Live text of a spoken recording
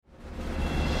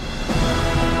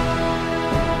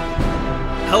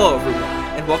Hello, everyone,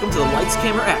 and welcome to the Lights,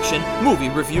 Camera, Action Movie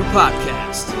Review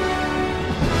Podcast.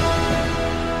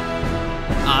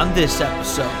 On this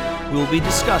episode, we will be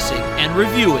discussing and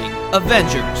reviewing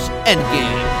Avengers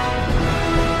Endgame.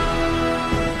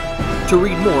 To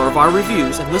read more of our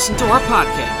reviews and listen to our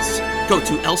podcasts, go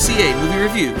to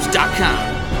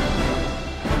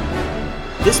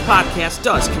lcamoviereviews.com. This podcast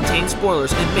does contain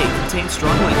spoilers and may contain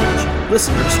strong language.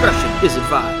 Listener discretion is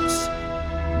advised.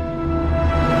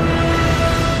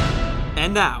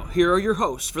 And now, here are your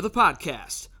hosts for the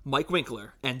podcast, Mike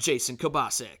Winkler and Jason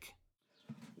Kobasic.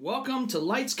 Welcome to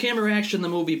Lights, Camera, Action, the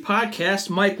Movie Podcast.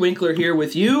 Mike Winkler here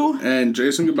with you. And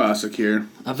Jason Kobasic here.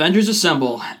 Avengers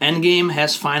Assemble. Endgame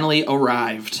has finally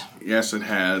arrived. Yes, it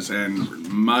has. And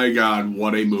my God,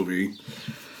 what a movie.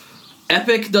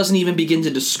 Epic doesn't even begin to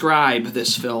describe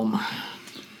this film.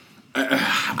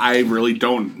 I really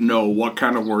don't know what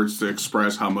kind of words to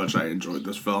express how much I enjoyed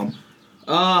this film.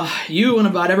 You and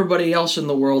about everybody else in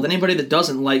the world, anybody that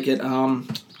doesn't like it,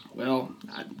 well,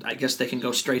 I guess they can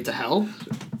go straight to hell.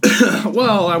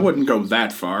 Well, I wouldn't go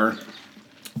that far.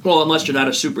 Well, unless you're not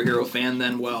a superhero fan,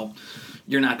 then, well,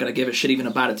 you're not going to give a shit even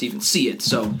about it to even see it,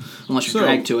 so, unless you're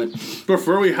dragged to it.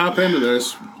 Before we hop into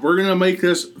this, we're going to make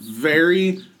this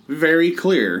very, very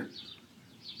clear.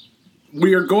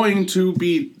 We are going to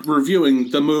be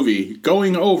reviewing the movie,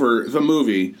 going over the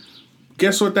movie.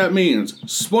 Guess what that means?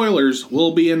 Spoilers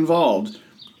will be involved.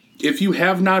 If you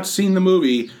have not seen the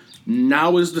movie,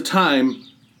 now is the time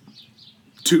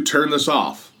to turn this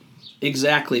off.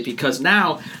 Exactly, because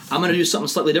now I'm going to do something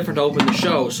slightly different to open the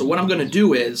show. So what I'm going to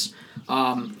do is,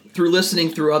 through listening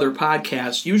through other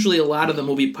podcasts, usually a lot of the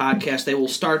movie podcasts, they will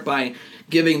start by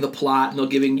giving the plot, and they'll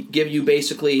give you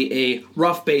basically a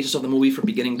rough basis of the movie from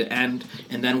beginning to end,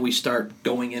 and then we start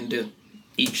going into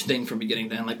each thing from beginning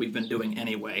to end like we've been doing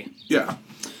anyway. Yeah.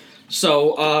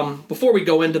 So, before we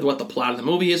go into what the plot of the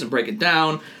movie is and break it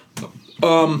down,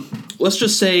 let's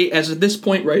just say, as at this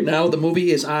point right now, the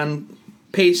movie is on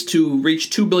pace to reach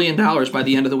 $2 billion by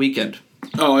the end of the weekend.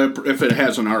 Oh, if it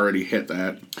hasn't already hit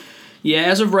that. Yeah,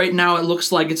 as of right now, it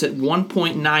looks like it's at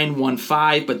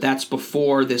 1.915, but that's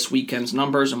before this weekend's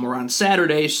numbers, and we're on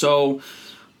Saturday, so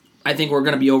I think we're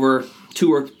going to be over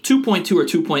 2.2 or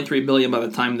 2.3 billion by the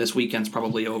time this weekend's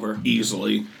probably over.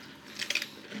 Easily.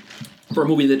 For a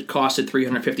movie that costed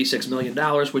 $356 million,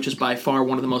 which is by far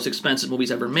one of the most expensive movies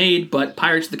ever made, but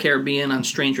Pirates of the Caribbean on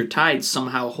Stranger Tides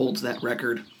somehow holds that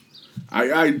record.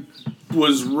 I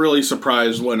was really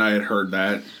surprised when I had heard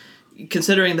that.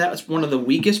 Considering that was one of the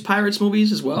weakest Pirates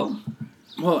movies as well.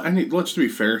 Well, let's be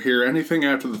fair here. Anything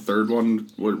after the third one,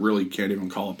 we really can't even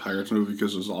call a Pirates movie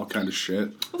because it was all kind of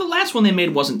shit. Well, the last one they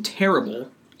made wasn't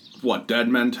terrible. What, Dead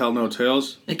Men Tell No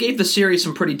Tales? It gave the series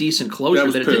some pretty decent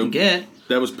closure that it didn't get.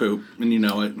 That was poop, and you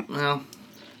know it. Well,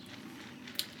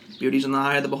 beauty's in the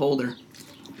eye of the beholder.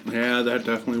 Yeah, that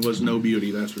definitely was no beauty,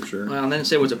 that's for sure. Well, I didn't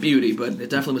say it was a beauty, but it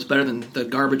definitely was better than the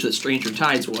garbage that Stranger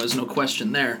Tides was, no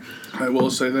question there. I will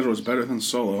say that it was better than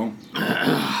Solo.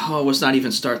 Let's not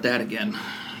even start that again.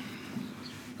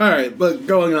 Alright, but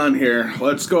going on here,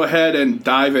 let's go ahead and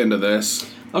dive into this.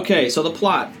 Okay, so the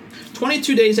plot.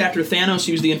 22 days after Thanos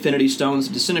used the Infinity Stones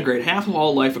to disintegrate half of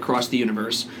all life across the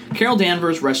universe, Carol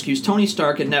Danvers rescues Tony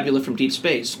Stark and Nebula from deep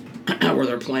space, where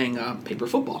they're playing paper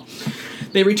football.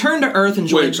 They return to Earth and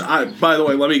join... By the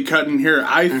way, let me cut in here.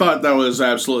 I thought that was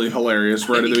absolutely hilarious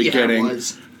right at the beginning. It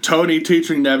was. Tony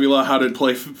teaching Nebula how to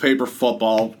play paper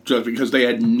football just because they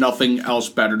had nothing else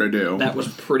better to do. That was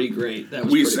pretty great. Then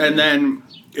we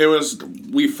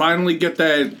finally get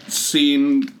that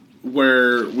scene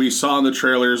where we saw in the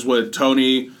trailers with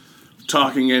Tony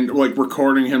talking and like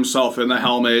recording himself in the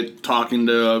helmet, talking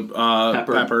to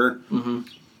Pepper. Mm-hmm.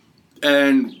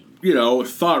 And,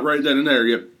 thought right then and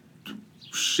there,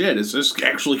 shit, is this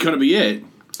actually going to be it?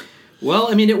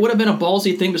 Well, I mean, it would have been a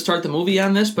ballsy thing to start the movie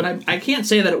on this, but I can't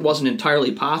say that it wasn't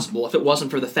entirely possible if it wasn't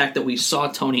for the fact that we saw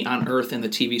Tony on Earth in the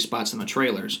TV spots and the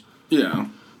trailers. Yeah.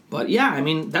 But yeah, I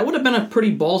mean, that would have been a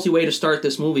pretty ballsy way to start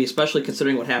this movie, especially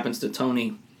considering what happens to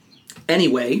Tony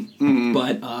anyway. Mm-hmm.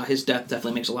 But his death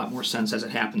definitely makes a lot more sense as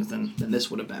it happens than this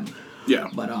would have been. Yeah.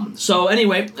 But so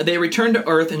anyway, they return to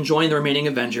Earth and join the remaining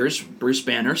Avengers: Bruce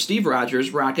Banner, Steve Rogers,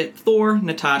 Rocket, Thor,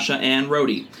 Natasha, and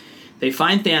Rhodey. They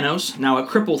find Thanos, now a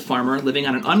crippled farmer, living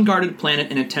on an unguarded planet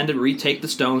and intend to retake the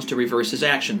stones to reverse his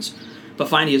actions. But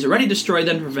find he has already destroyed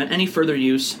them to prevent any further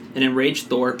use, and enraged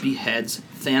Thor beheads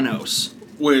Thanos.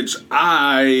 Which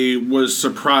I was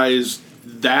surprised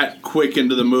that quick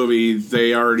into the movie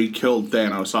they already killed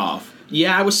Thanos off.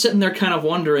 Yeah, I was sitting there kind of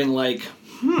wondering, like,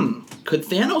 could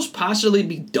Thanos possibly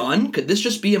be done? Could this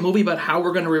just be a movie about how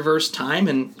we're going to reverse time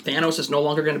and Thanos is no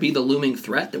longer going to be the looming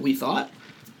threat that we thought?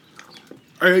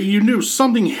 You knew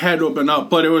something had to have been up,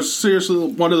 but it was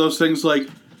seriously one of those things like,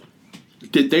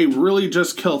 did they really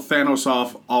just kill Thanos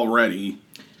off already?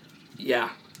 Yeah.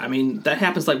 I mean, that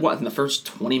happens like, what, in the first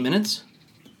 20 minutes?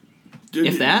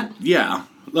 If that? Yeah.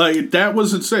 Like, that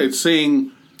was insane.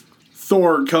 Seeing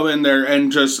Thor come in there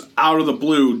and just out of the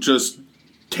blue just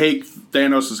take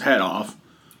Thanos' head off.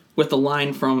 With the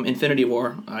line from Infinity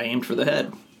War, I aimed for the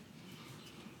head.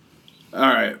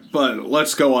 Alright, but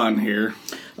let's go on here.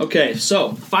 Okay,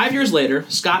 so 5 years later,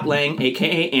 Scott Lang,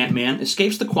 aka Ant-Man,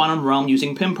 escapes the quantum realm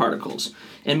using Pym particles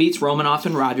and meets Romanoff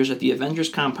and Rogers at the Avengers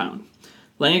compound.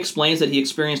 Lang explains that he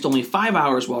experienced only 5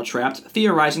 hours while trapped,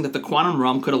 theorizing that the quantum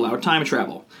realm could allow time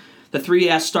travel. The three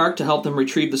ask Stark to help them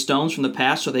retrieve the stones from the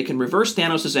past so they can reverse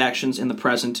Thanos' actions in the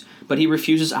present, but he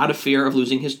refuses out of fear of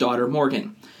losing his daughter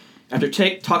Morgan. After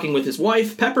talking with his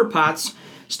wife, Pepper Potts,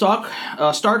 Stark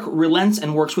relents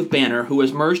and works with Banner, who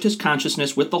has merged his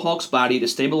consciousness with the Hulk's body to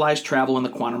stabilize travel in the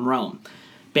quantum realm.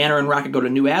 Banner and Rocket go to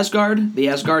New Asgard, the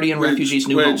Asgardian refugees'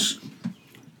 new home.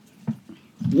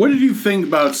 What did you think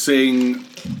about seeing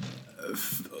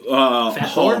Hulk?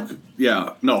 Thor?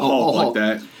 Yeah, no, Hulk like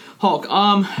that. Hulk.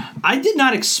 I did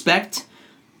not expect,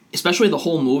 especially the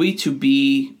whole movie, to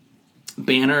be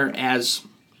Banner as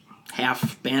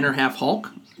half Banner, half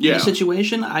Hulk in the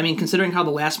situation. I mean, considering how the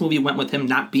last movie went with him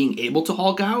not being able to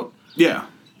Hulk out. Yeah.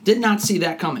 Did not see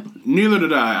that coming. Neither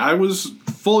did I. I was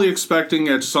fully expecting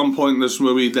at some point in this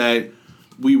movie that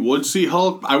we would see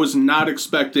Hulk. I was not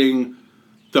expecting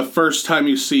the first time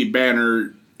you see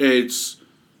Banner, it's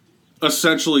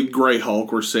essentially Grey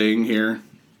Hulk we're seeing here.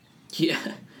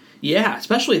 Yeah,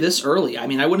 especially this early. I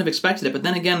mean, I wouldn't have expected it, but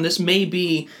then again, this may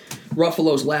be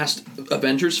Ruffalo's last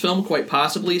Avengers film, quite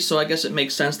possibly, so I guess it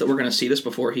makes sense that we're going to see this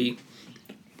before he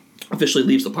officially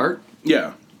leaves the part.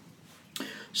 Yeah.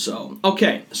 So,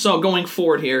 okay, so going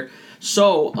forward here.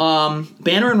 So,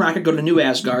 Banner and Rocket go to New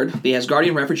Asgard, the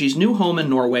Asgardian refugees' new home in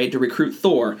Norway, to recruit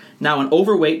Thor, now an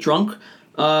overweight, drunk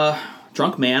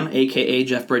man, a.k.a.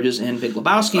 Jeff Bridges and Big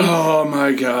Lebowski. Oh,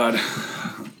 my God.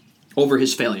 Over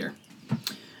his failure.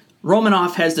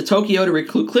 Romanoff heads to Tokyo to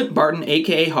recruit Clint Barton,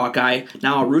 a.k.a. Hawkeye,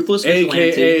 now a ruthless vigilante.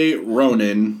 A.k.a.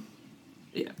 Ronin.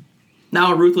 Yeah.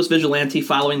 Now a ruthless vigilante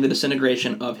following the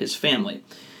disintegration of his family.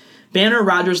 Banner,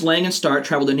 Rogers, Lang, and Stark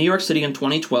travel to New York City in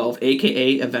 2012,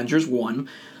 a.k.a. Avengers 1.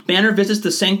 Banner visits the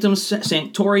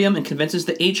Sanctorium and convinces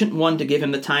the Ancient One to give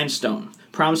him the Time Stone,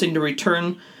 promising to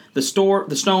return the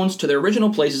stones to their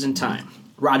original places in time.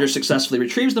 Rogers successfully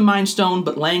retrieves the Mind Stone,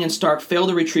 but Lang and Stark fail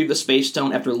to retrieve the Space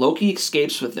Stone after Loki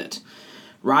escapes with it.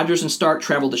 Rogers and Stark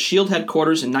travel to S.H.I.E.L.D.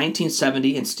 headquarters in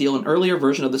 1970 and steal an earlier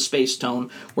version of the Space Stone,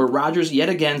 where Rogers yet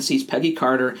again sees Peggy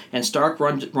Carter and Stark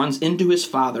runs into his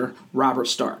father, Robert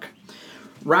Stark.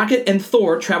 Rocket and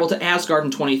Thor travel to Asgard in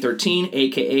 2013,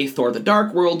 a.k.a. Thor the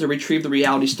Dark World, to retrieve the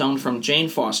Reality Stone from Jane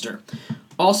Foster,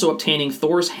 also obtaining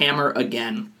Thor's hammer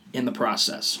again in the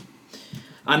process.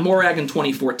 On Morag in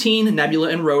 2014, Nebula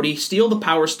and Rhodey steal the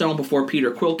Power Stone before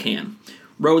Peter Quill can.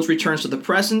 Rhodes returns to the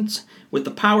present with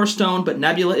the Power Stone, but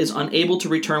Nebula is unable to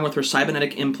return with her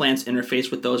cybernetic implants interface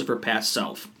with those of her past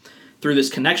self. Through this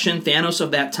connection, Thanos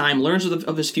of that time learns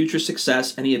of his future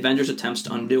success, and the Avengers attempts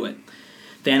to undo it.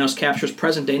 Thanos captures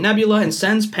present-day Nebula and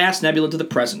sends past Nebula to the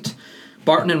present.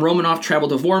 Barton and Romanoff travel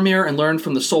to Vormir and learn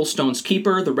from the Soul Stone's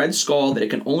keeper, the Red Skull, that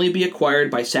it can only be acquired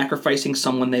by sacrificing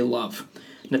someone they love.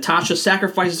 Natasha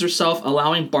sacrifices herself,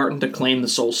 allowing Barton to claim the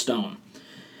Soul Stone.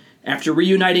 After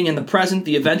reuniting in the present,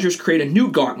 the Avengers create a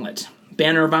new gauntlet.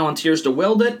 Banner volunteers to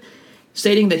wield it,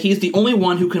 stating that he's the only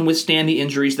one who can withstand the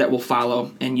injuries that will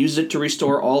follow, and uses it to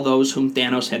restore all those whom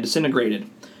Thanos had disintegrated,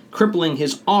 crippling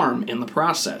his arm in the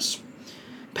process.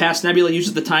 Past Nebula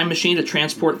uses the time machine to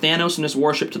transport Thanos and his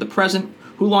warship to the present,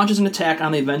 who launches an attack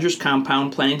on the Avengers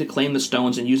compound, planning to claim the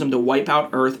stones and use them to wipe out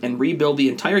Earth and rebuild the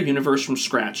entire universe from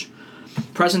scratch.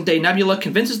 Present-day Nebula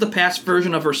convinces the past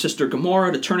version of her sister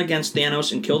Gamora to turn against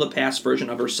Thanos and kill the past version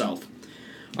of herself.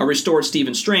 A restored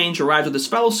Stephen Strange arrives with his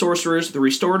fellow sorcerers, the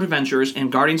restored Avengers,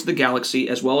 and Guardians of the Galaxy,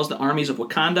 as well as the armies of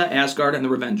Wakanda, Asgard, and the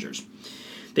Revengers.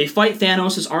 They fight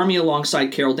Thanos' army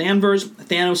alongside Carol Danvers.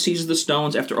 Thanos seizes the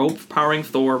stones after overpowering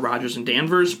Thor, Rogers, and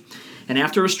Danvers. And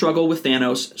after a struggle with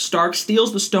Thanos, Stark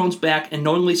steals the stones back and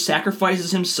knowingly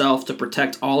sacrifices himself to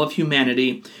protect all of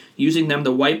humanity, using them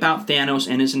to wipe out Thanos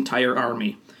and his entire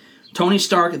army. Tony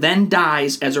Stark then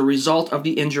dies as a result of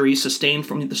the injuries sustained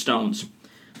from the stones.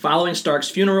 Following Stark's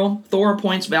funeral, Thor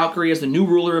appoints Valkyrie as the new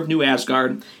ruler of New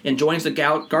Asgard and joins the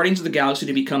Guardians of the Galaxy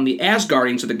to become the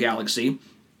Asgardians of the Galaxy.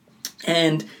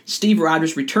 And Steve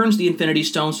Rogers returns the Infinity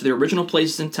Stones to their original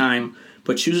places in time,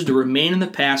 but chooses to remain in the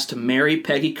past to marry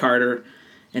Peggy Carter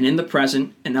and in the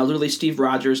present, an elderly Steve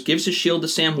Rogers gives his shield to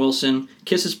Sam Wilson,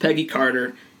 kisses Peggy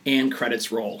Carter, and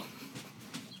credits roll.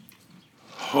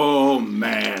 Oh,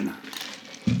 man.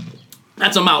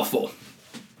 That's a mouthful.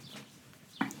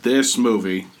 This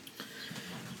movie.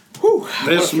 Whew,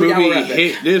 This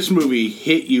movie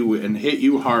hit you and hit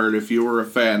you hard if you were a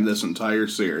fan of this entire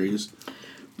series.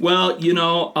 Well,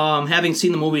 having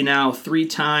seen the movie now 3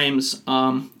 times,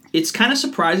 it's kind of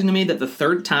surprising to me that the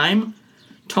third time,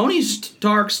 Tony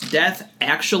Stark's death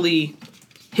actually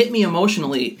hit me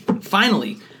emotionally,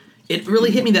 finally. It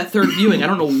really hit me that third viewing. I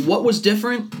don't know what was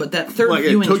different, but that third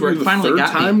viewing is where it finally got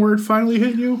me. Third time where it finally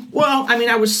hit you? Well, I mean,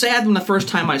 I was sad when the first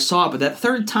time I saw it, but that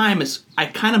third time I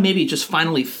kind of maybe just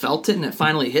finally felt it, and it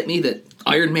finally hit me that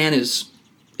Iron Man is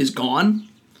gone.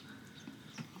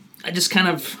 I just kind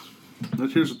of...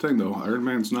 But here's the thing, though. Iron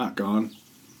Man's not gone.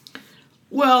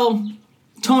 Well,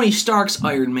 Tony Stark's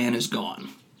Iron Man is gone.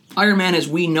 Iron Man as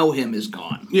we know him is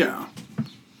gone. Yeah.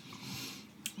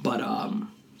 But,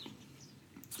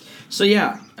 so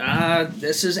yeah,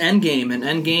 this is Endgame, and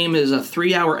Endgame is a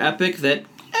 3-hour epic that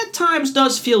at times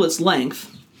does feel its length.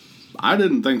 I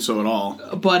didn't think so at all.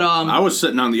 But, I was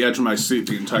sitting on the edge of my seat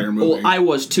the entire movie. Well, I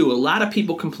was too. A lot of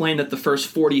people complain that the first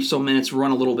 40 so minutes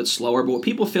run a little bit slower, but what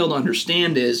people fail to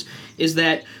understand is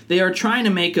that they are trying to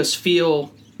make us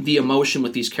feel the emotion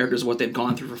with these characters of what they've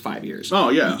gone through for 5 years. Oh,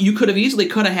 yeah. You could have easily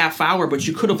cut a half hour, but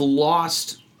you could have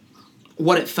lost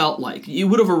what it felt like. You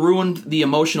would have ruined the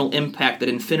emotional impact that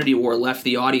Infinity War left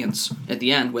the audience at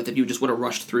the end with if you just would have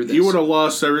rushed through this. You would have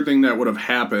lost everything that would have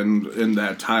happened in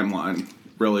that timeline,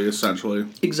 really, essentially.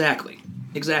 Exactly.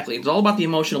 It's all about the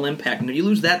emotional impact, and if you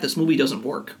lose that, this movie doesn't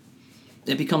work.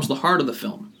 It becomes the heart of the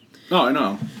film. Oh, I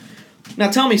know. Now,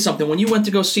 tell me something. When you went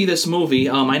to go see this movie,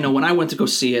 I know when I went to go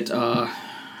see it, the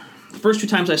first 2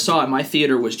 times I saw it, my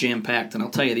theater was jam-packed, and I'll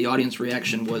tell you, the audience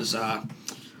reaction was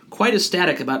quite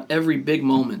ecstatic about every big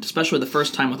moment, especially the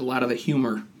first time with a lot of the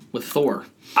humor with Thor.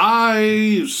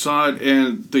 I saw it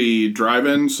in the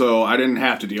drive-in, so I didn't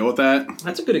have to deal with that.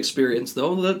 That's a good experience,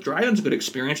 though. The drive-in's a good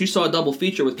experience. You saw a double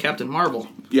feature with Captain Marvel.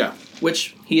 Yeah.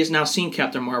 Which he has now seen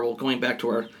Captain Marvel, going back to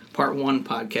our Part 1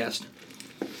 podcast.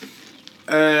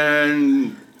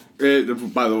 And,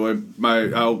 by the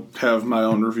way, I'll have my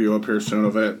own review up here soon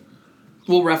of it.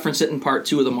 We'll reference it in Part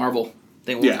 2 of the Marvel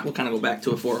thing. We'll kind of go back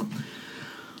to it for him.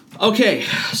 Okay,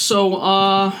 so,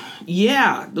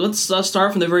 let's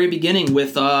start from the very beginning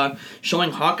with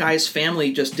showing Hawkeye's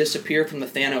family just disappear from the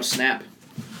Thanos snap.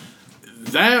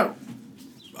 That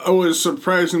was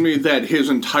surprising me that his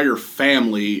entire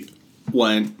family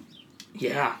went.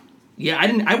 Yeah,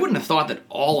 I wouldn't have thought that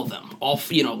all of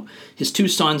them, his 2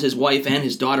 sons, his wife, and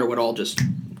his daughter would all just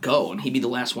go, and he'd be the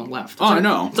last one left. I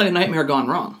know. It's like a nightmare gone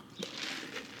wrong.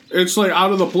 It's like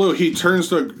out of the blue, he turns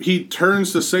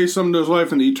to say something to his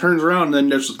wife, and he turns around, and then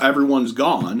just everyone's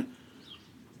gone.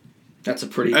 That's a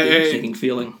pretty painstaking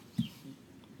feeling.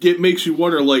 It makes you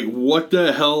wonder, like, what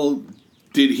the hell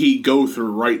did he go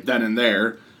through right then and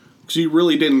there? Because you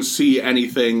really didn't see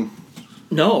anything.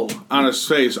 No. On his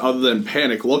face other than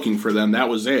panic looking for them. That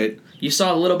was it. You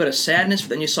saw a little bit of sadness, but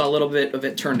then you saw a little bit of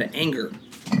it turn to anger.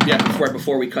 Yeah.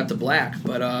 Before we cut to black.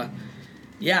 But,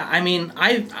 I mean,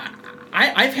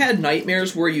 I've had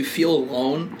nightmares where you feel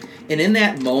alone, and in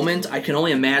that moment, I can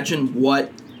only imagine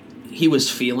what he was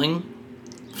feeling,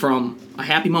 from a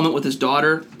happy moment with his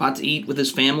daughter, about to eat with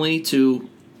his family, to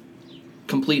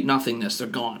complete nothingness. They're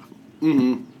gone.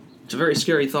 Mm-hmm. It's a very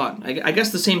scary thought. I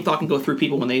guess the same thought can go through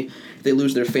people when they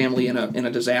lose their family in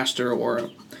a disaster or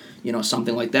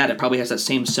something like that. It probably has that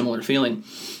same similar feeling.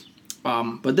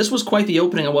 But this was quite the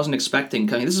opening I wasn't expecting.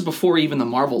 This is before even the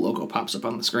Marvel logo pops up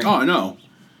on the screen. Oh, I know.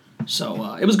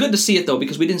 So it was good to see it, though,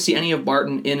 because we didn't see any of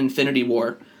Barton in Infinity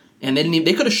War. And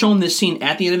they could have shown this scene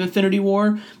at the end of Infinity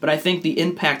War, but I think the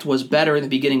impact was better in the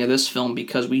beginning of this film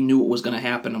because we knew what was going to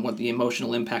happen and what the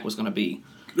emotional impact was going to be.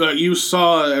 You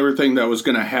saw everything that was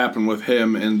going to happen with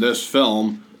him in this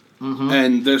film,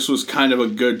 and this was kind of a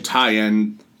good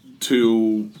tie-in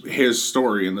to his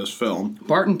story in this film.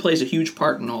 Barton plays a huge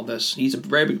part in all this. He's a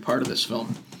very big part of this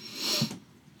film.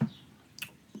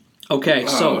 Okay,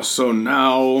 so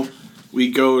now we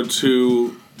go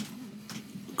to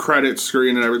credit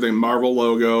screen and everything, Marvel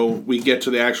logo. We get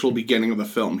to the actual beginning of the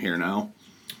film here now.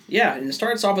 Yeah, and it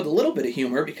starts off with a little bit of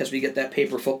humor because we get that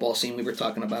paper football scene we were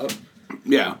talking about.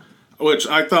 Yeah, which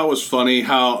I thought was funny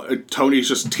how Tony's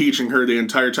just teaching her the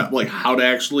entire time, like, how to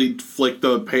actually flick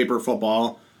the paper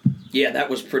football. Yeah, that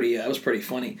was pretty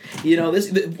funny.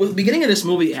 The beginning of this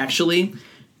movie actually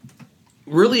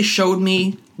really showed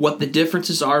me what the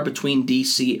differences are between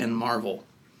DC and Marvel.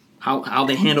 How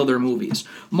they handle their movies.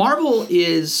 Marvel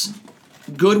is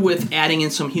good with adding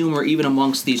in some humor even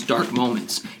amongst these dark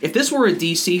moments. If this were a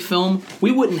DC film,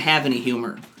 we wouldn't have any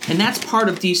humor. And that's part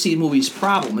of DC movies'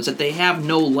 problem, is that they have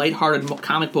no lighthearted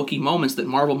comic booky moments that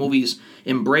Marvel movies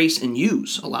embrace and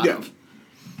use a lot of.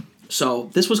 So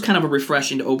this was kind of a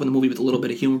refreshing to open the movie with a little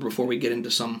bit of humor before we get into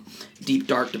some deep,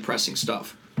 dark, depressing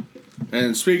stuff.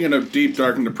 And speaking of deep,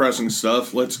 dark, and depressing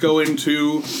stuff, let's go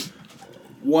into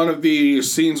one of the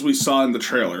scenes we saw in the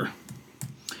trailer.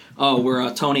 Oh, where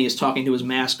Tony is talking to his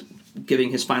mask, giving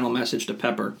his final message to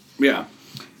Pepper. Yeah.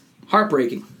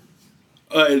 Heartbreaking.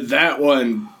 That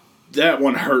one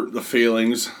hurt the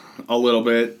feelings a little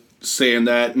bit, saying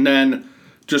that. And then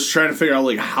just trying to figure out,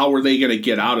 like, how were they going to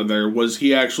get out of there? Was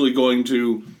he actually going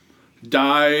to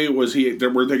die? Were they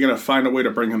going to find a way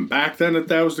to bring him back then if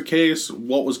that was the case?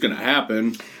 What was going to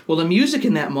happen? Well, the music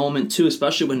in that moment, too,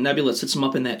 especially when Nebula sits him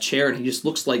up in that chair and he just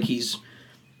looks like he's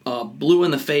blue in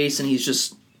the face and he's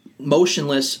just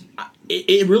motionless,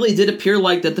 it really did appear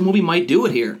like that the movie might do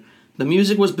it here. The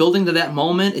music was building to that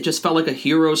moment. It just felt like a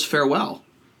hero's farewell.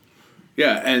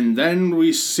 Yeah, and then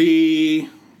we see...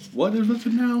 What is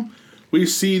it now? We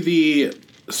see the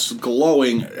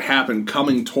glowing happen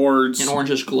coming towards... An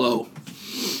orangish glow.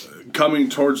 Coming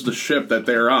towards the ship that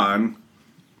they're on.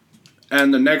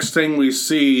 And the next thing we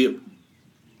see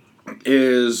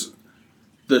is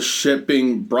the ship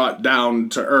being brought down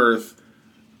to Earth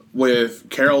with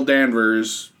Carol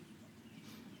Danvers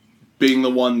being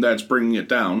the one that's bringing it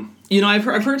down. You know, I've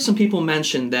heard some people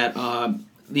mention that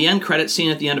the end credit scene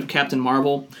at the end of Captain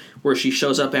Marvel, where she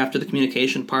shows up after the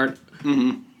communication part,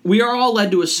 we are all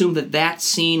led to assume that that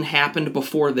scene happened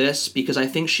before this, because I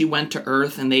think she went to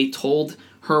Earth and they told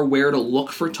her where to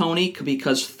look for Tony,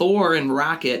 because Thor and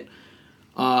Rocket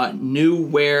knew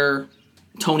where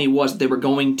Tony was. They were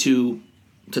going to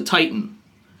Titan.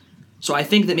 So I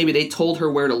think that maybe they told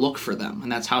her where to look for them,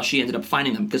 and that's how she ended up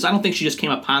finding them. Because I don't think she just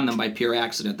came upon them by pure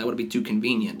accident. That would be too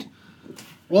convenient.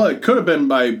 Well, it could have been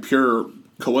by pure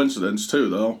coincidence, too,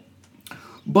 though.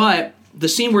 But the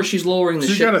scene where she's lowering the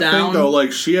ship down... You gotta think, though,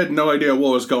 like, she had no idea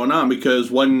what was going on,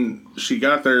 because when she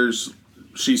got there,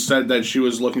 she said that she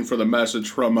was looking for the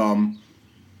message from,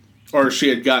 or she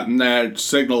had gotten that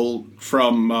signal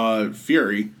from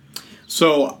Fury.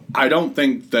 So I don't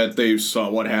think that they saw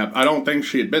what happened. I don't think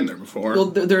she had been there before. Well,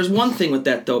 there's one thing with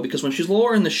that, though, because when she's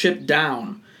lowering the ship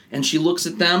down and she looks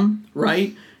at them,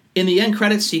 right, in the end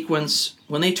credit sequence,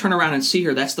 when they turn around and see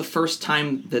her, that's the first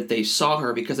time that they saw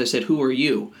her, because they said, "Who are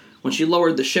you?" When she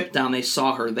lowered the ship down, they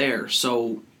saw her there.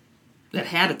 So that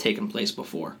had to taken place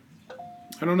before.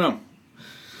 I don't know.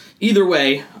 Either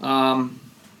way,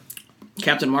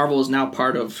 Captain Marvel is now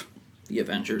part of the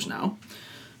Avengers now.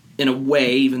 In a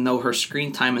way, even though her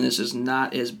screen time in this is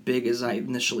not as big as I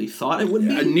initially thought it would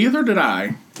be. Neither did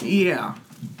I. Yeah.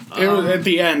 It was at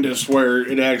the end is where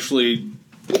it actually,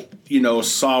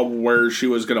 saw where she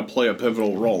was going to play a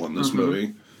pivotal role in this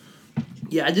movie.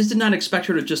 Yeah, I just did not expect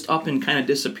her to just up and kind of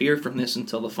disappear from this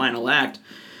until the final act,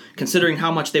 considering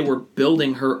how much they were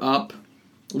building her up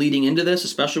leading into this,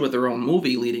 especially with her own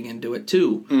movie leading into it,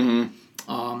 too.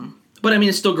 But, I mean,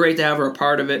 it's still great to have her a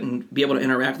part of it and be able to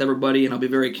interact with everybody, and I'll be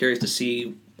very curious to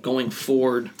see, going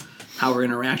forward, how her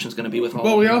interaction is going to be with all of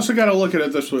them. Well, we also got to look at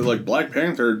it this way. Like, Black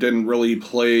Panther didn't really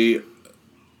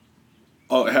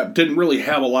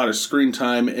have a lot of screen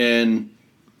time in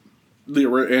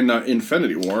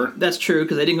Infinity War. That's true,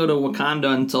 because they didn't go to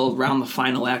Wakanda until around the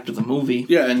final act of the movie.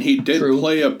 Yeah, and he did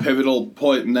play a pivotal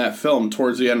point in that film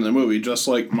towards the end of the movie, just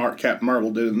like Captain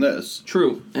Marvel did in this.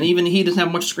 True. And even he doesn't have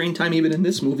much screen time even in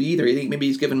this movie either. I think maybe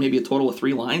he's given a total of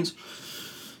 3 lines.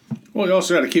 Well, you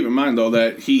also got to keep in mind, though,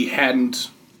 that he hadn't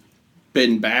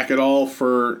been back at all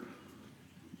for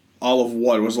all of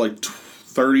what? It was like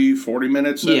 30, 40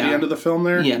 minutes at the end of the film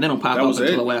there? Yeah, they don't pop up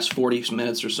until the last 40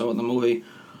 minutes or so in the movie.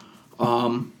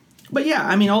 But yeah,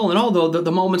 I mean, all in all, though,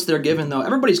 the moments they're given, though,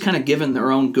 everybody's kind of given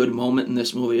their own good moment in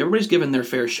this movie. Everybody's given their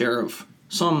fair share of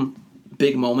some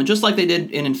big moment, just like they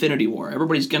did in Infinity War.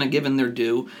 Everybody's going to give in their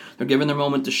due. They're given their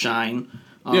moment to shine.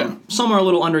 Some are a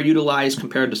little underutilized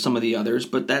compared to some of the others,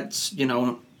 but that's,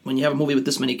 when you have a movie with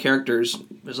this many characters,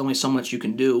 there's only so much you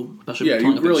can do, especially with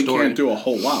telling a big story. You really can't do a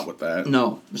whole lot with that.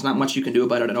 No, there's not much you can do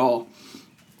about it at all.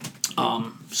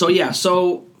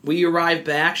 So we arrive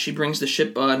back. She brings the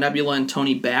ship, Nebula and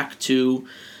Tony, back to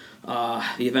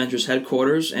the Avengers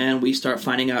headquarters, and we start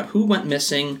finding out who went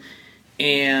missing,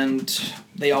 and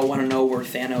they all want to know where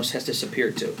Thanos has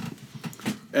disappeared to.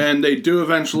 And they do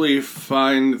eventually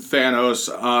find Thanos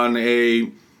on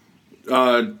a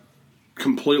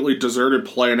completely deserted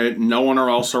planet, no one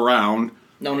else around.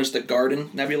 Known as the Garden,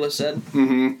 Nebula said.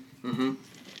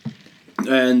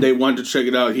 and they went to check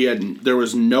it out. There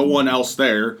was no one else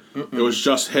there. Mm-mm. It was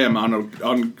just him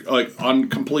on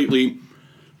completely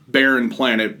barren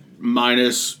planet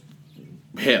minus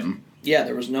him. Yeah,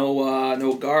 there was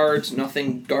no guards,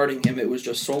 nothing guarding him. It was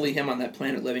just solely him on that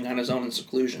planet, living on his own in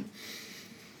seclusion.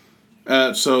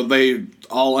 So they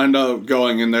all end up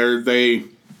going in there. They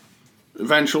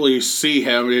eventually see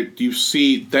him. You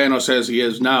see Thanos as he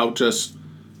is now, just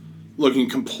looking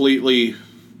completely,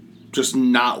 just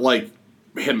not like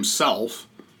himself.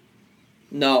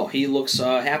 No, he looks,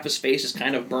 half his face is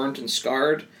kind of burnt and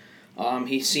scarred.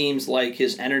 He seems like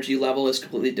his energy level is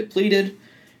completely depleted,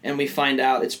 and we find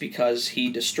out it's because he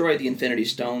destroyed the Infinity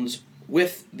Stones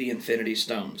with the Infinity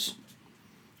Stones.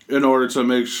 In order to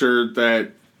make sure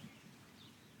that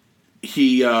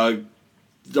in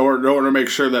order to make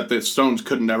sure that the stones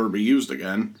could never be used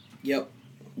again. Yep.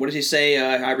 What does he say?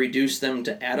 I reduced them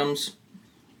to atoms?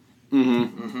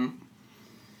 Mm-hmm. Mm-hmm.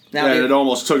 Now it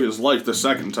almost took his life the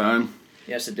second time.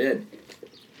 Yes, it did.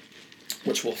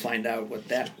 Which we'll find out what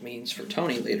that means for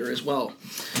Tony later as well.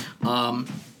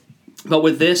 But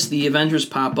with this, the Avengers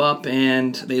pop up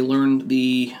and they learn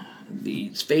the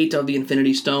fate of the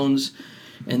Infinity Stones,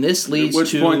 and this leads to...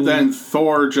 At which point then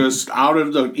Thor just out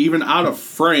of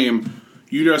frame,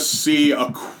 you just see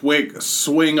a quick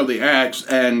swing of the axe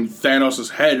and Thanos'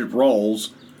 head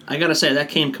rolls. I gotta say, that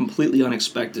came completely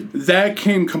unexpected. That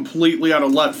came completely out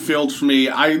of left field for me.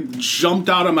 I jumped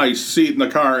out of my seat in the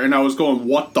car and I was going,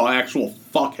 what the actual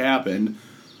fuck happened?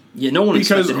 Yeah, no one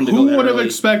expected him to go that who would have early.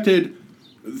 expected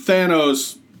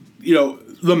Thanos,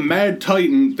 the Mad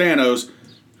Titan Thanos,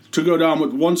 to go down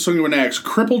with one swing of an axe,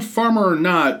 crippled farmer or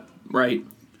not? Right.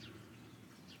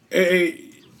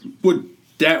 Would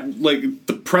that,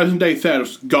 the present day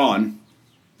Thanos, gone.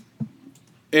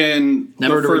 In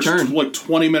never the first, return.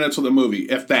 20 minutes of the movie,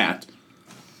 if that.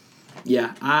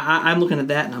 Yeah, I'm looking at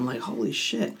that and I'm like, holy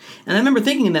shit. And I remember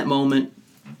thinking in that moment,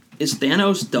 is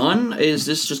Thanos done? Is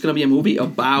this just going to be a movie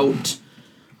about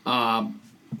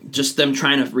just them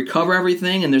trying to recover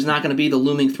everything and there's not going to be the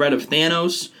looming threat of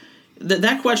Thanos?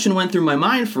 That question went through my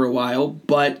mind for a while,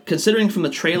 but considering from the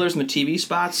trailers and the TV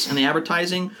spots and the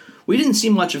advertising, we didn't see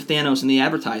much of Thanos in the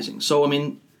advertising. So, I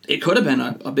mean, it could have been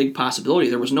a big possibility.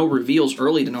 There was no reveals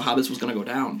early to know how this was going to go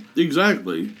down.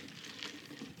 Exactly.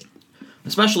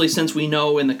 Especially since we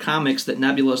know in the comics that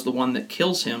Nebula is the one that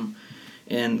kills him,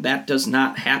 and that does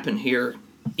not happen here,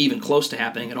 even close to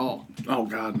happening at all. Oh,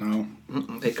 God, no.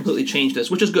 They completely changed this,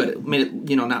 which is good. It made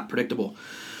it, not predictable.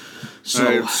 So,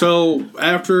 right, so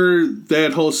after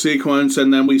that whole sequence,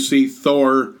 and then we see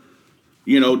Thor,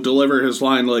 deliver his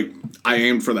line like, I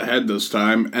aimed for the head this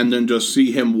time, and then just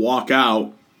see him walk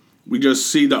out. We just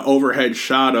see the overhead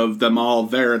shot of them all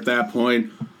there at that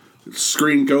point.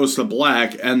 Screen goes to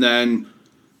black, and then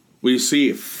we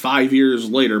see 5 years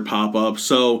later pop up.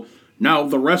 So now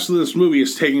the rest of this movie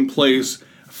is taking place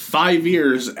 5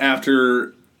 years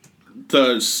after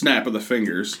the snap of the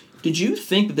fingers. Did you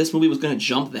think that this movie was going to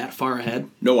jump that far ahead?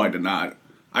 No, I did not.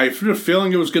 I had a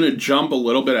feeling it was going to jump a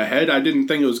little bit ahead. I didn't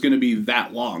think it was going to be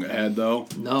that long ahead, though.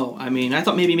 No, I mean, I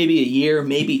thought maybe a year,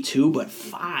 maybe two, but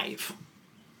 5.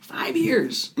 5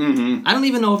 years. Mm-hmm. I don't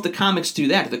even know if the comics do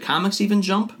that. Do the comics even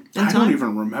jump in time? I don't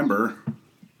even remember.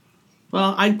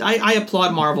 Well, I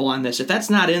applaud Marvel on this. If that's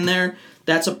not in there,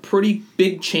 that's a pretty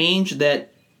big change that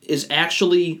is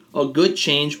actually a good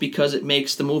change because it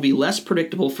makes the movie less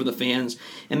predictable for the fans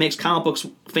and makes comic books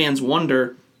fans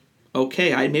wonder,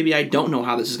 okay, maybe I don't know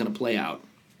how this is going to play out.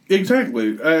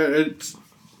 Exactly.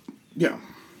 Yeah.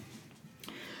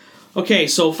 Okay,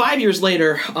 so 5 years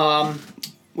later,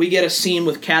 we get a scene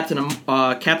with Captain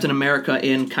America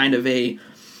in kind of a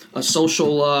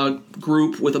social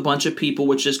group with a bunch of people,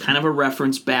 which is kind of a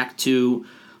reference back to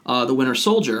the Winter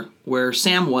Soldier, where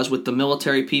Sam was with the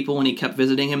military people when he kept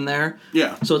visiting him there.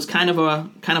 Yeah. So it's kind of a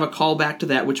callback to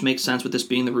that, which makes sense with this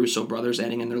being the Russo brothers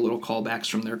adding in their little callbacks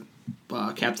from their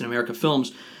Captain America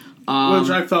films. Which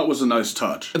I thought was a nice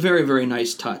touch. A very, very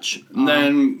nice touch. And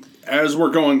then, as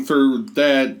we're going through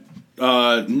that,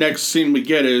 next scene we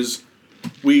get is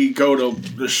we go to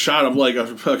the shot of like a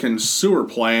fucking sewer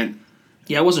plant.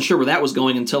 Yeah, I wasn't sure where that was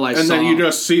going until I saw... And then you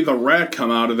just see the rat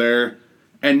come out of there.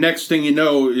 And next thing you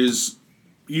know is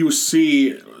you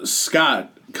see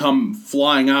Scott come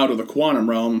flying out of the quantum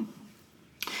realm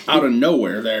out of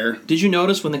nowhere there. Did you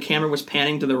notice when the camera was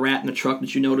panning to the rat in the truck,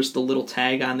 did you notice the little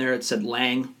tag on there? It said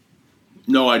Lang.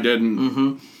 No, I didn't.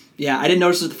 Mm-hmm. Yeah, I didn't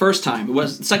notice it the first time. It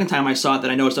was the second time I saw it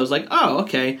that I noticed. I was like, oh,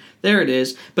 okay, there it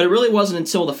is. But it really wasn't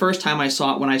until the first time I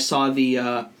saw it when I saw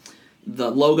the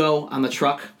logo on the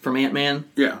truck from Ant-Man.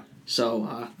 Yeah. So,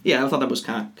 I thought that was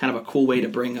kind of a cool way to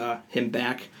bring him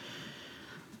back.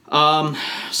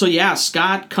 So yeah,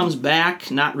 Scott comes back,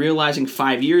 not realizing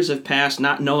 5 years have passed,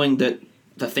 not knowing that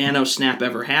the Thanos snap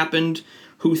ever happened,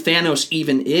 who Thanos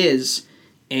even is,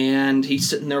 and he's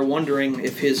sitting there wondering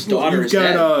if his daughter is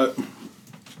dead.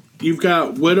 You've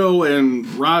got Widow and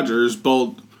Rogers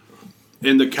both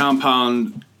in the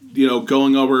compound,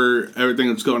 going over everything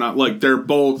that's going on. Like, they're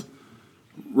both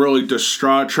really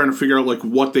distraught, trying to figure out, like,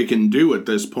 what they can do at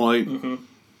this point. Mm-hmm.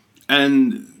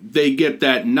 And they get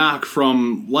that knock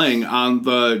from Lang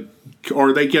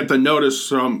or they get the notice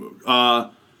from,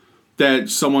 that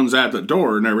someone's at the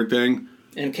door and everything.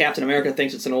 And Captain America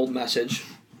thinks it's an old message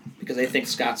because they think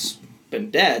Scott's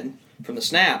been dead from the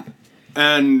snap.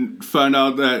 And find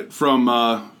out that from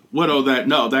Widow that,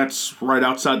 no, that's right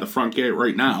outside the front gate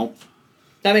right now.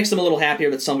 That makes them a little happier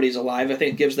that somebody's alive. I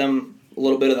think it gives them a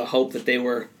little bit of the hope that they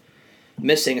were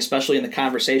missing, especially in the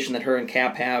conversation that her and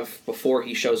Cap have before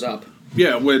he shows up.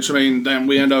 Yeah, which, then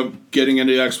we end up getting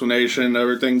into the explanation and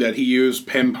everything that he used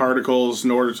PIM particles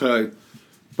in order to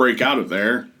break out of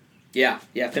there. Yeah,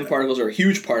 PIM particles are a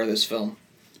huge part of this film.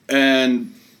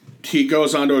 And he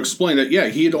goes on to explain that,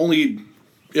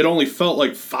 it only felt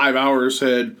like 5 hours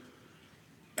had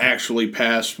actually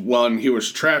passed when he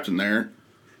was trapped in there,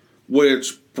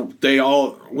 which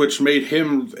made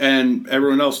him and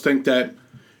everyone else think that,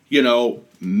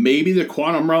 maybe the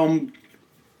quantum realm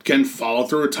can follow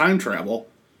through a time travel.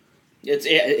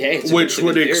 Which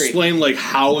would explain, like,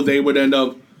 how they would end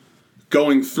up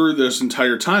going through this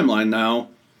entire timeline now,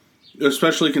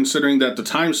 especially considering that the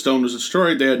time stone was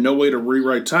destroyed. They had no way to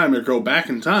rewrite time or go back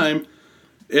in time.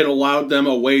 It allowed them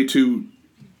a way to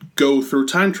go through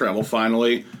time travel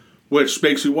finally, which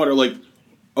makes you wonder, like,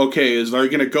 okay, is they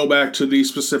going to go back to these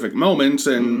specific moments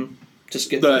and just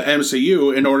get the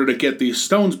MCU in order to get these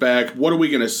stones back? What are we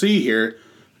going to see here?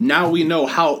 Now we know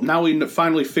how. Now we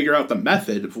finally figure out the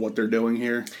method of what they're doing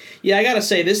here. Yeah, I gotta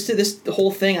say the whole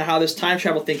thing on how this time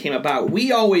travel thing came about.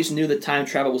 We always knew that time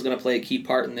travel was going to play a key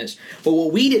part in this, but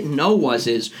what we didn't know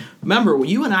remember,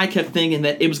 you and I kept thinking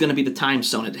that it was going to be the time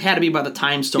stone. It had to be by the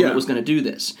time stone that was going to do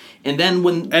this. And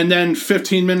then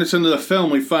 15 minutes into the film,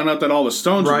 we found out that all the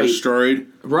stones were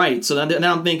destroyed. Right. So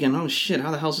now I'm thinking, oh shit, how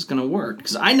the hell is this going to work?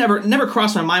 Because I never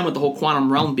crossed my mind with the whole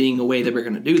quantum realm being a way that we're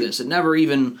going to do this. It never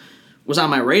even was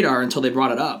on my radar until they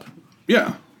brought it up.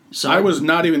 Yeah. So I was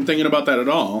not even thinking about that at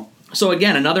all. So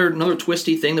again, another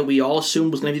twisty thing that we all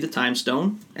assumed was going to be the time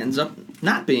stone ends up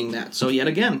not being that. So yet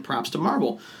again, props to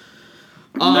Marvel.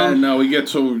 And then we get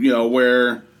to,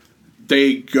 where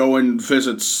they go and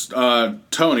visit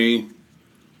Tony,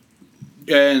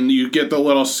 and you get the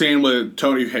little scene with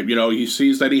Tony, he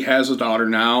sees that he has a daughter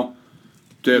now,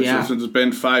 since it's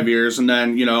been 5 years, and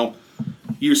then,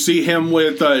 you see him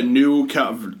with a new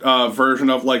version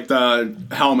of, like, the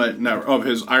helmet, of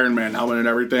his Iron Man helmet and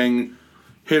everything.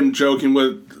 Him joking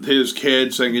with his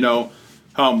kids, saying,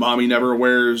 how mommy never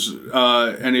wears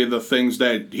any of the things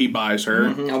that he buys her.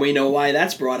 Mm-hmm. And we know why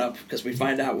that's brought up, because we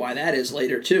find out why that is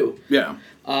later, too. Yeah.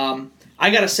 I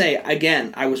gotta say,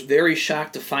 again, I was very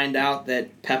shocked to find out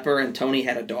that Pepper and Tony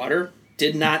had a daughter.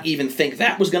 Did not even think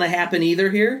that was going to happen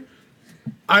either here.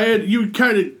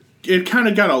 It kind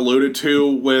of got alluded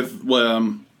to with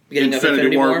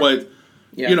Infinity War, with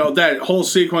that whole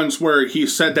sequence where he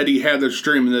said that he had this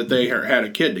dream and that they had a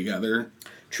kid together.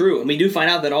 True, and we do find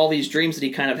out that all these dreams that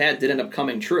he kind of had did end up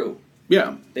coming true.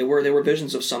 Yeah, they were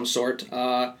visions of some sort,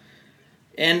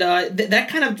 and that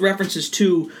kind of references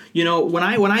to when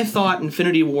I thought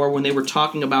Infinity War, when they were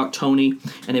talking about Tony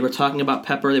and they were talking about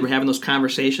Pepper, they were having those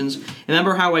conversations. And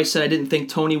remember how I said I didn't think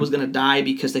Tony was going to die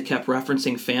because they kept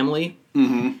referencing family.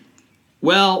 Mm-hmm.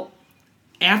 Well,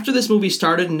 after this movie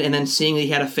started and then seeing that he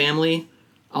had a family,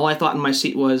 all I thought in my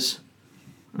seat was,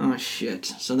 oh shit.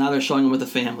 So now they're showing him with a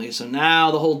family. So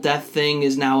now the whole death thing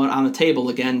is now on the table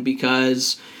again,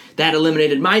 because that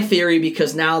eliminated my theory,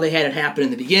 because now they had it happen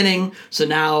in the beginning. So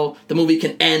now the movie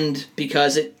can end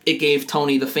because it gave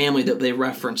Tony the family that they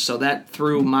referenced. So that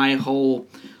threw my whole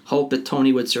hope that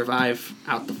Tony would survive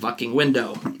out the fucking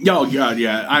window. Oh, God,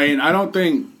 yeah. I don't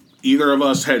think either of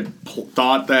us had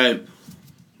thought that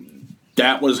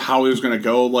was how he was going to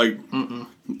go. Like,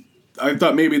 I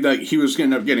thought maybe that he was going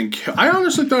to end up getting killed. I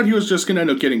honestly thought he was just going to end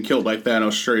up getting killed by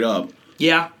Thanos straight up.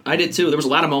 Yeah, I did too. There was a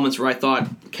lot of moments where I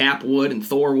thought Cap would and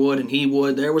Thor would and he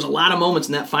would. There was a lot of moments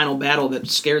in that final battle that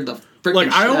scared the freaking shit out of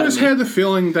me. I always had the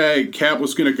feeling that Cap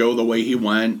was going to go the way he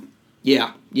went.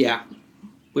 Yeah.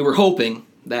 We were hoping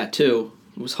that too.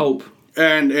 It was hope.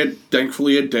 And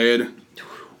thankfully it did.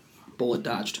 Bullet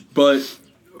dodged. But,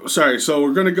 sorry, so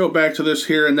we're going to go back to this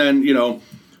here, and then,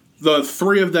 the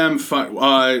three of them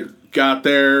got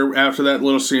there after that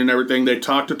little scene and everything. They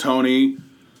talked to Tony,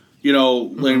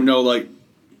 let him know, like,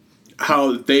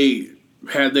 how they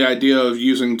had the idea of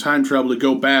using time travel to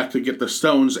go back to get the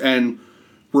stones and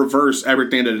reverse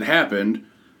everything that had happened.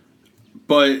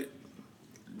 But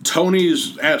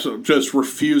Tony's just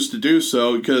refused to do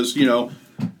so because,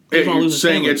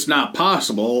 saying it's not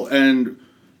possible, and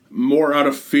more out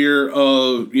of fear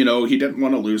of, he didn't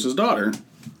want to lose his daughter.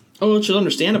 Oh, which is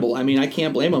understandable. I mean, I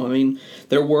can't blame him. I mean,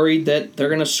 they're worried that they're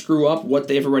going to screw up what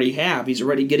they've already have. He's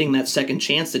already getting that second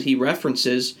chance that he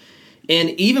references.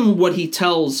 And even what he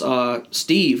tells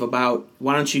Steve about,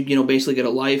 why don't you, basically get a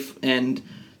life, and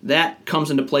that comes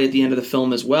into play at the end of the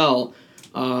film as well.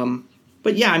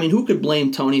 But yeah, I mean, who could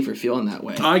blame Tony for feeling that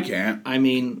way? I can't. I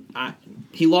mean,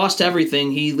 he lost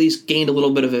everything. He at least gained a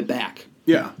little bit of it back.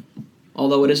 Yeah.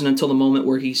 Although it isn't until the moment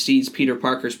where he sees Peter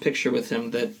Parker's picture with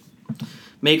him that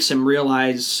makes him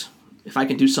realize, if I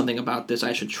can do something about this,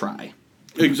 I should try.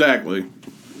 Exactly.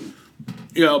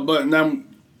 But then,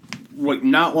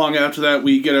 not long after that,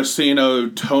 we get a scene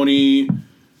of Tony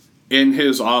in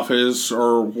his office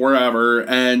or wherever,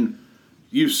 and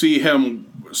you see him,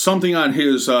 something on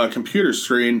his computer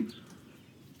screen,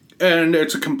 and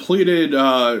it's a completed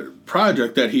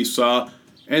project that he saw,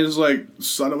 and it's like,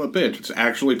 son of a bitch, it's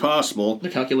actually possible. The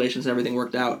calculations, everything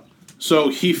worked out. So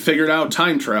he figured out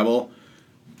time travel.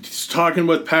 He's talking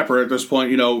with Pepper at this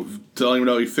point, telling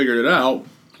him, he figured it out.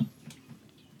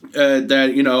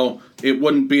 That, it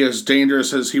wouldn't be as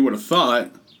dangerous as he would have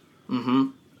thought. Mm-hmm.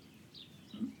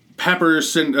 Pepper,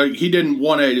 he didn't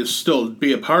want to still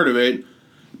be a part of it.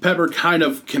 Pepper kind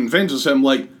of convinces him,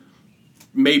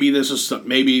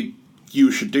 maybe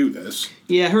you should do this.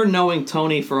 Yeah, her knowing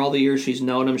Tony for all the years she's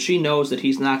known him, she knows that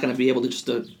he's not going to be able to just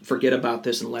forget about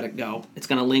this and let it go. It's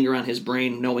going to linger on his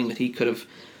brain, knowing that he could have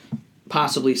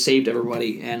possibly saved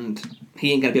everybody, and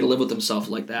he ain't going to be able to live with himself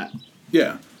like that.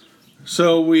 Yeah.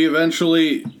 So we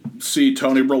eventually see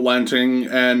Tony relenting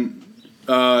and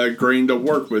agreeing to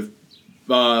work with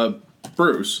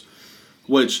Bruce,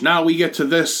 which now we get to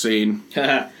this scene.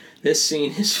 This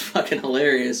scene is fucking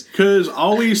hilarious. Because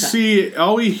all we see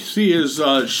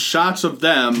is shots of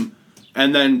them,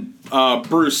 and then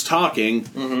Bruce talking,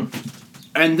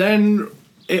 and then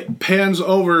it pans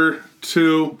over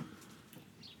to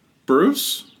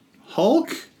Bruce,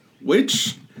 Hulk,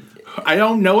 which I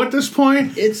don't know at this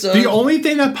point. It's the only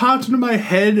thing that popped into my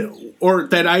head, or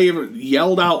that I even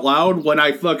yelled out loud when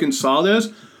I fucking saw this,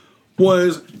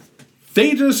 was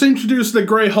they just introduced the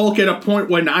Grey Hulk at a point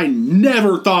when I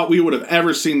never thought we would have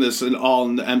ever seen this in the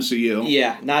MCU.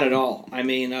 Yeah, not at all. I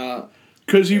mean,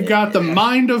 because you've got the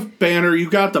mind of Banner,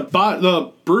 you've got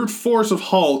the brute force of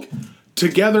Hulk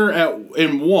together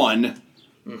in one,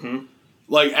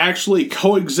 actually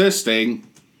coexisting.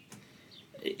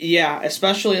 Yeah,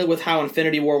 especially with how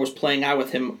Infinity War was playing out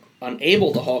with him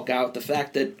unable to Hulk out. The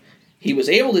fact that he was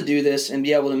able to do this and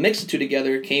be able to mix the two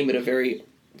together came at a very,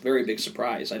 very big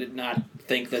surprise. I did not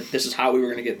think that this is how we were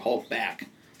going to get Hulk back.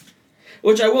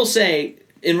 Which I will say,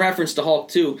 in reference to Hulk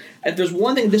 2, if there's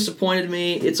one thing that disappointed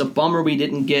me, it's a bummer we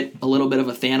didn't get a little bit of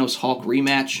a Thanos-Hulk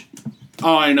rematch.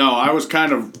 Oh, I know. I was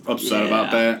kind of upset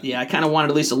about that. Yeah, I kind of wanted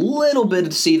at least a little bit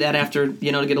to see that after, to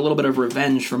get a little bit of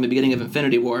revenge from the beginning of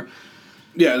Infinity War.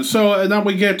 Yeah, so and then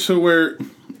we get to where,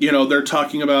 they're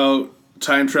talking about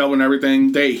time travel and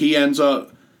everything. He ends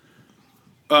up,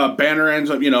 Banner ends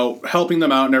up, helping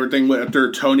them out and everything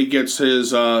after Tony gets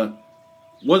his, I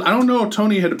don't know if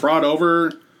Tony had brought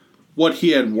over what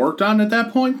he had worked on at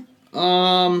that point.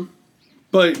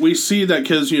 But we see that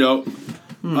because,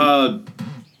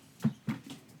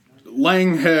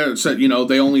 Lang had said,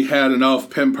 they only had enough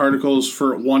PIM particles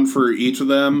for one for each of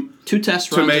them. 2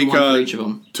 test runs and one for each of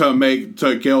them.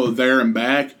 To go there and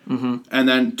back. Mm-hmm. And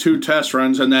then 2 test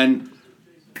runs, and then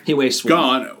he wastes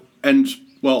gone. One. And,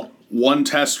 one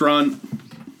test run.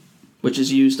 Which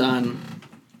is used on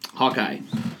Hawkeye.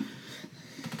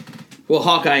 Well,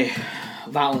 Hawkeye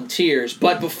volunteers.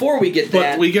 But before we get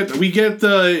that... But we get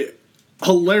the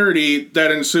hilarity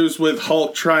that ensues with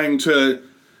Hulk trying to...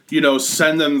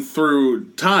 send them through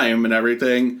time and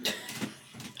everything.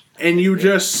 And you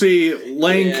just see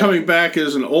Lane coming back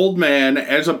as an old man,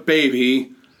 as a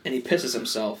baby. And he pisses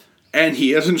himself. And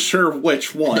he isn't sure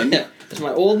which one. Is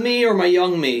my old me or my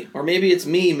young me? Or maybe it's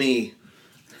me.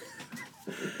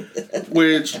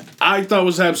 Which I thought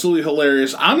was absolutely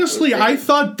hilarious. Honestly, I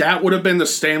thought that would have been the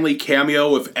Stan Lee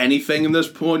cameo, if anything, in this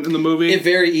point in the movie. It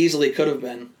very easily could have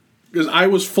been. Because I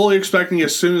was fully expecting,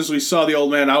 as soon as we saw the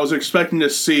old man, I was expecting to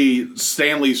see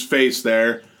Stanley's face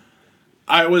there.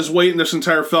 I was waiting this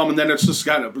entire film, and then it's just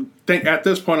at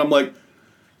this point, I'm like,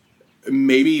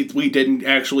 maybe we didn't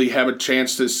actually have a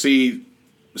chance to see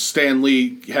Stan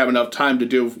Lee have enough time to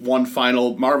do one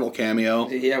final Marvel cameo.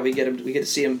 Yeah, we get to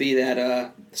see him be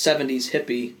that 70s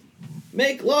hippie.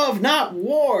 Make love, not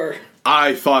war.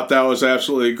 I thought that was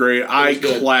absolutely great. I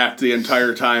good. clapped the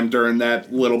entire time during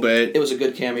that little bit. It was a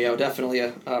good cameo.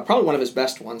 Definitely probably one of his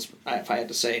best ones, if I had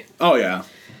to say. Oh, yeah.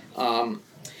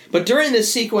 But during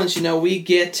this sequence, we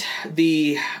get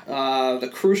the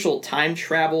crucial time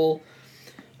travel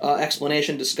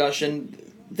explanation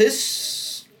discussion.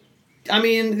 This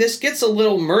gets a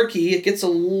little murky. It gets a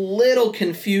little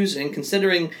confusing,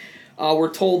 considering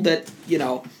we're told that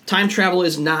time travel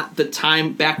is not the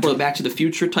Back to the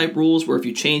Future type rules, where if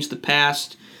you change the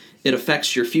past, it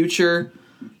affects your future.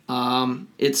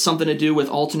 It's something to do with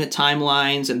alternate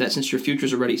timelines, and that since your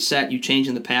future's already set, you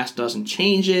changing the past doesn't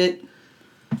change it.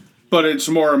 But it's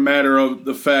more a matter of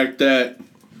the fact that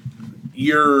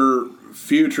your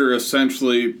future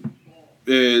essentially,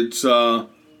 it's, or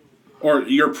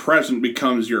your present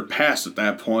becomes your past at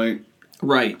that point.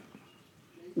 Right.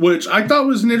 Which I thought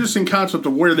was an interesting concept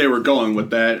of where they were going with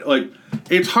that. Like,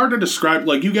 it's hard to describe.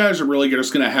 Like, you guys are really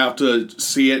just going to have to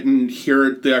see it and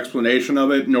hear the explanation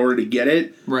of it in order to get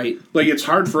it. Right. Like, it's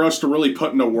hard for us to really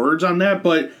put into words on that,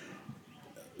 but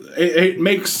it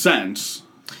makes sense.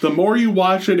 The more you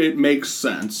watch it, it makes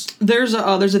sense. There's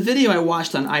a video I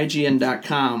watched on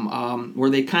IGN.com where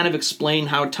they kind of explain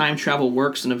how time travel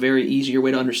works in a very easier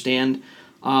way to understand.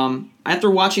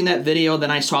 After watching that video, then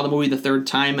I saw the movie the third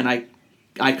time, and I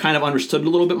kind of understood a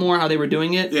little bit more how they were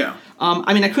doing it. Yeah.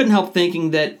 I couldn't help thinking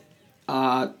that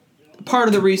part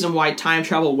of the reason why time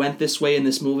travel went this way in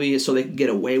this movie is so they could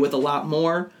get away with a lot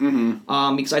more.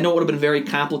 Mm-hmm. Because I know it would have been very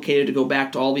complicated to go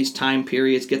back to all these time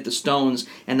periods, get the stones,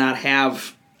 and not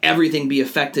have everything be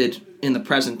affected in the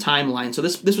present timeline. So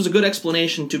this was a good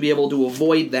explanation to be able to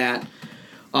avoid that.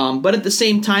 But at the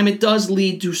same time, it does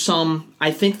lead to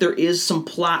I think there is some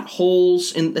plot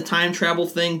holes in the time travel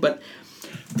thing, but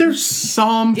there's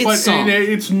some,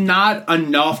 it's not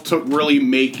enough to really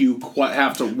make you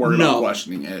have to worry about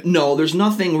questioning it. No, there's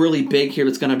nothing really big here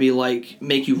that's going to be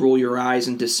make you roll your eyes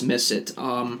and dismiss it.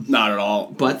 Not at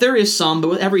all. But there is some,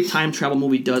 but every time travel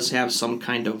movie does have some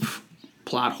kind of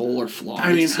plot hole or flaw.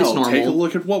 It's normal. Take a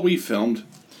look at what we filmed.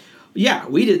 Yeah,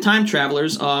 we did Time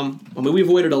Travelers. We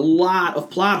avoided a lot of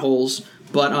plot holes,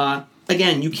 but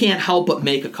again, you can't help but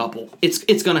make a couple.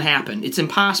 It's going to happen. It's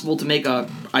impossible to make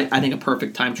I think a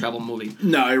perfect time travel movie.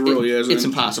 No, it really isn't. It's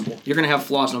impossible. You're going to have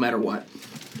flaws no matter what.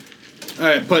 All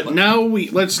right, but now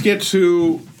let's get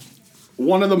to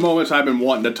one of the moments I've been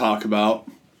wanting to talk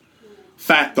about.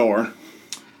 Fat Thor.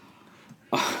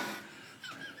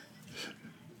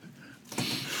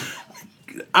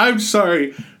 I'm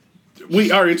sorry.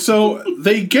 So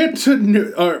they get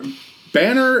to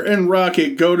Banner and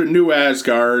Rocket go to New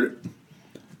Asgard,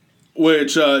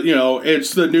 which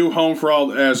it's the new home for all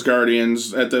the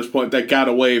Asgardians at this point that got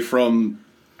away from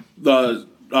the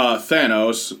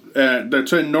Thanos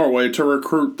that's in Norway to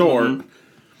recruit Thor.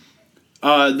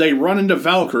 Mm-hmm. They run into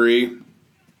Valkyrie,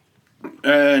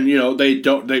 and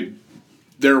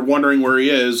they're wondering where he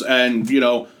is, and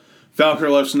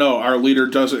Valkyrie lets us know our leader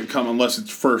doesn't come unless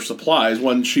it's for supplies.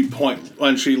 When she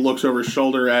looks over her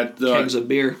shoulder at the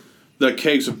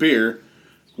kegs of beer,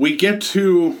 we get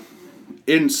to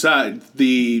inside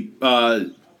the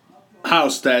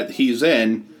house that he's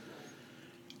in,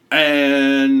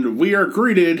 and we are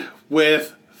greeted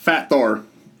with Fat Thor.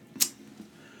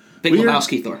 Big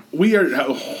Lebowski Thor.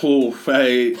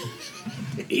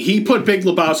 He put Big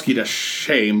Lebowski to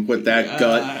shame with that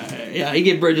gut. Yeah, he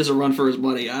gave Bridges a run for his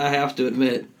money, I have to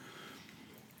admit.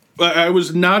 I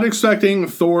was not expecting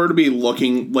Thor to be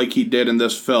looking like he did in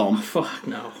this film. Fuck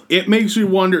no. It makes you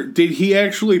wonder, did he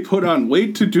actually put on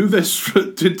weight to do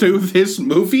this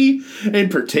movie in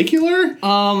particular?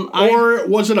 Or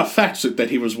was it a fat suit that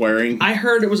he was wearing? I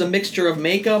heard it was a mixture of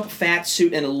makeup, fat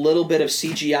suit, and a little bit of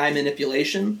CGI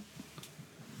manipulation.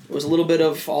 It was a little bit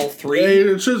of all three.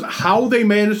 It's just how they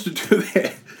managed to do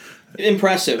that.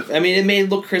 Impressive. It made it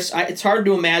look Chris. It's hard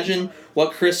to imagine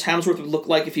what Chris Hemsworth would look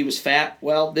like if he was fat.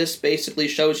 Well, this basically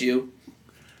shows you.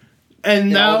 And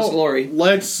in now, all his glory.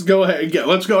 let's go ahead.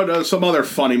 Let's go to some other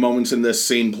funny moments in this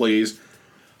scene, please.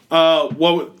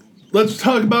 Let's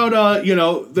talk about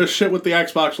the shit with the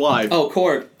Xbox Live. Oh,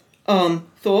 Cord.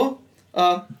 Thor.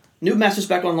 New Master's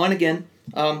back online again.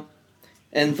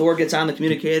 And Thor gets on the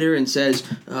communicator and says,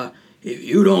 "If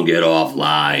you don't get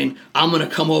offline, I'm gonna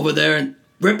come over there and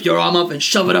rip your arm up and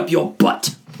shove it up your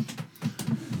butt."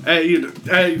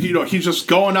 He's just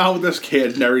going out with this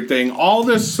kid and everything. All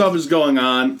this stuff is going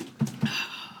on.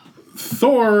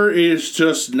 Thor is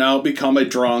just now become a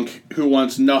drunk who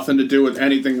wants nothing to do with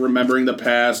anything remembering the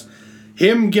past.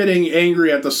 Him getting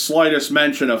angry at the slightest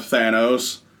mention of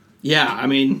Thanos. Yeah, I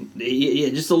mean,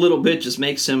 just a little bit just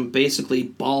makes him basically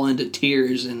bawl into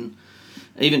tears, and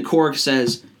even Korg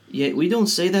says, "Yeah, we don't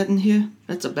say that in here.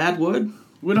 That's a bad word."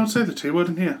 We don't say the T word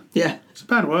in here. Yeah. It's a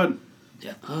bad word.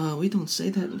 Yeah. We don't say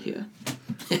that in here.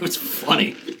 It was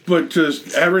funny. But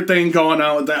just everything going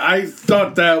on with that, I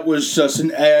thought that was just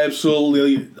an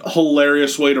absolutely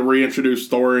hilarious way to reintroduce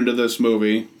Thor into this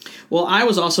movie. Well, I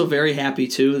was also very happy,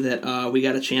 too, that we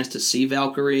got a chance to see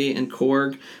Valkyrie and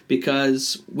Korg,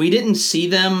 because we didn't see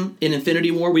them in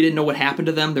Infinity War. We didn't know what happened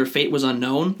to them. Their fate was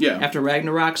unknown after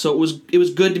Ragnarok, so it was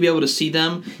good to be able to see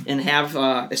them and have,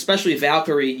 especially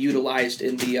Valkyrie, utilized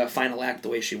in the final act the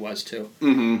way she was, too.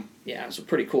 Mm-hmm. Yeah, it was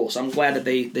pretty cool, so I'm glad that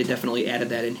they definitely added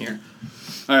that in here.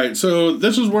 Alright, so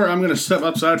this is where I'm going to step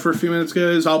outside for a few minutes,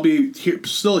 guys. I'll be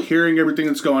still hearing everything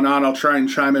that's going on. I'll try and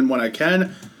chime in when I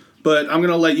can. But I'm going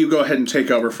to let you go ahead and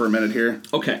take over for a minute here.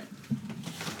 Okay.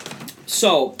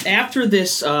 So, after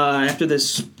this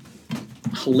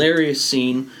hilarious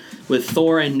scene with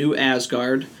Thor and New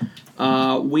Asgard,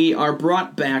 we are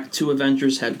brought back to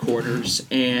Avengers headquarters,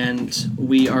 and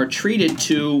we are treated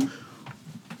to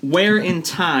where in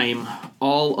time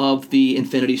all of the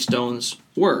Infinity Stones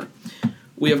were.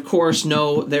 We, of course,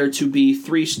 know there to be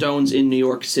 3 stones in New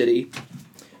York City.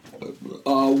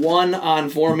 One on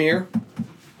Vormir,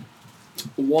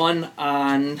 one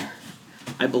on,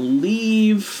 I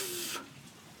believe,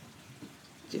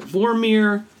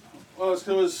 Vormir,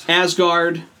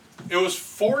 Asgard. It was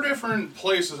 4 different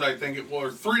places, I think it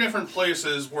was, 3 different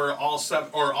places where all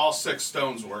 6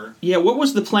 stones were. Yeah, what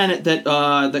was the planet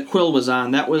that Quill was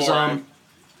on? That was Morag.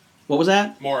 What was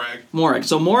that? Morag.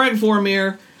 So Morag,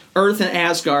 Vormir, Earth, and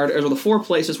Asgard are the 4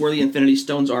 places where the Infinity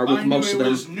Stones are. With most of them.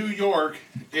 It was New York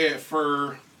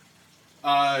for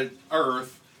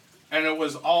Earth. And it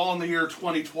was all in the year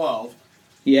 2012.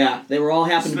 Yeah, they were all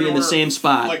happened to be in the same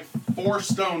spot. Like 4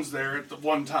 stones there at the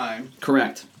one time.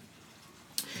 Correct.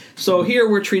 So here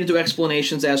we're treated to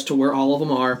explanations as to where all of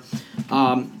them are.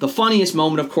 The funniest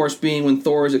moment, of course, being when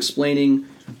Thor is explaining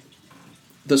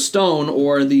the stone,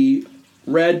 or the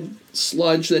red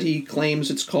sludge that he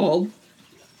claims it's called,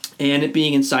 and it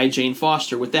being inside Jane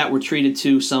Foster. With that, we're treated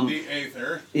to some... The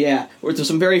Aether. Yeah, to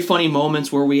some very funny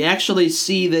moments where we actually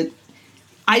see that...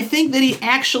 I think that he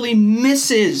actually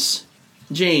misses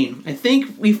Jane. I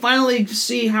think we finally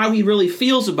see how he really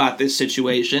feels about this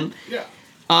situation.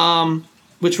 Yeah.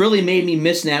 Which really made me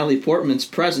miss Natalie Portman's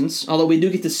presence, although we do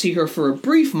get to see her for a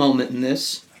brief moment in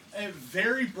this.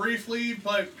 Very briefly,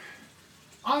 but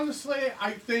honestly,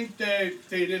 I think that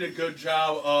they did a good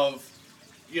job of,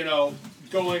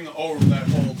 going over that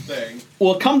whole thing.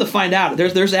 Well, come to find out,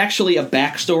 there's actually a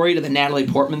backstory to the Natalie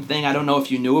Portman thing. I don't know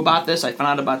if you knew about this. I found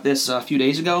out about this a few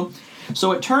days ago.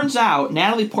 So it turns out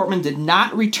Natalie Portman did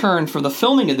not return for the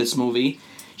filming of this movie.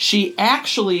 She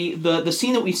actually, the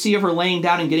scene that we see of her laying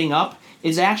down and getting up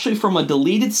is actually from a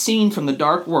deleted scene from The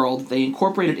Dark World. They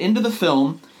incorporated into the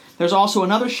film. There's also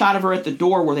another shot of her at the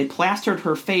door where they plastered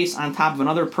her face on top of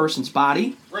another person's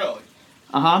body. Really?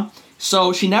 Uh-huh.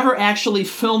 So she never actually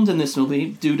filmed in this movie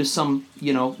due to some,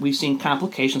 we've seen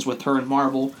complications with her and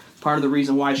Marvel. Part of the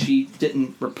reason why she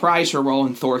didn't reprise her role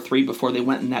in Thor 3 before they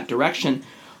went in that direction.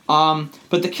 But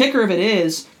the kicker of it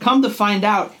is, come to find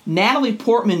out, Natalie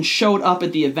Portman showed up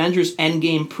at the Avengers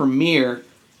Endgame premiere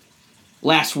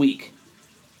last week.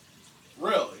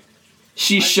 Really?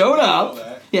 She showed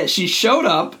up. Yeah, she showed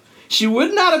up. She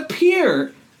would not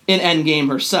appear in Endgame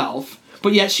herself,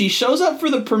 but yet she shows up for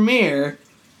the premiere.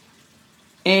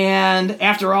 And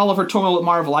after all of her turmoil with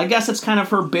Marvel, I guess it's kind of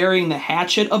her burying the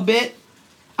hatchet a bit,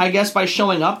 I guess, by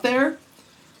showing up there.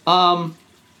 But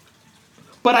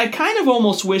I kind of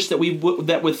almost wish that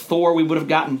that with Thor we would have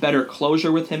gotten better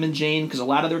closure with him and Jane, because a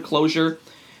lot of their closure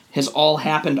has all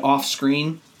happened off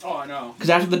screen. Oh, I know.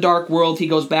 Because after the Dark World, he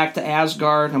goes back to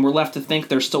Asgard, and we're left to think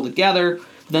they're still together.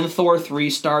 Then Thor 3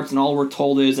 starts, and all we're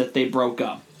told is that they broke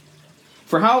up.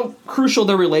 For how crucial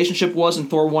their relationship was in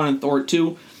Thor 1 and Thor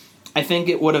 2, I think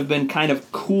it would have been kind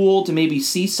of cool to maybe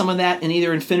see some of that in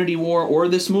either Infinity War or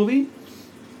this movie.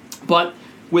 But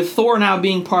with Thor now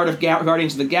being part of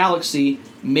Guardians of the Galaxy,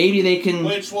 maybe they can...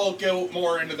 Which we'll go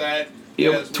more into that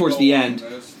towards the end.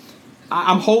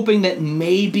 I'm hoping that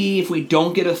maybe if we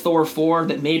don't get a Thor 4,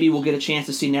 that maybe we'll get a chance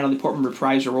to see Natalie Portman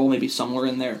reprise her role maybe somewhere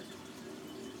in there.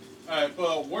 Alright,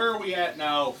 well, where are we at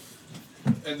now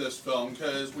in this film?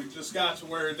 Because we just got to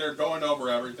where they're going over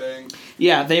everything.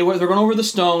 Yeah, they're going over the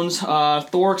stones.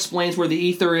 Thor explains where the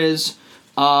ether is.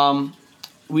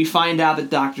 We find out that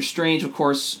Doctor Strange, of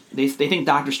course, they think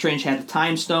Doctor Strange had the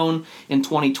Time Stone in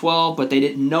 2012, but they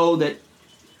didn't know that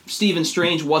Stephen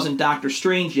Strange wasn't Doctor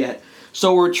Strange yet.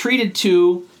 So we're treated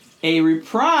to a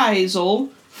reprisal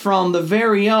from the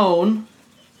very own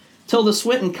Tilda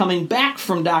Swinton coming back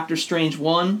from Doctor Strange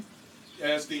 1.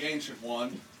 As the Ancient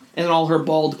One. In all her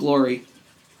bald glory.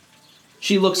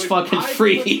 She looks fucking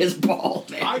freaky as bald,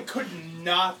 man. I could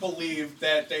not believe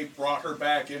that they brought her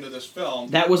back into this film.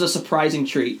 That was a surprising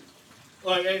treat.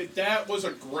 Like, that was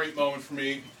a great moment for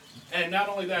me. And not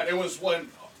only that, it was when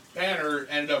Banner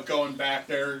ended up going back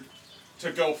there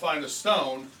to go find the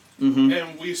stone. Mm-hmm.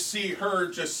 And we see her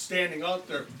just standing up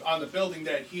there on the building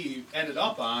that he ended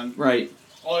up on. Right.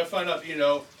 All I find out,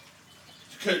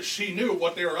 because she knew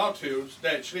what they were up to,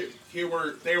 that they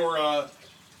were,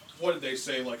 what did they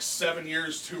say, like 7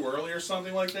 years too early or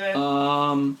something like that?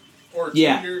 Or 2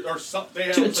 years, or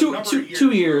something.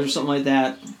 2 years or something like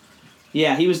that.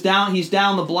 Yeah, he's down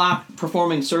the block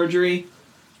performing surgery.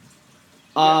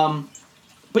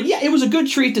 But yeah, it was a good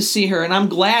treat to see her, and I'm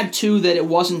glad, too, that it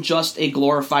wasn't just a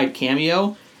glorified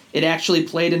cameo. It actually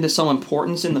played into some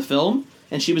importance in the film,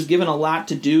 and she was given a lot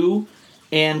to do,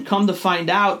 and come to find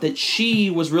out that she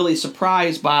was really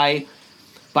surprised by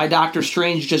Doctor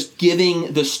Strange just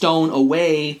giving the stone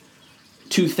away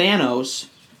to Thanos,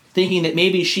 thinking that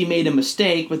maybe she made a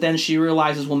mistake, but then she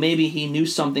realizes, well, maybe he knew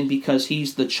something because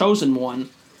he's the chosen one,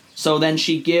 so then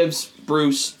she gives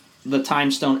Bruce the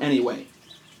time stone anyway.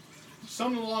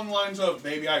 Something along the lines of,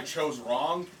 maybe I chose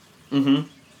wrong. Mm-hmm.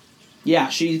 Yeah,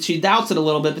 she doubts it a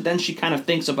little bit, but then she kind of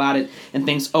thinks about it and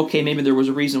thinks, okay, maybe there was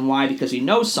a reason why, because he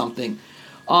knows something.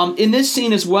 In this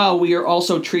scene as well, we are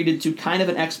also treated to kind of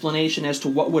an explanation as to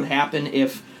what would happen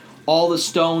if all the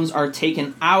stones are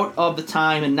taken out of the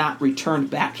time and not returned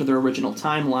back to their original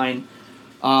timeline.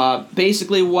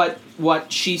 Basically,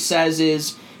 what she says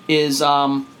is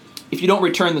if you don't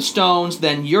return the stones,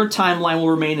 then your timeline will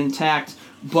remain intact,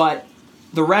 but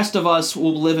the rest of us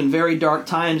will live in very dark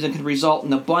times and can result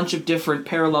in a bunch of different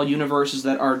parallel universes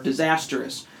that are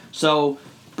disastrous. So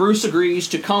Bruce agrees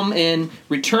to come in,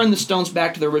 return the stones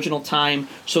back to their original time,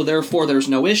 so therefore there's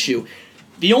no issue.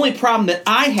 The only problem that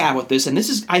I have with this, and this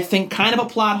is, I think, kind of a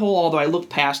plot hole, although I looked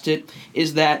past it,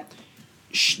 is that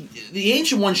the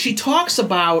Ancient One, she talks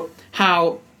about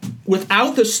how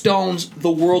without the stones,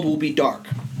 the world will be dark,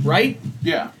 right?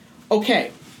 Yeah.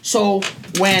 Okay. So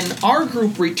when our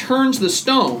group returns the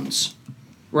stones,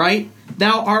 right,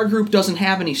 now our group doesn't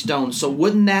have any stones, so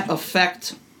wouldn't that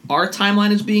affect our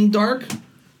timeline as being dark?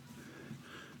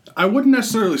 I wouldn't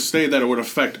necessarily say that it would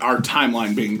affect our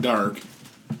timeline being dark.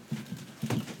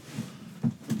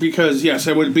 Because, yes,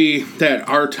 it would be that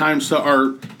our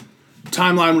timeline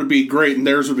would be great and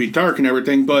theirs would be dark and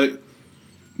everything, but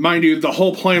mind you, the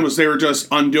whole plan was they were just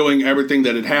undoing everything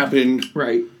that had happened.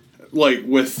 Right. Like,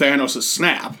 with Thanos'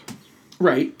 snap.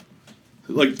 Right.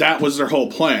 Like, that was their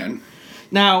whole plan.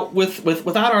 Now,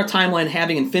 without our timeline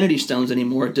having Infinity Stones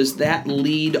anymore, does that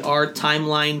lead our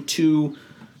timeline to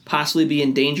possibly be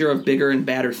in danger of bigger and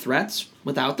badder threats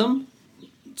without them?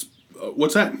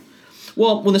 What's that?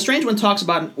 Well, when the Strange One talks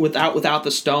about without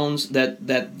the stones, that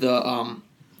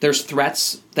there's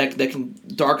threats that can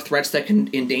dark threats that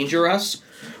can endanger us.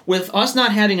 With us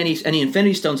not having any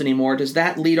Infinity Stones anymore, does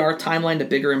that lead our timeline to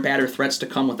bigger and badder threats to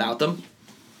come without them?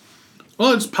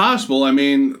 Well, it's possible. I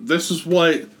mean, this is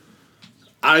what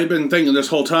I've been thinking this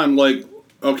whole time. Like,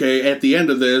 okay, at the end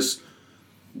of this,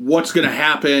 what's going to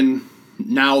happen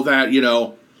now that,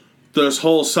 this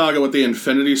whole saga with the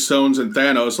Infinity Stones and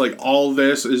Thanos, like, all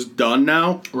this is done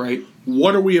now? Right.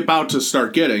 What are we about to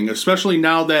start getting? Especially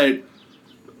now that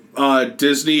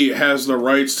Disney has the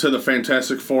rights to the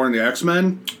Fantastic Four and the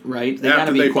X-Men. Right.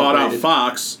 After they bought out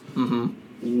Fox.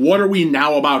 Mm-hmm. What are we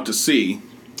now about to see?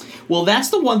 Well, that's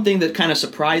the one thing that kind of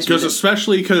surprised me.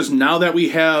 Because now that we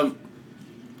have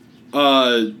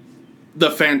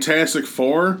the Fantastic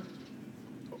Four,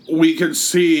 we could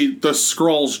see the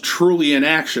Skrulls truly in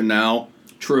action now.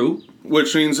 True.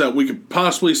 Which means that we could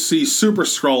possibly see Super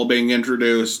Skrull being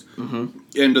introduced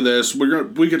into this.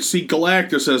 We could see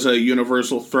Galactus as a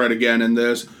universal threat again in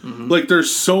this. Mm-hmm. Like,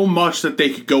 there's so much that they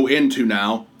could go into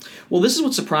now. Well, this is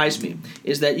what surprised me,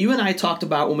 is that you and I talked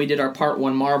about when we did our Part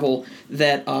 1 Marvel,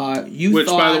 that Which,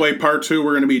 by the way, Part 2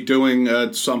 we're going to be doing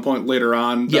at some point later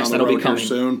on. Yes, down the road here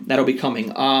soon. That'll be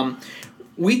coming.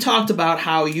 We talked about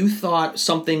how you thought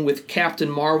something with Captain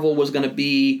Marvel was going to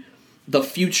be the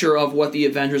future of what the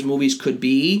Avengers movies could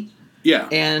be. Yeah.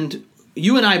 And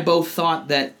you and I both thought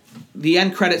that the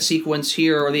end credit sequence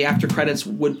here, or the after credits,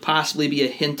 would possibly be a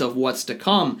hint of what's to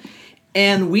come.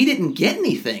 And we didn't get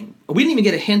anything. We didn't even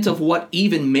get a hint of what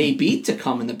even may be to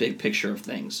come in the big picture of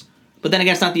things. But then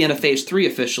again, it's not the end of Phase 3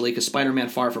 officially, because Spider-Man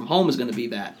Far From Home is going to be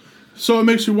that. So it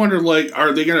makes me wonder, like,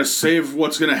 are they going to save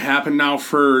what's going to happen now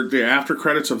for the after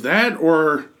credits of that,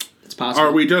 or... It's possible.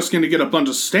 Are we just going to get a bunch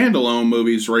of standalone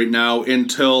movies right now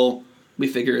until we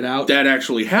figure it out? That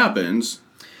actually happens.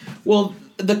 Well,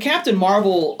 the Captain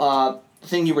Marvel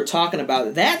thing you were talking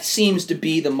about, that seems to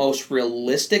be the most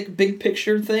realistic big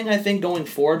picture thing, I think, going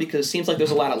forward, because it seems like there's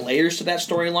a lot of layers to that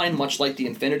storyline, much like the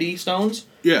Infinity Stones.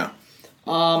 Yeah.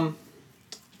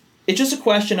 It's just a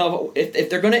question of if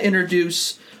they're going to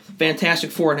introduce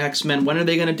Fantastic Four and X-Men, when are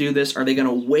they going to do this? Are they going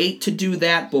to wait to do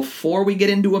that before we get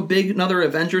into another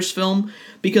Avengers film?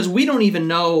 Because we don't even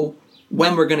know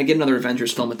when we're going to get another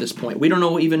Avengers film at this point. We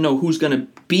don't even know who's going to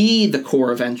be the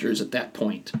core Avengers at that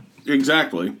point.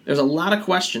 Exactly. There's a lot of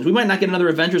questions. We might not get another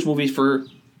Avengers movie for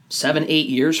 7-8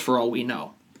 years for all we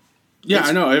know. Yeah,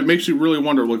 I know. It makes you really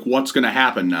wonder what's going to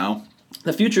happen now.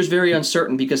 The future is very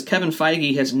uncertain because Kevin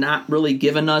Feige has not really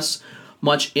given us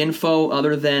much info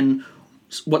other than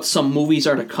what some movies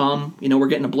are to come. You know, we're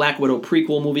getting a Black Widow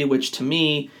prequel movie, which to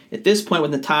me, at this point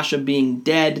with Natasha being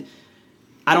dead,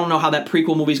 I don't know how that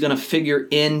prequel movie is going to figure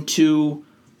into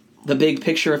the big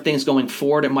picture of things going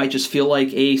forward. It might just feel like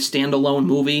a standalone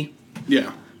movie.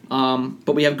 Yeah.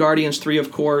 But we have Guardians 3,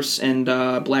 of course, and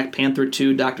Black Panther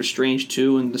 2, Doctor Strange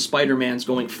 2, and the Spider-Mans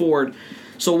going forward.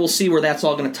 So we'll see where that's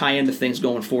all going to tie into things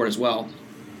going forward as well.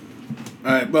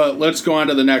 All right, but let's go on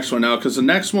to the next one now, because the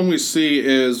next one we see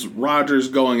is Rogers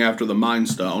going after the Mind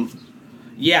Stone.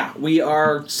 Yeah, we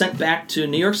are sent back to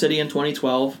New York City in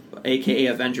 2012,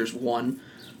 a.k.a. Avengers 1,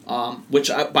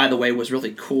 which, by the way, was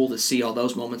really cool to see all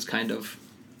those moments kind of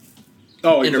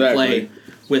interplay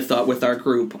with our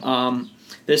group.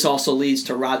 This also leads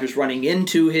to Rogers running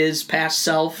into his past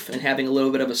self and having a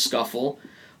little bit of a scuffle.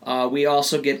 We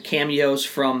also get cameos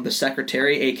from the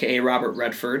Secretary, a.k.a. Robert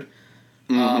Redford.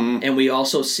 And we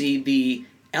also see the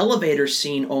elevator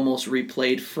scene almost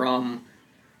replayed from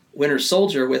Winter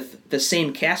Soldier with the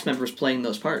same cast members playing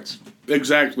those parts.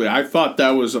 Exactly. I thought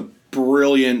that was a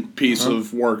brilliant piece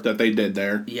of work that they did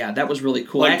there. Yeah, that was really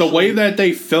cool. Like, the way that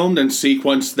they filmed and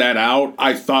sequenced that out,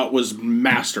 I thought was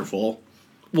masterful.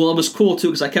 Well, it was cool, too,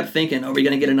 because I kept thinking, are we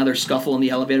going to get another scuffle in the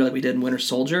elevator like we did in Winter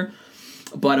Soldier?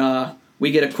 But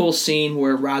we get a cool scene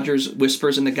where Rogers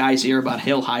whispers in the guy's ear about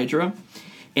Hail Hydra.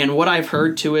 And what I've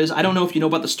heard, too, is, I don't know if you know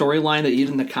about the storyline that you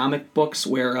did in the comic books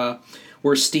where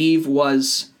Steve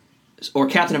was, or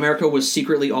Captain America was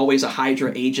secretly always a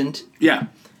Hydra agent. Yeah.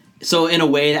 So in a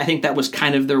way, I think that was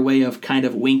kind of their way of kind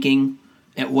of winking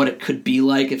at what it could be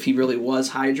like if he really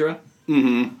was Hydra. But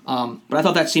I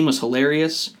thought that scene was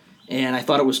hilarious, and I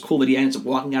thought it was cool that he ends up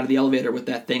walking out of the elevator with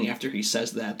that thing after he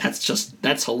says that.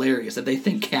 That's hilarious that they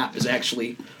think Cap is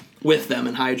actually with them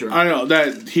in Hydra. I know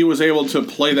that he was able to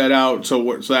play that out so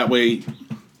that way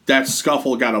that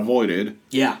scuffle got avoided.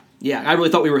 Yeah. I really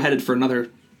thought we were headed for another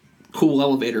cool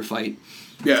elevator fight.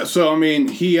 Yeah, so, I mean,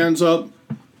 he ends up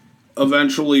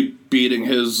eventually beating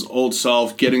his old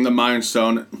self, getting the Mind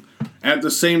Stone. At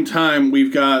the same time,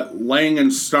 we've got Lang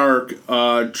and Stark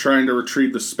trying to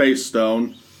retrieve the Space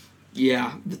Stone.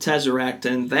 Yeah, the Tesseract,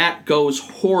 and that goes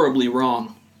horribly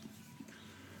wrong.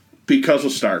 Because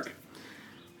of Stark.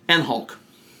 And Hulk.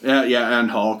 Yeah,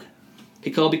 and Hulk.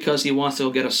 Because he wants to go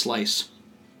get a slice.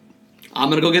 I'm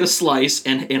going to go get a slice,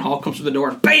 and Hulk comes through the door,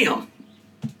 and BAM!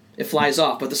 It flies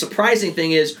off. But the surprising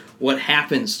thing is what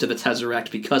happens to the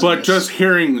Tesseract because of this.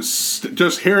 But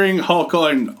just hearing Hulk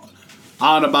going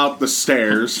on about the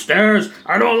stairs. Stairs!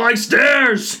 I don't like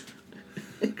stairs!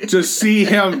 Just see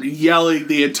him yelling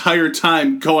the entire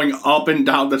time, going up and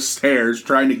down the stairs,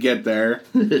 trying to get there.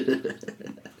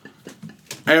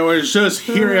 And it was just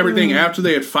hearing everything after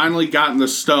they had finally gotten the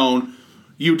stone.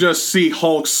 You just see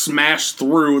Hulk smash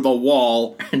through the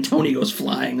wall. And Tony goes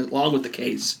flying along with the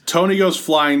case. Tony goes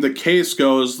flying, the case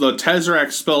goes, the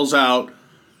Tesseract spills out.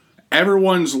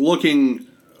 Everyone's looking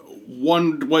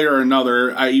one way or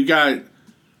another. You got,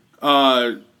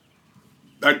 I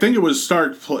think it was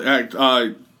Stark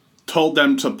told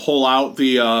them to pull out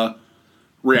the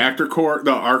reactor core,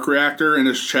 the arc reactor in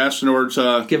his chest in order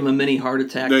to give him a mini heart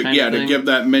attack. To give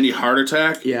that mini heart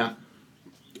attack. Yeah.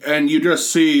 And you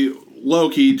just see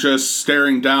Loki just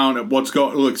staring down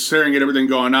at staring at everything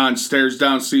going on, stares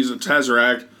down, sees the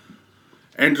Tesseract,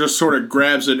 and just sort of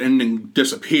grabs it and then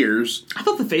disappears. I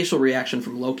thought the facial reaction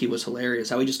from Loki was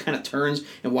hilarious. How he just kind of turns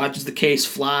and watches the case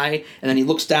fly, and then he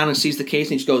looks down and sees the case,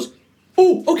 and he just goes,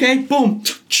 "Ooh, okay, boom,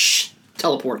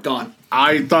 teleport, gone."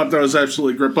 I thought that was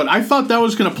absolutely great, but I thought that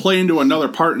was going to play into another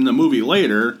part in the movie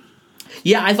later.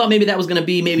 Yeah, I thought maybe that was going to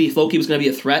be, maybe Loki was going to be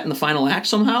a threat in the final act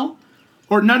somehow.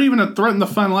 Or not even a threat in the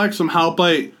final act somehow,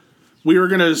 but we were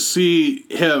going to see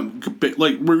him,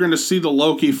 like, we're going to see the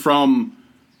Loki from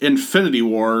Infinity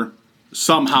War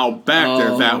somehow back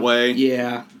there that way.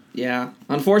 Yeah.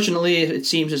 Unfortunately, it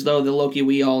seems as though the Loki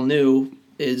we all knew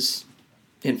is,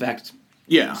 in fact,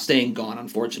 Yeah. staying gone,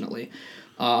 unfortunately.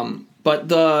 But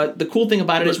the cool thing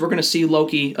about it is we're going to see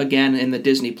Loki again in the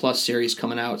Disney Plus series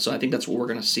coming out, so I think that's what we're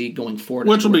going to see going forward.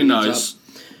 Which will be nice.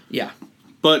 Yeah.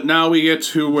 But now we get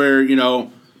to where,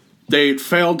 they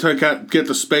failed to get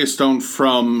the Space Stone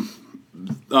from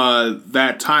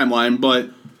that timeline, but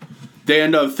they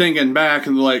end up thinking back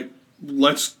and they're like,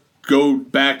 let's go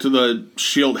back to the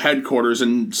S.H.I.E.L.D. headquarters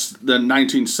in the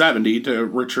 1970 to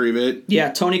retrieve it.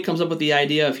 Yeah, Tony comes up with the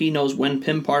idea of he knows when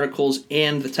Pym particles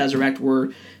and the Tesseract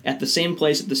were at the same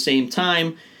place at the same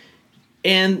time.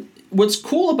 And what's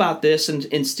cool about this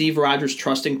and Steve Rogers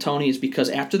trusting Tony is because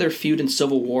after their feud in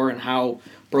Civil War and how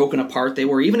broken apart they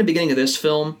were, even at the beginning of this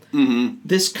film,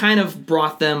 this kind of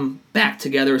brought them back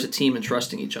together as a team and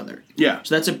trusting each other. Yeah.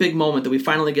 So that's a big moment that we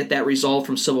finally get that resolve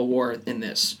from Civil War in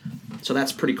this. So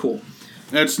that's pretty cool.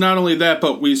 It's not only that,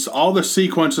 but all the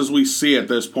sequences we see at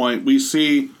this point, we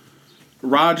see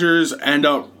Rogers end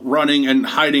up running and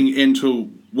hiding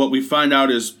into what we find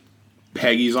out is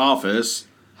Peggy's office.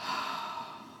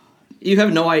 You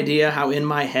have no idea how in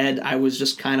my head I was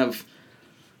just kind of...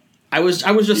 I was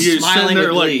just smiling with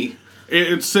glee.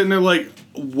 It's sitting there like,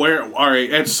 where? All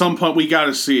right, at some point we got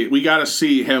to see it. We got to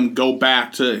see him go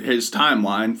back to his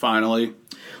timeline finally.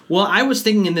 Well, I was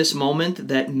thinking in this moment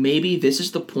that maybe this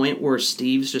is the point where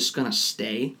Steve's just going to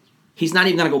stay. He's not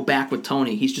even going to go back with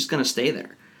Tony. He's just going to stay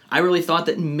there. I really thought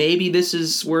that maybe this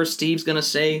is where Steve's going to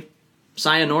say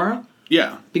sayonara.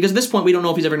 Yeah. Because at this point we don't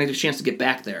know if he's ever going to get a chance to get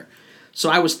back there. So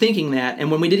I was thinking that,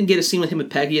 and when we didn't get a scene with him with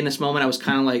Peggy in this moment, I was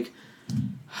kind of like...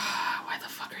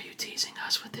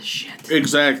 with this shit.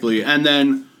 Exactly. And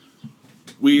then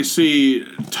we see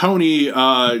Tony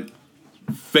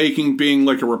faking being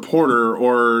like a reporter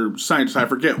or scientist, I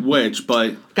forget which,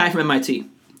 but... Guy from MIT.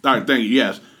 All right, thank you,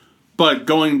 yes. But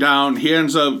going down, he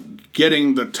ends up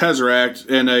getting the Tesseract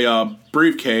in a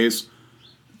briefcase,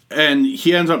 and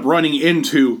he ends up running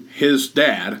into his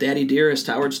dad. Daddy Dearest,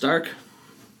 Howard Stark.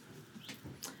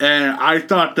 And I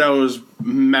thought that was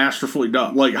masterfully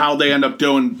done. Like, how they end up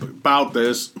doing about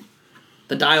this...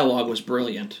 The dialogue was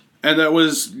brilliant. And that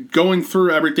was going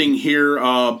through everything here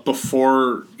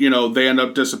before, they end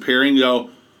up disappearing,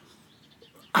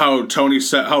 how Tony's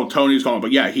going,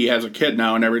 but yeah, he has a kid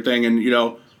now and everything,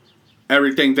 and,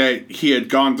 everything that he had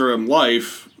gone through in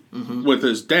life with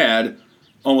his dad,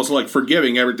 almost like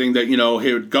forgiving everything that, he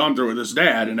had gone through with his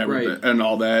dad and everything, and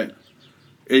all that,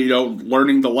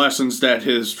 learning the lessons that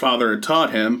his father had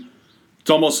taught him. It's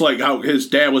almost like how his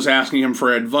dad was asking him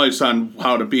for advice on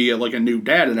how to be like a new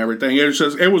dad and everything.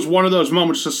 It was one of those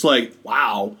moments just like,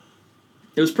 wow.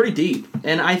 It was pretty deep.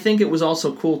 And I think it was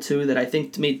also cool, too, that I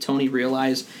think made Tony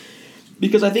realize,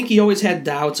 because I think he always had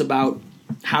doubts about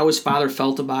how his father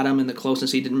felt about him and the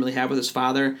closeness he didn't really have with his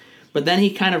father. But then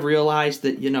he kind of realized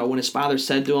that, when his father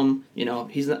said to him,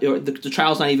 he's not, the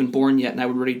child's not even born yet and I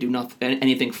would really do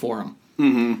anything for him.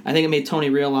 Mm-hmm. I think it made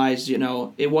Tony realize,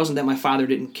 it wasn't that my father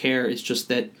didn't care. It's just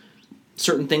that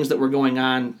certain things that were going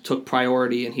on took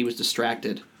priority and he was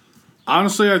distracted.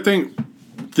 Honestly, I think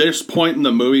this point in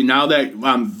the movie, now that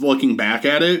I'm looking back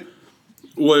at it,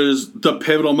 was the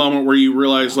pivotal moment where you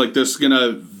realize, like, this is going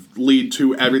to lead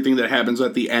to everything that happens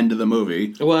at the end of the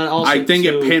movie. Well, also I think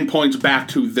it pinpoints back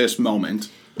to this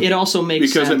moment. It also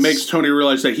makes sense. Because it makes Tony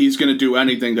realize that he's going to do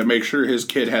anything to make sure his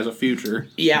kid has a future.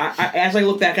 Yeah, as I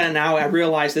look back on it now, I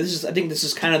realize that I think this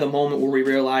is kind of the moment where we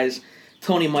realize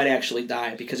Tony might actually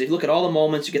die. Because if you look at all the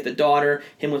moments, you get the daughter,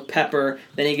 him with Pepper,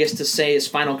 then he gets to say his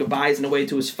final goodbyes in a way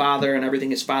to his father and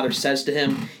everything his father says to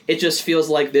him. It just feels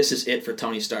like this is it for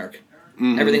Tony Stark.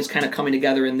 Mm-hmm. Everything's kind of coming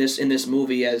together in this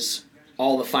movie as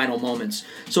all the final moments.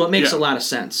 So it makes a lot of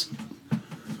sense.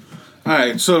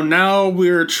 Alright, so now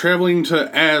we're traveling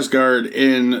to Asgard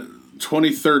in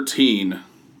 2013.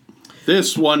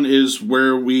 This one is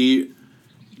where we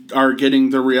are getting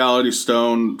the Reality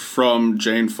Stone from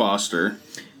Jane Foster.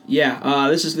 Yeah,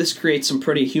 this creates some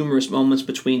pretty humorous moments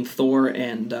between Thor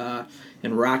and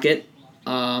Rocket.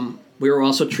 We were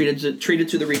also treated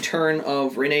to the return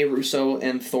of Rene Russo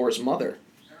and Thor's mother,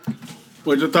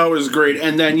 which I thought was great.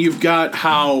 And then you've got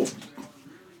how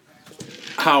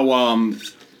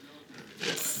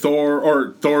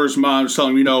Thor's mom's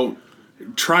telling him,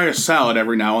 try a salad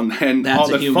every now and then. All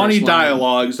the funny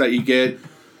dialogues that you get.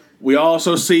 We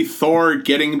also see Thor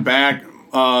getting back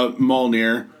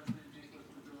Mjolnir.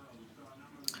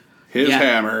 His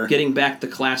hammer. Getting back the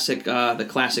classic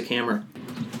hammer.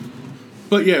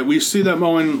 But yeah, we see that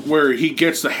moment where he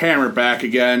gets the hammer back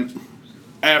again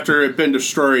after it had been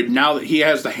destroyed. Now that he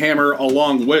has the hammer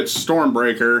along with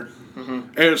Stormbreaker. Mm-hmm.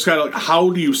 And it's kind of like, how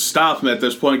do you stop him at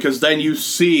this point? Because then you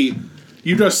see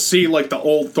you just see, like, the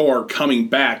old Thor coming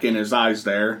back in his eyes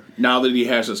there, now that he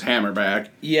has his hammer back.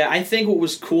 Yeah, I think what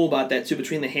was cool about that, too,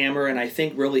 between the hammer and I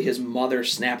think really his mother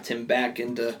snapped him back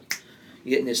into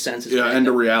getting his senses back.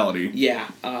 Into reality. Yeah,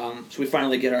 so we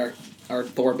finally get our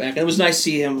Thor back. And it was nice to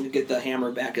see him get the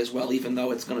hammer back as well, even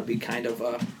though it's going to be kind of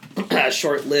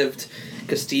short-lived,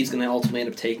 because Steve's going to ultimately end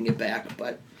up taking it back.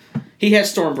 But he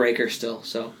has Stormbreaker still,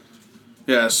 so...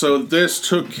 Yeah, so this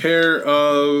took care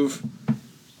of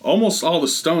almost all the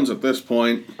stones at this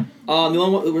point. The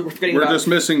one we're forgetting We're about... just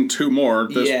missing two more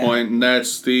at this point, and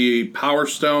that's the Power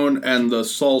Stone and the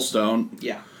Soul Stone.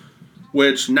 Yeah.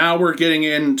 Which now we're getting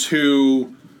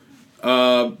into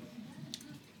more.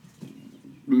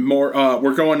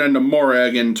 We're going into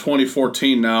Morag in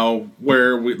 2014 now,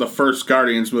 where the first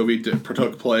Guardians movie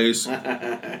took place,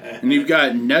 and you've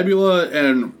got Nebula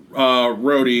and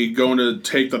Rhodey going to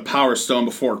take the Power Stone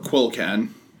before Quill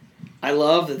can. I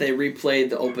love that they replayed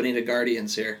the opening to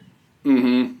Guardians here.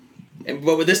 Mm-hmm.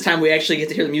 But this time we actually get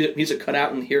to hear the music cut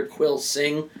out and hear Quill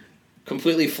sing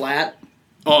completely flat.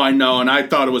 Oh, I know, and I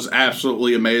thought it was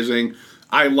absolutely amazing.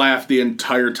 I laughed the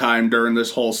entire time during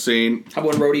this whole scene. How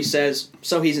about when Rhodey says,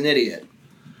 "So he's an idiot,"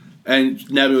 and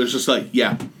Nebula's just like,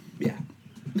 "Yeah, yeah."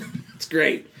 It's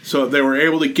great. So they were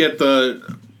able to get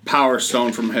the Power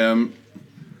Stone from him.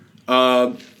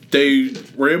 They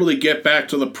were able to get back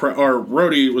to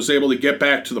Rhodey was able to get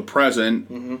back to the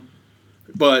present,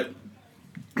 but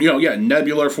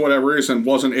Nebula for whatever reason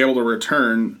wasn't able to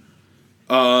return,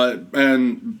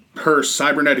 and her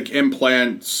cybernetic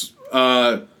implants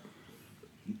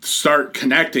start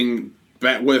connecting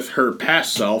back with her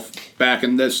past self back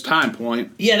in this time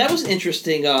point. Yeah, that was an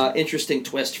interesting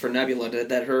twist for Nebula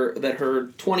that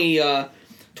her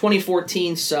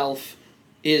 2014 self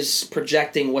is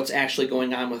projecting what's actually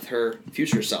going on with her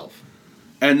future self.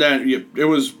 And then it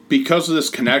was because of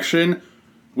this connection,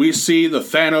 we see the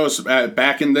Thanos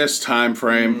back in this time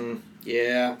frame.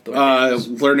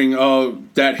 Learning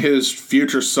that his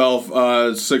future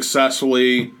self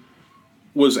successfully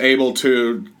was able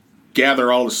to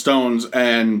gather all the stones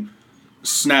and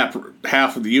snap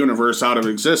half of the universe out of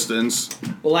existence.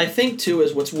 Well, I think too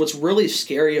is what's really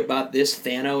scary about this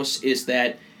Thanos is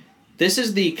that this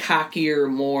is the cockier,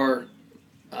 more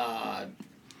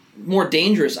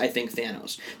dangerous, I think,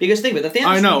 Thanos. Because think of it, the Thanos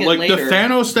I know, like later, the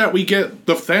Thanos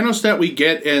that we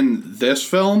get in this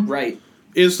film, right,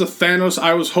 is the Thanos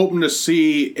I was hoping to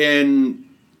see in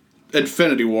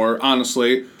Infinity War.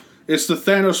 Honestly, it's the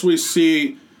Thanos we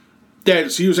see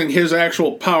that's using his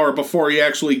actual power before he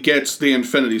actually gets the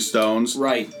Infinity Stones.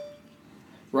 Right.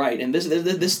 And this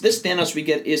Thanos we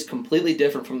get is completely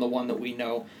different from the one that we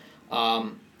know.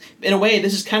 In a way,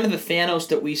 this is kind of the Thanos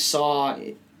that we saw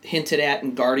hinted at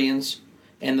in Guardians,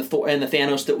 and the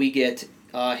Thanos that we get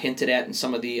hinted at in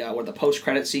some of the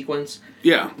post-credit sequence.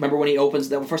 Yeah. Remember when he opens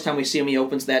the first time we see him, he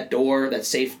opens that door, that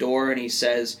safe door, and he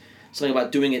says something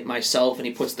about doing it myself, and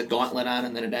he puts the gauntlet on,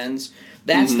 and then it ends.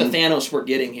 That's the Thanos we're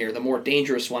getting here, the more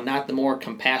dangerous one, not the more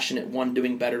compassionate one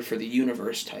doing better for the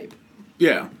universe type.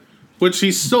 Yeah. Which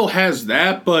he still has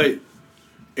that, but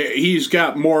he's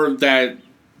got more of that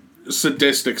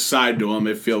sadistic side to him,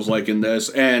 it feels like, in this,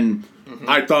 and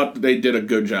I thought they did a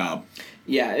good job.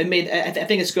 Yeah, I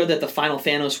think it's good that the final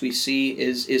Thanos we see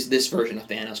is this version of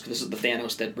Thanos, because this is the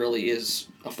Thanos that really is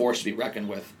a force to be reckoned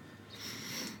with.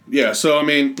 Yeah, so, I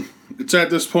mean, it's at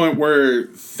this point where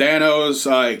Thanos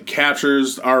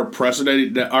captures our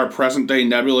present-day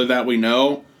Nebula that we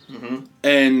know,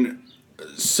 and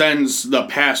sends the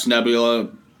past Nebula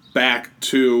back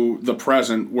to the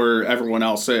present where everyone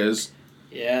else is.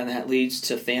 Yeah, and that leads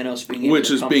to Thanos being able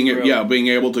to come through. being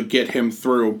able to get him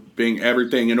through, being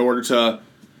everything in order to,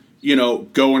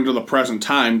 go into the present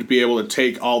time to be able to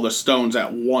take all the stones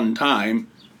at one time.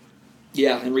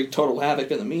 Yeah, and wreak total havoc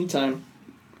in the meantime.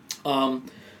 And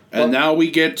now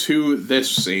we get to this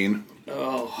scene.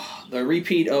 Oh, the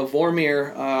repeat of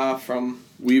Vormir from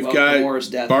We've got Gamora's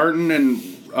death. Barton and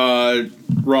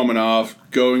Romanoff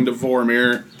going to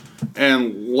Vormir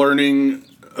and learning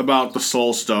about the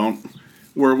Soul Stone,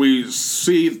 where we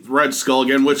see Red Skull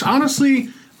again, which honestly,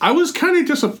 I was kind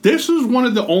of this was one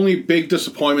of the only big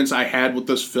disappointments I had with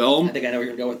this film. I think I know where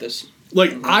you're going to go with this.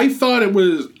 Like, I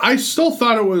still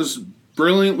thought it was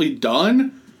brilliantly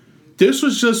done. This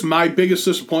was just my biggest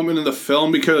disappointment in the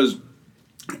film because,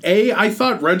 I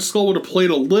thought Red Skull would have played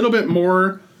a little bit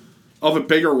more of a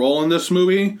bigger role in this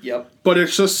movie. Yep. But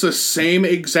it's just the same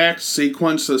exact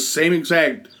sequence, the same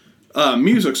exact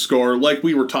music score, like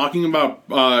we were talking about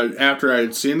after I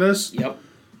had seen this. Yep.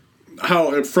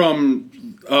 How from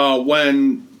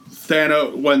when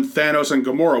Thanos and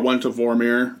Gamora went to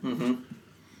Vormir.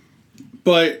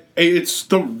 But it's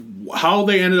the how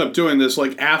they ended up doing this,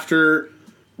 like, after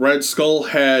Red Skull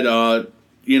had,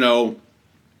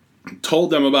 told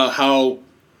them about how,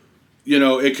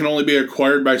 it can only be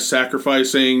acquired by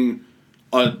sacrificing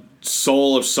a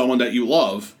soul of someone that you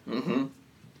love. Mm-hmm.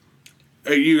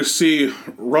 You see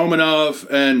Romanov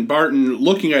and Barton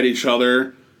looking at each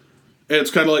other. It's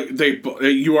kind of like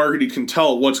you already can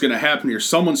tell what's going to happen here.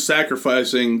 Someone's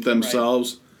sacrificing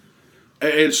themselves.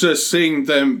 Right. It's just seeing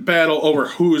them battle over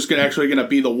who's actually going to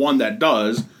be the one that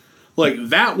does. Like,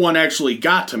 that one actually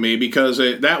got to me because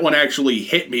that one actually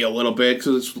hit me a little bit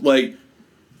because it's like,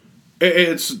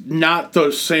 it's not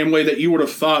the same way that you would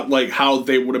have thought, like, how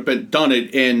they would have been done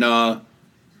it in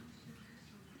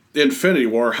Infinity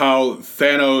War, how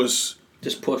Thanos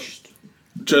just pushed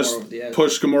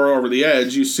Gamora over the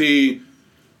edge. You see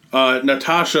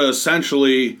Natasha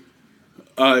essentially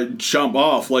jump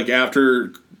off, like,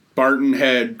 after Barton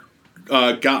had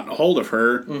gotten a hold of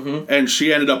her, and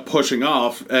she ended up pushing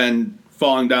off and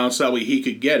falling down so that way he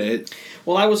could get it.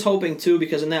 Well, I was hoping, too,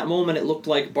 because in that moment it looked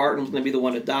like Barton was going to be the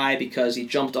one to die because he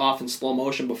jumped off in slow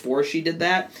motion before she did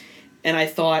that. And I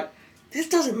thought, this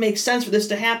doesn't make sense for this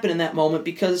to happen in that moment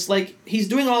because, like, he's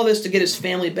doing all this to get his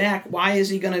family back. Why is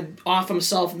he going to off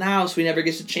himself now so he never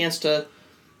gets a chance to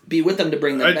be with them to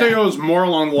bring them back? I think it was more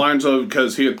along the lines of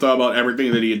because he had thought about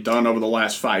everything that he had done over the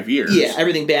last 5 years. Yeah,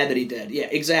 everything bad that he did. Yeah,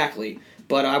 exactly.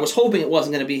 But I was hoping it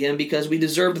wasn't going to be him because we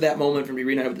deserved that moment from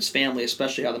reunited with his family,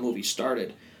 especially how the movie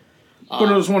started. But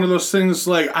it was one of those things,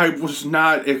 like, I was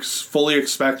not fully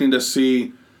expecting to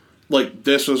see, like,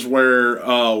 this was where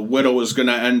Widow was going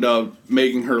to end up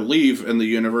making her leave in the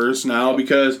universe now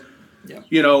because,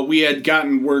 we had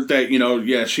gotten word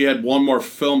that, she had one more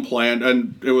film planned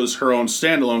and it was her own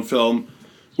standalone film.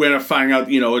 We ended up finding out,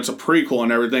 it's a prequel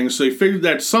and everything. So you figured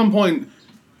that at some point,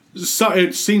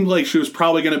 it seemed like she was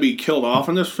probably going to be killed off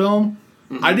in this film.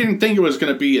 Mm-hmm. I didn't think it was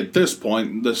going to be at this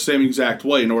point the same exact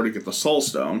way in order to get the Soul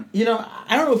Stone. I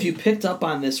don't know if you picked up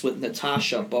on this with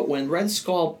Natasha, but when Red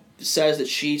Skull says that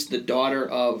she's the daughter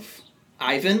of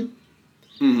Ivan,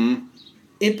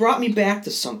 it brought me back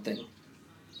to something.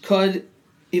 Could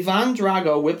Ivan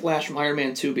Drago, Whiplash from Iron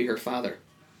Man 2, be her father?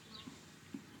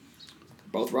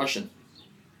 Both Russian.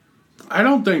 I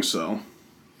don't think so.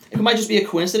 It might just be a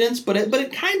coincidence, but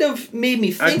it kind of made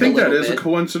me think a little bit. I think that is a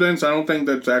coincidence. I don't think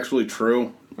that's actually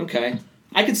true. Okay.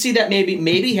 I could see that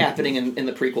maybe happening in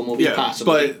the prequel movie,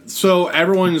 possibly. But, so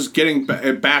everyone's getting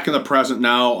back in the present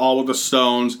now, all with the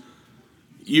stones.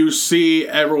 You see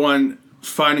everyone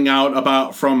finding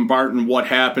out from Barton what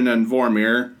happened in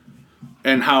Vormir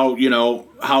and how,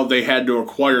 how they had to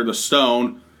acquire the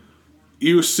stone.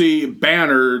 You see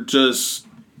Banner just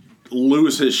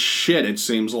lose his shit, it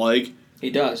seems like. He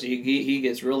does. He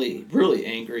gets really, really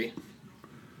angry.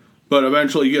 But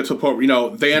eventually you get to the point where,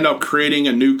 they end up creating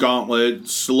a new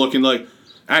gauntlet looking like...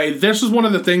 this is one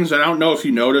of the things that I don't know if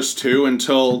you noticed, too,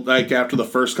 until, like, after the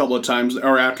first couple of times,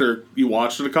 or after you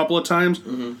watched it a couple of times,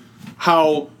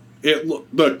 how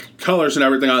the colors and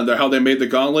everything on there, how they made the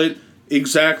gauntlet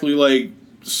exactly like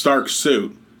Stark's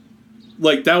suit.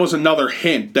 Like, that was another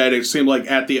hint that it seemed like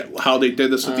how they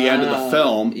did this at the end of the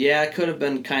film. Yeah, it could have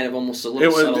been kind of almost a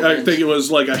little I think it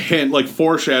was like a hint, like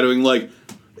foreshadowing, like,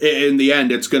 in the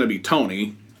end, it's going to be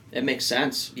Tony. It makes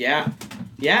sense. Yeah.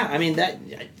 Yeah, I mean,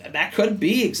 that could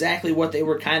be exactly what they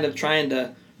were kind of trying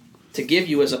to give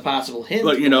you as a possible hint.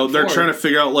 Like, they're trying to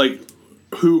figure out, like,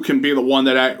 who's going to be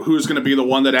the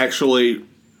one that actually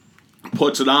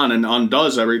puts it on and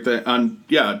undoes everything.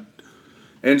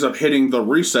 Ends up hitting the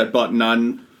reset button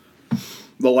on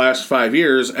the last 5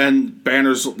 years, and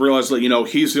Banner's realized that,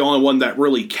 he's the only one that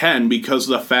really can because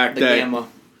of the fact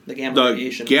the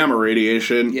gamma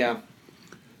radiation. Yeah.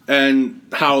 And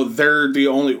how they're the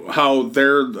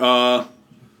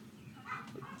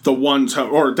ones,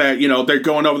 or that, they're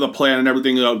going over the plan and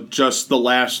everything, just the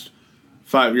last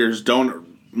 5 years,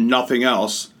 nothing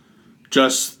else.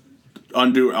 Just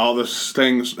undo all the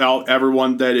things,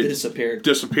 everyone that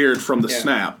disappeared from the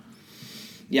snap.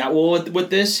 Yeah, well, with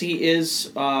this, he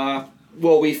is,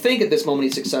 we think at this moment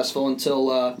he's successful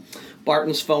until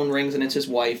Barton's phone rings and it's his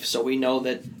wife, so we know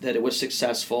that it was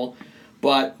successful.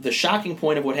 But the shocking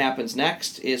point of what happens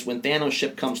next is when Thanos'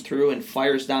 ship comes through and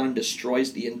fires down and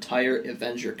destroys the entire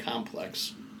Avenger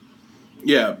complex.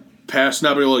 Yeah, Past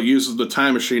Nebula uses the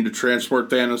time machine to transport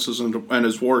Thanos and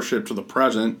his warship to the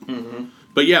present. Mm-hmm.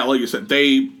 But yeah, like you said,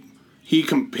 he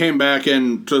came back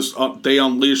and just they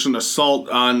unleashed an assault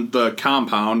on the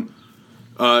compound,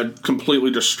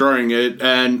 completely destroying it,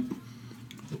 and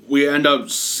we end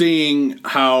up seeing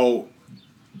how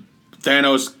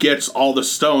Thanos gets all the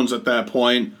stones at that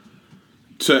point,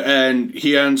 and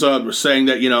he ends up saying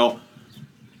that,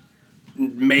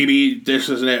 maybe this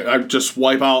isn't it. I just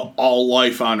wipe out all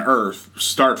life on Earth,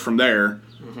 start from there,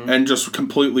 and just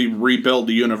completely rebuild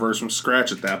the universe from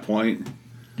scratch at that point.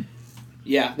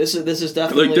 Yeah, this is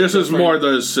definitely like this is more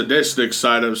the sadistic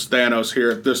side of Thanos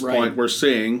here at this point. We're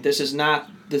seeing this is not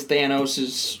the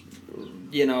Thanos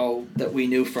that we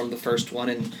knew from the first one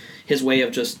and his way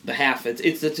of just the half.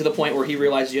 It's to the point where he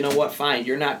realizes, you know what, fine,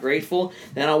 you're not grateful,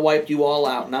 then I'll wipe you all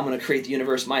out, and I'm going to create the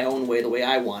universe my own way, the way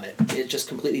I want it. It just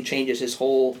completely changes his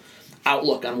whole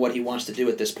outlook on what he wants to do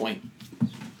at this point.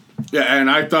 Yeah, and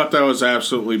I thought that was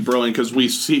absolutely brilliant because we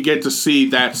get to see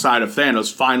that side of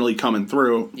Thanos finally coming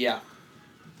through. Yeah.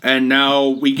 And now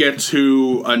we get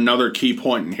to another key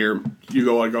point in here. You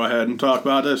go ahead and talk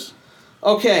about this.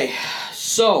 Okay,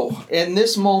 so in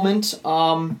this moment,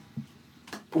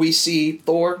 we see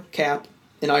Thor, Cap,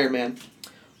 and Iron Man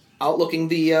outlooking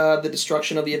the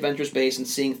destruction of the Avengers base and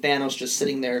seeing Thanos just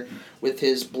sitting there with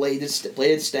his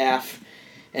bladed staff.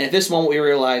 And at this moment, we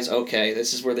realize, okay,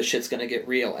 this is where the shit's going to get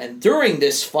real. And during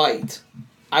this fight,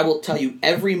 I will tell you,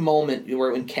 every moment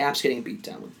when Cap's getting beat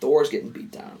down, when Thor's getting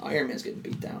beat down, Iron Man's getting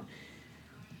beat down,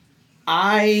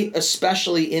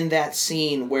 especially in that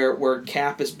scene where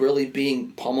Cap is really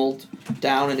being pummeled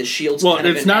down and his shield's kind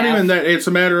of it's not even that. It's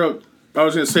a matter of, I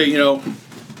was going to say,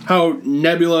 how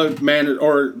Nebula,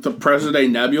 or the present-day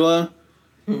Nebula,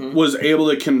 was able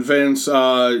to convince,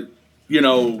 Gamora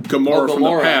from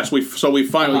the past. We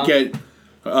finally get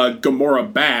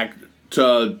Gamora back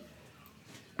to,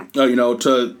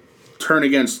 to turn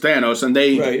against Thanos, and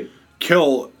they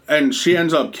kill, and she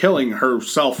ends up killing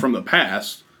herself from the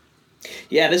past.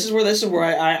 Yeah, this is where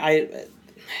I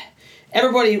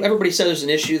everybody said there's an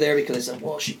issue there because they said,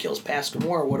 well, she kills past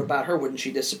Gamora. What about her? Wouldn't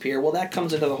she disappear? Well, that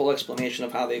comes into the whole explanation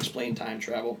of how they explain time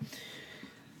travel.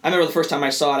 I remember the first time I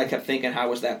saw it, I kept thinking, how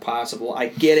was that possible? I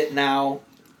get it now,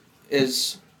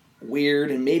 as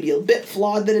weird and maybe a bit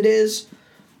flawed that it is.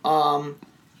 But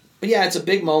yeah, it's a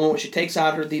big moment when she takes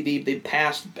out the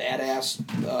past badass.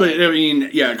 But I mean,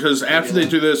 yeah, because after they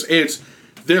do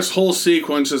this whole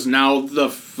sequence is now the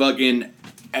fucking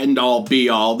end all be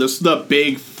all. This is the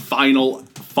big final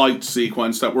fight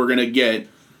sequence that we're gonna get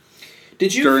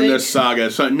during this saga.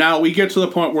 So now we get to the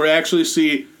point where we actually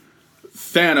see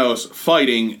Thanos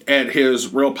fighting at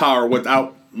his real power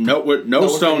without no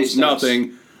stones,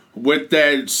 nothing. With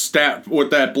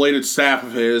that bladed staff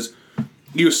of his,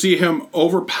 you see him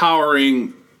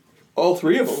overpowering all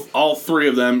three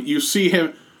of them. You see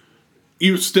him.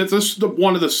 This is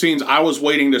one of the scenes I was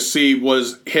waiting to see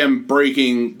was him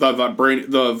breaking the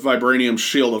vibranium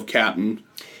shield of Captain.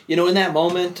 In that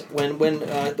moment when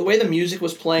the way the music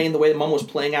was playing, the way the moment was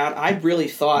playing out, I really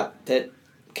thought that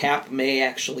Cap may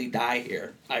actually die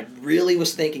here. I really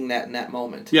was thinking that in that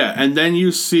moment. Yeah, and then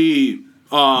you see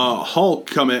Hulk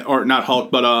come in, or not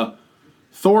Hulk, but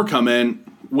Thor come in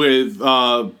with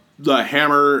the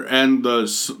hammer and the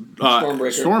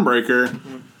Stormbreaker.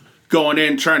 Mm-hmm. Going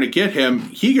in trying to get him.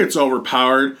 He gets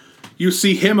overpowered. You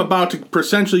see him about to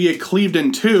essentially get cleaved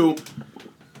in two.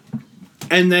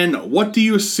 And then what do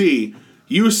you see?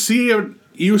 You see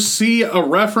a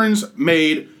reference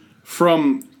made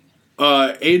from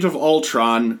Age of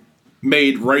Ultron,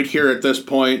 made right here at this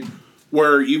point,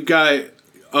 where you've got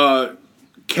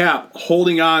Cap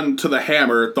holding on to the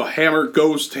hammer. The hammer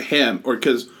goes to him, or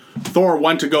because Thor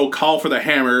went to go call for the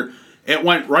hammer, it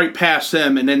went right past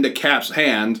him and into Cap's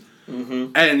hand.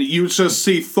 Mm-hmm. And you just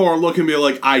see Thor look at me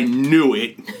like, I knew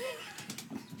it.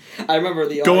 I remember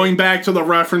going back to the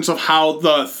reference of how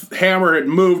the hammer had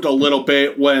moved a little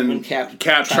bit when Cap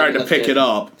tried to pick it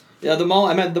up. Yeah, the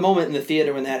moment in the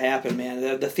theater when that happened,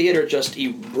 man, the theater just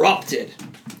erupted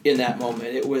in that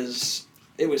moment. It was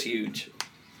huge.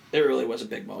 It really was a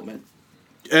big moment.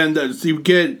 And you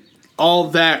get all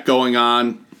that going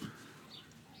on,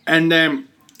 and then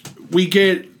we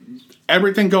get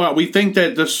everything going on. We think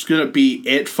that this is going to be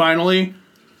it finally.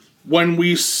 When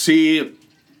we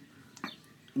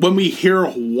hear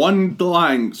one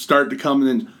line start to come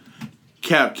in,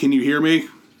 Cap, can you hear me?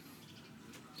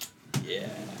 Yeah.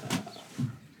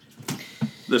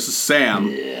 This is Sam.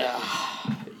 Yeah.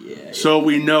 So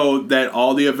we know that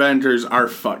all the Avengers are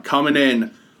coming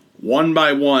in one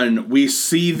by one. We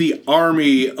see the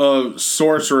army of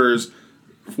sorcerers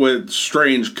with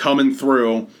Strange coming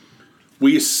through.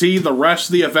 We see the rest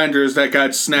of the Avengers that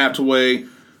got snapped away.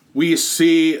 We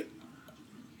see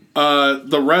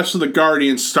the rest of the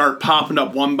Guardians start popping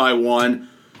up one by one.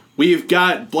 We've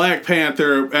got Black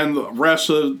Panther and the rest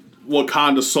of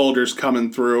Wakanda soldiers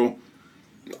coming through.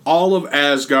 All of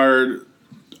Asgard.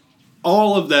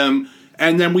 All of them.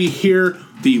 And then we hear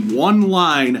the one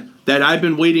line that I've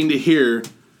been waiting to hear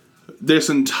this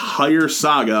entire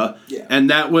saga, and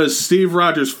that was Steve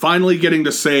Rogers finally getting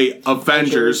to say,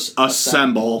 Avengers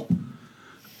Assemble.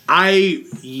 I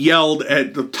yelled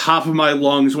at the top of my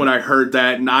lungs when I heard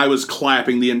that, and I was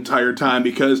clapping the entire time,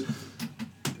 because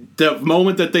the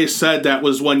moment that they said that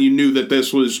was when you knew that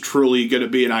this was truly going to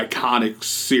be an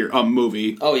iconic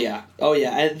movie. Oh, yeah.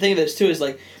 And the thing of this, too, is,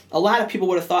 like, a lot of people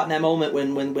would have thought in that moment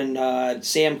when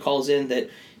Sam calls in that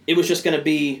it was just going to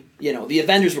be, the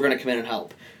Avengers were going to come in and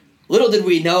help. Little did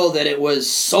we know that it was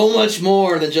so much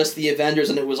more than just the Avengers,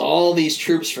 and it was all these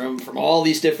troops from all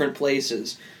these different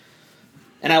places.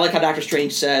 And I like how Doctor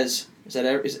Strange says,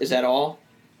 is that all?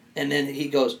 And then he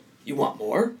goes, you want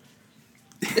more?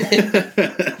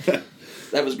 That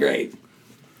was great.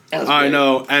 I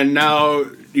know. And now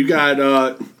you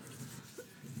got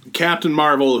Captain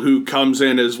Marvel, who comes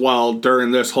in as well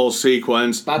during this whole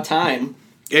sequence. About time.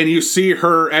 And you see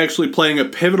her actually playing a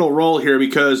pivotal role here,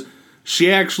 because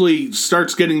she actually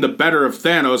starts getting the better of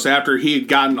Thanos after he had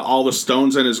gotten all the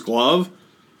stones in his glove.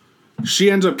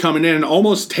 She ends up coming in and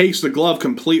almost takes the glove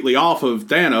completely off of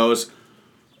Thanos,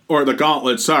 or the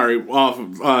gauntlet, off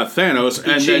of Thanos.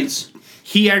 And then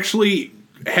he actually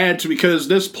had to, because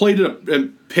this played a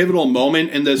pivotal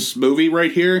moment in this movie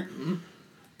right here,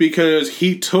 because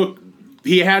he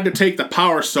had to take the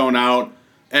Power Stone out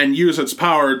and use its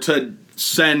power to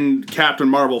send Captain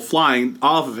Marvel flying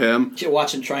off of him. You're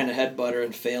watching trying to headbutt her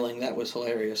and failing. That was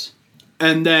hilarious.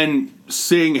 And then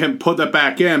seeing him put that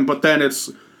back in, but then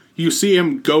you see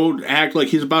him go act like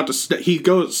he's about to he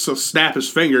goes to snap his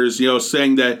fingers,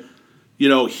 saying that,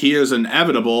 he is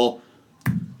inevitable.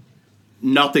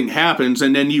 Nothing happens,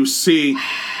 and then you see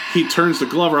he turns the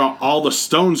glove around, all the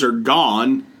stones are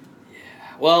gone.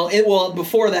 Well,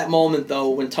 before that moment, though,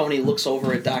 when Tony looks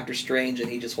over at Doctor Strange and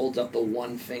he just holds up the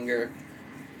one finger,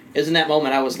 isn't that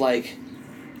moment I was like,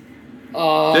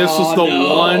 oh,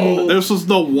 This was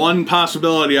the one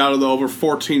possibility out of the over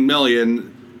 14 million.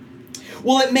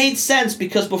 Well, it made sense,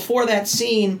 because before that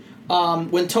scene,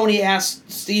 when Tony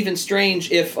asked Stephen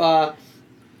Strange if, out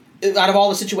of all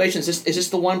the situations, is this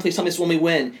the one? Please tell me this when we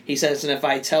win. He says, and if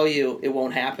I tell you, it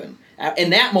won't happen. In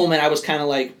that moment, I was kind of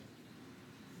like,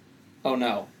 oh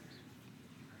no.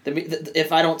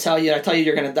 If I don't tell you, I tell you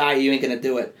you're going to die, you ain't going to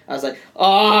do it. I was like,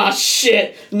 oh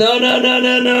shit. No.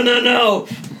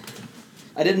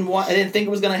 I didn't think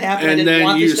it was going to happen. And I didn't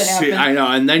want this to happen. I know.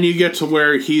 And then you get to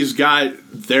where he's got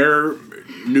their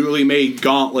newly made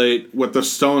gauntlet with the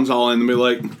stones all in them. Be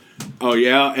like, oh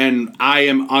yeah, and I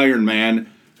am Iron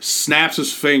Man. Snaps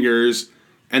his fingers,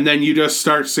 and then you just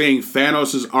start seeing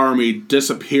Thanos' army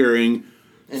disappearing.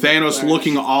 And Thanos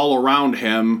looking all around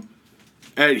him,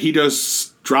 and he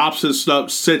just drops his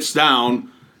stuff, sits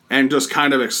down, and just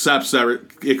kind of accepts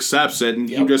it, and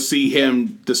you just see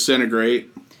him disintegrate.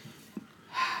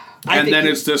 And then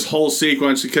it's this whole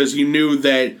sequence, because you knew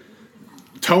that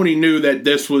Tony knew that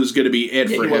this was going to be it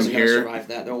for him here. He wasn't going to survive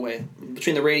that, no way.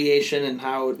 Between the radiation and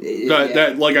how...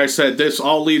 That, like I said, this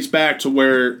all leads back to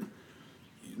where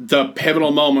the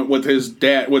pivotal moment with his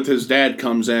dad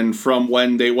comes in, from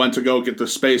when they went to go get the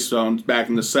Space Stones back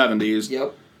in the 70s.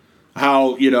 Yep.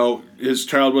 How, his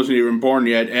child wasn't even born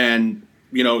yet, and,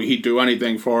 he'd do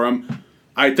anything for him.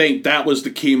 I think that was the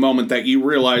key moment that you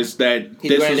realized that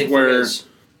this is where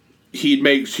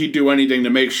he'd do anything to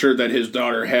make sure that his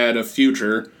daughter had a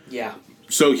future. Yeah.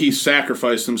 So he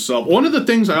sacrificed himself. One of the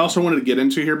things I also wanted to get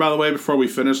into here, by the way, before we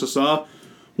finish this off,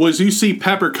 was you see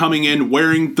Pepper coming in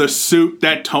wearing the suit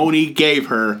that Tony gave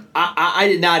her. I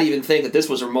did not even think that this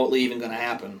was remotely even going to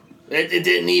happen. It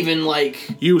didn't even,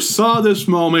 You saw this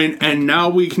moment, and now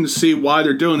we can see why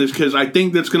they're doing this, because I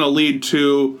think that's going to lead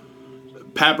to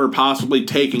Pepper possibly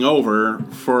taking over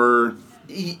for...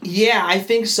 Yeah, I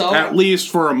think so. At least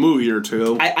for a movie or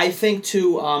two. I think,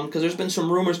 too, because there's been some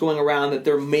rumors going around that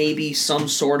there may be some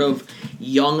sort of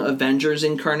young Avengers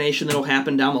incarnation that'll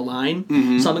happen down the line.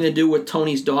 Mm-hmm. Something to do with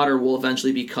Tony's daughter will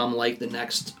eventually become, the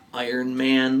next Iron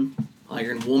Man,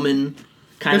 Iron Woman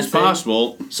kind of thing. It's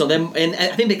possible. So then, and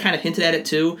I think they kind of hinted at it,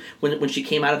 too, when she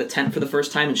came out of the tent for the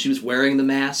first time and she was wearing the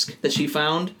mask that she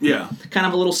found. Yeah. Kind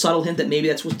of a little subtle hint that maybe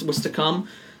that's what's to come.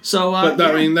 So, but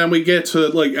I mean, then we get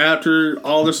to after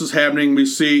all this is happening, we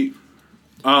see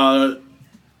Pepper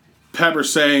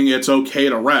saying it's okay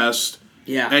to rest.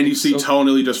 Yeah, and you see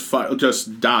Tony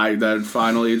just die. Then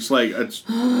finally, it's he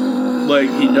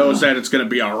knows that it's going to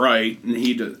be all right, and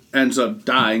he ends up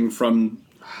dying from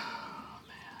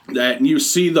that. And you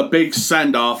see the big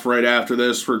send off right after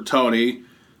this for Tony.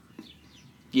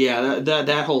 Yeah,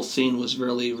 that whole scene was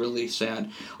really, really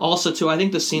sad. Also, too, I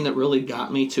think the scene that really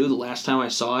got me, too, the last time I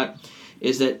saw it,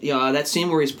 is that that scene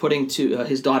where he's putting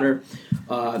his daughter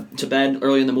to bed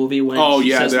early in the movie when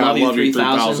he says "Love you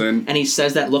 3000," and he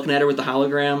says that looking at her with the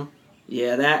hologram.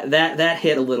 Yeah, that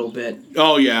hit a little bit.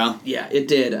 Oh yeah, yeah, it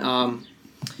did.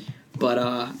 But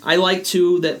I like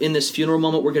too that in this funeral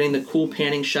moment we're getting the cool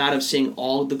panning shot of seeing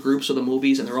all the groups of the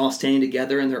movies and they're all standing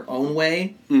together in their own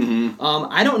way. Mm-hmm.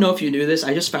 I don't know if you knew this.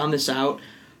 I just found this out.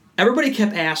 Everybody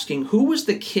kept asking who was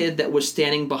the kid that was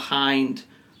standing behind.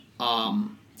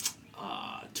 I'm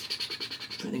trying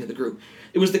to think of the group.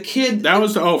 It was the kid. That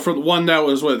was for the one that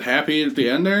was with Happy at the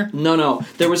end there. No.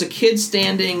 There was a kid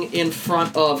standing in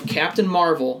front of Captain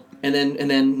Marvel. And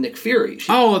then Nick Fury.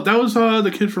 That was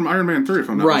the kid from Iron Man 3, if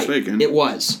I'm not mistaken. It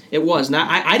was. Now,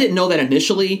 I didn't know that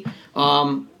initially.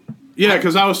 Yeah,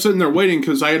 because I was sitting there waiting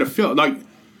because I had a feel like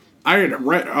I had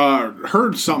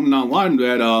heard something online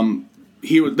that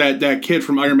that kid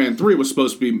from Iron Man 3 was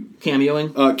supposed to be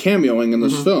cameoing in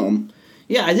this film.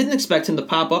 Yeah, I didn't expect him to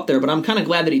pop up there, but I'm kind of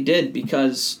glad that he did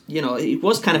because he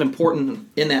was kind of important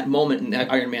in that moment in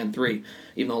Iron Man 3.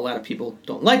 Even though a lot of people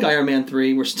don't like Iron Man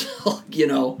 3, we're still,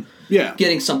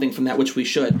 getting something from that, which we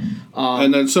should.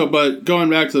 But going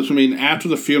back to this, I mean, after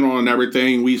the funeral and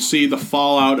everything, we see the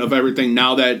fallout of everything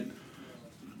now that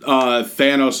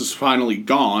Thanos is finally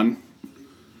gone.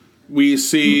 We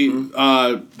see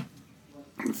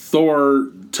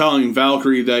Thor telling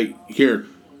Valkyrie that,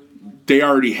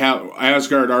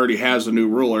 Asgard already has a new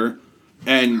ruler,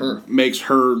 and makes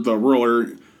her the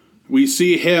ruler. We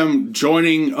see him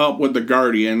joining up with the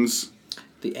Guardians.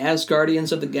 The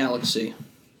Asgardians of the Galaxy.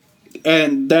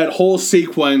 And that whole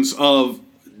sequence of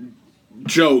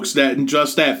jokes that in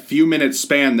just that few minutes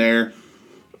span there,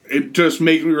 it just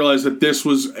made me realize that this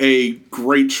was a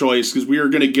great choice because we are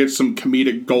going to get some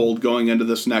comedic gold going into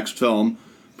this next film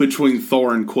between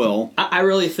Thor and Quill. I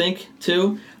really think,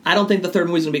 too, I don't think the third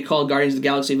movie is going to be called Guardians of the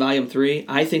Galaxy Volume 3.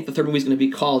 I think the third movie is going to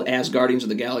be called Asgardians of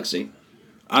the Galaxy.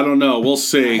 I don't know. We'll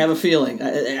see. I have a feeling.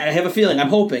 I'm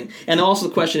hoping. And also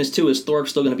the question is, too, is Thor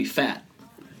still going to be fat?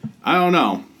 I don't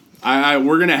know.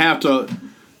 We're going to have to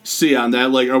see on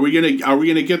that. Like, are we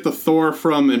gonna get the Thor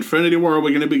from Infinity War, or are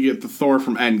we going to get the Thor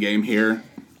from Endgame here?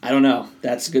 I don't know.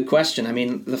 That's a good question. I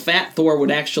mean, the fat Thor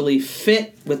would actually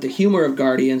fit with the humor of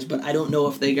Guardians, but I don't know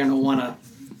if they're going to want to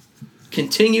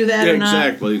continue that or not.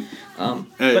 Exactly.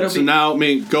 Now,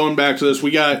 going back to this,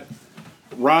 we got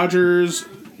Rogers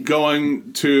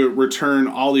going to return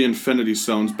all the Infinity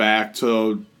Stones back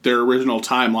to their original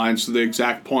timelines, to the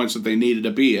exact points that they needed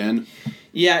to be in.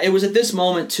 Yeah, it was at this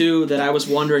moment, too, that I was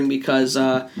wondering because,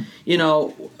 I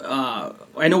know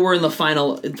we're in the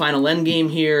final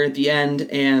Endgame here at the end,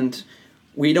 and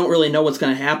we don't really know what's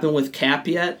going to happen with Cap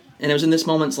yet. And it was in this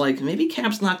moment, it's like, maybe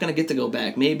Cap's not going to get to go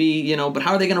back. Maybe, but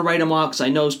how are they going to write him off? Because I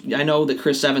know that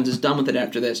Chris Evans is done with it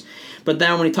after this. But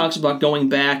then when he talks about going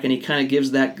back and he kind of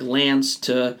gives that glance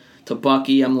to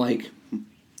Bucky, I'm like...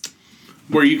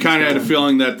 Where you kind of had a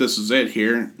feeling that this is it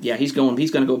here. Yeah, he's going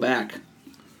to go back.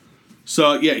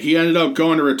 So, yeah, he ended up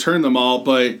going to return them all,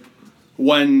 but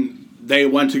when they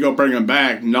went to go bring him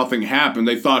back, nothing happened.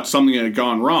 They thought something had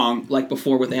gone wrong. Like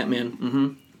before with Ant-Man. Mm-hmm.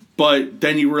 But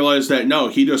then you realize that, no,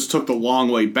 he just took the long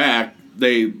way back.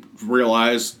 They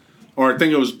realized, or I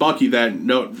think it was Bucky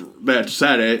that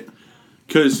said it,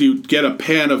 because you get a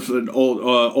pan of an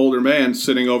older man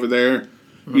sitting over there.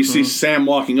 Mm-hmm. You see Sam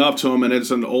walking up to him, and it's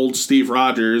an old Steve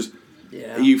Rogers.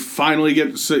 Yeah. You finally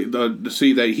get to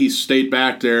see that he stayed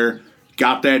back there,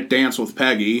 got that dance with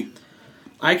Peggy.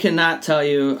 I cannot tell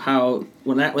you how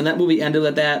when that movie ended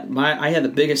at that, I had the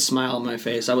biggest smile on my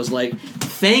face. I was like,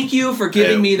 "Thank you for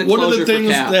giving me the closure for Cap." One of the things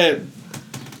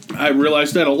that I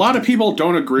realized that a lot of people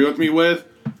don't agree with me with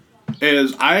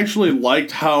is I actually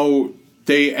liked how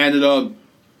they ended up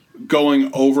going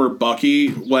over Bucky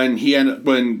when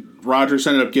Rogers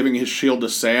ended up giving his shield to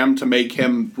Sam to make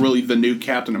him really the new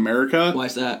Captain America. Why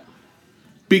is that?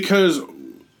 Because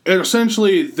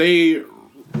essentially they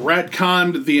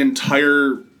retconned the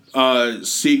entire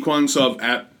sequence of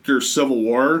after Civil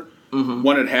War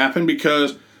when it happened,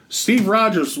 because Steve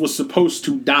Rogers was supposed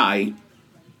to die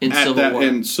in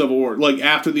Civil War, like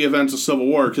after the events of Civil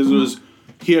War, because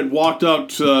he had walked up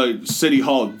to City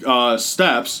Hall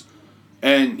steps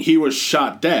and he was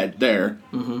shot dead there.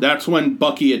 Mm-hmm. That's when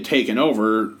Bucky had taken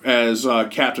over as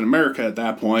Captain America at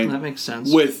that point. That makes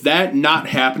sense. With that not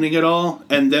happening at all,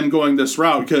 and them going this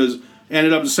route, because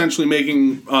ended up essentially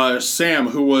making Sam,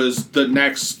 who was the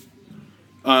next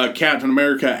Captain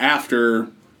America after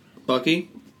Bucky,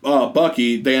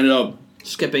 they ended up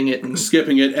skipping it,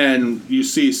 and you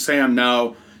see Sam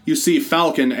now. You see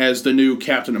Falcon as the new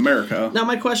Captain America. Now,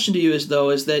 my question to you is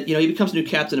that he becomes new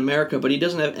Captain America, but he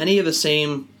doesn't have any of the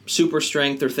same super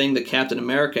strength or thing that Captain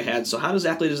America had. So how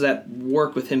exactly does that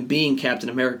work with him being Captain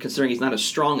America, considering he's not as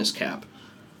strong as Cap?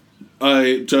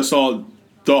 I just saw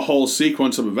the whole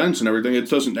sequence of events and everything. It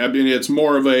doesn't. I mean, it's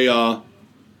more of a.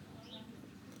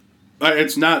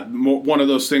 It's not one of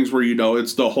those things where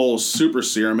it's the whole super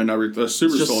serum and everything. The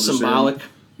super it's just soldier symbolic.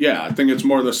 Serum. Yeah, I think it's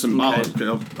more the symbolic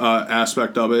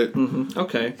aspect of it. Mm-hmm.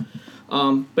 Okay.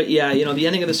 But yeah, the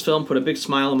ending of this film put a big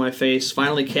smile on my face.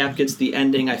 Finally, Cap gets the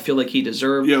ending I feel like he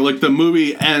deserved. Yeah, like the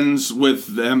movie ends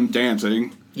with them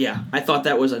dancing. Yeah, I thought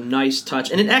that was a nice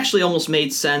touch. And it actually almost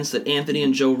made sense that Anthony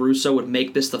and Joe Russo would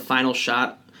make this the final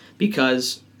shot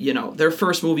because, their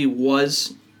first movie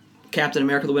was Captain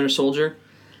America the Winter Soldier.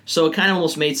 So it kind of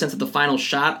almost made sense that the final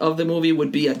shot of the movie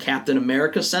would be a Captain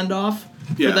America send-off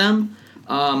for them.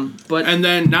 And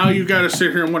then now you got to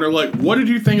sit here and wonder, what did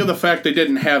you think of the fact they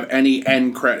didn't have any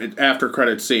after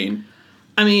credit scene?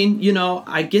 I mean,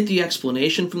 I get the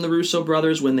explanation from the Russo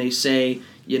brothers when they say,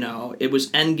 it was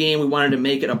Endgame, we wanted to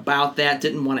make it about that,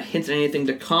 didn't want to hint at anything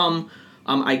to come.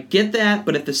 I get that,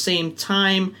 but at the same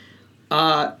time,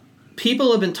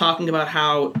 people have been talking about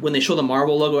how when they show the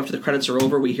Marvel logo after the credits are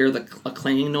over, we hear a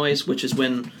clanging noise, which is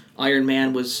when Iron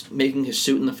Man was making his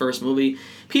suit in the first movie.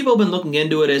 People have been looking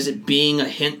into it as it being a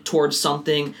hint towards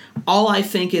something. All I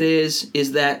think it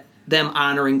is that them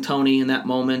honoring Tony in that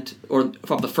moment, or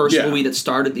from the first movie that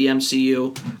started the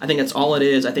MCU. I think that's all it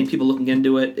is. I think people looking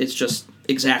into it, it's just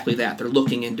exactly that. They're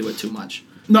looking into it too much.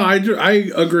 No, I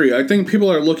agree. I think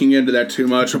people are looking into that too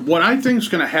much. What I think is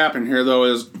going to happen here, though,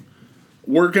 is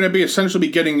we're going to be essentially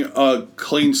getting a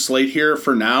clean slate here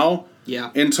for now.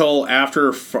 Yeah. Until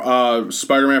after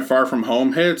Spider-Man Far From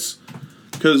Home hits.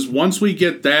 Because once we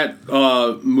get that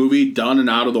movie done and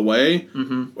out of the way,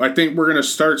 I think we're going to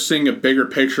start seeing a bigger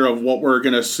picture of what we're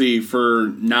going to see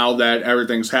for now that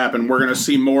everything's happened. We're going to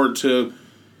see more to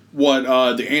what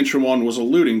the Ancient One was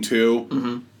alluding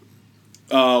to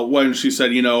when she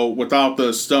said, without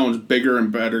the stones, bigger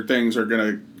and better things are going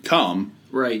to come.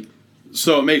 Right.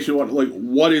 So it makes you wonder,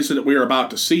 what is it that we're about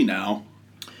to see now?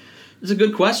 It's a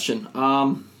good question.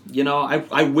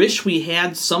 I wish we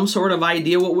had some sort of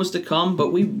idea what was to come,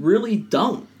 but we really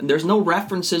don't. There's no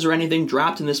references or anything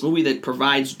dropped in this movie that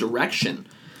provides direction.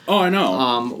 Oh, I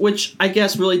know. Which I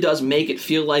guess really does make it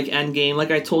feel like Endgame.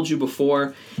 Like I told you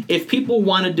before, if people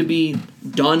wanted to be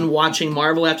done watching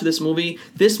Marvel after this movie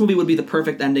would be the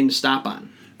perfect ending to stop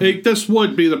on. This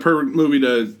would be the perfect movie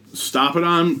to stop it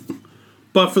on.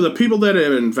 But for the people that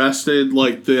have invested,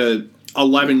 the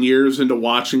 11 years into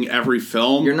watching every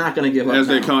film, you're not going to give up. As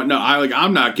they come, no,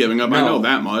 I'm not giving up. No. I know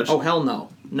that much. Oh hell no,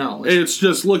 no. It's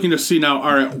just looking to see now.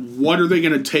 All right, what are they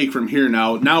going to take from here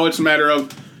now? Now it's a matter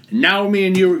of me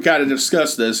and you got to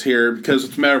discuss this here because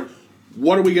it's a matter of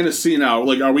what are we going to see now?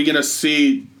 Are we going to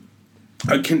see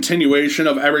a continuation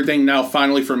of everything now?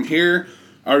 Finally, from here,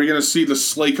 are we going to see the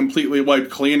slate completely wiped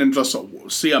clean and just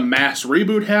see a mass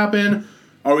reboot happen?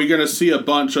 Are we going to see a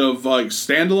bunch of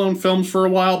standalone films for a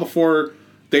while before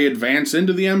they advance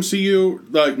into the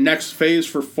MCU, the next phase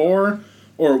for 4,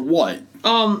 or what?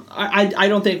 I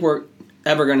don't think we're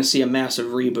ever going to see a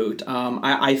massive reboot.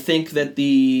 I think that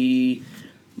the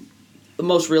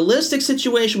most realistic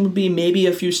situation would be maybe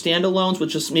a few standalones with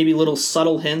just maybe little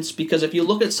subtle hints, because if you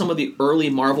look at some of the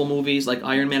early Marvel movies like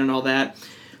Iron Man and all that,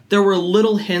 there were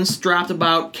little hints dropped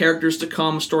about characters to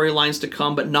come, storylines to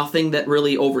come, but nothing that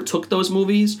really overtook those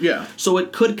movies. Yeah. So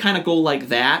it could kind of go like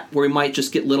that, where we might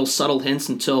just get little subtle hints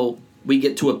until we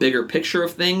get to a bigger picture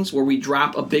of things, where we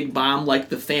drop a big bomb like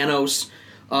the Thanos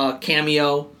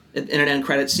cameo in an end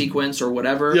credit sequence or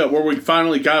whatever. Yeah, where we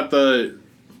finally got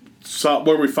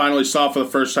where we finally saw for the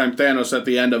first time Thanos at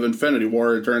the end of Infinity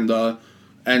War during the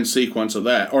end sequence of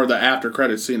that, or the after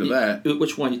credit scene of that.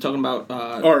 Which one? You talking about?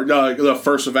 Or the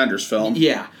first Avengers film.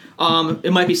 Yeah.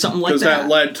 It might be something like that. Because that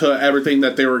led to everything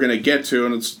that they were going to get to,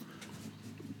 and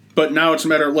but now it's a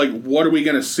matter of, what are we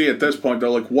going to see at this point,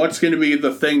 though? What's going to be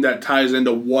the thing that ties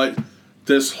into what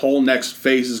this whole next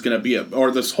phase is going to be, or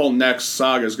this whole next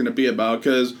saga is going to be about?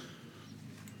 Because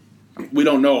we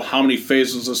don't know how many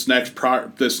phases this next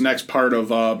part of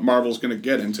Marvel's going to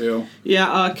get into.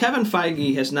 Yeah, Kevin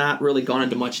Feige has not really gone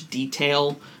into much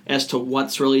detail as to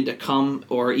what's really to come,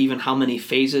 or even how many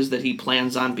phases that he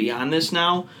plans on beyond this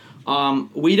now.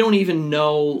 We don't even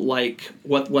know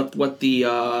what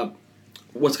the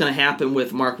what's going to happen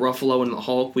with Mark Ruffalo and the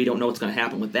Hulk. We don't know what's going to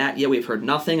happen with that yet. We've heard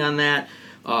nothing on that.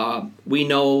 We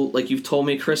know, like you've told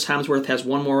me, Chris Hemsworth has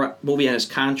one more movie on his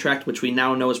contract, which we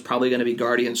now know is probably going to be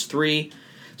Guardians 3.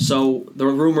 So the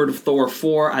rumored Thor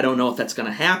 4, I don't know if that's going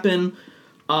to happen.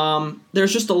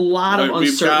 There's just a lot of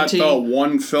uncertainty. We've got the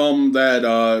one film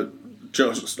that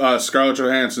Scarlett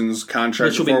Johansson's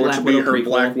contract for, which will be her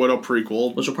Black Widow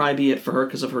prequel. Which will probably be it for her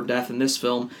because of her death in this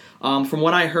film. From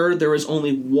what I heard, there is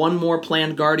only one more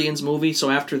planned Guardians movie, so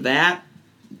after that,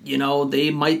 they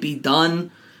might be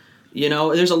done.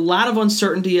 There's a lot of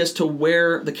uncertainty as to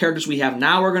where the characters we have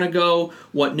now are going to go,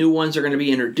 what new ones are going to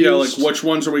be introduced. Yeah, which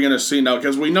ones are we going to see now?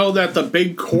 Because we know that the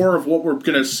big core of what we're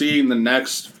going to see in the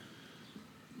next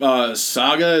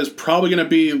saga is probably going to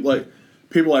be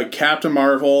people like Captain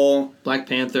Marvel, Black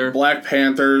Panther,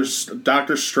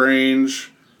 Doctor Strange,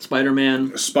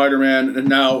 Spider-Man, and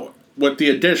now with the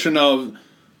addition of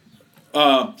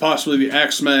possibly the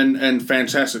X-Men and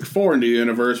Fantastic Four into the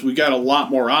universe, we got a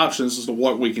lot more options as to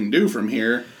what we can do from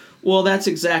here. Well, that's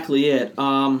exactly it.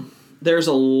 There's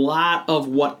a lot of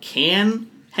what can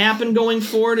happen going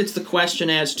forward. It's the question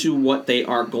as to what they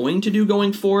are going to do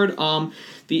going forward.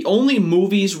 The only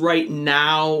movies right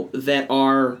now that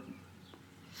are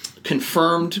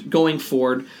confirmed going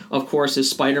forward, of course, is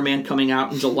Spider-Man coming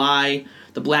out in July,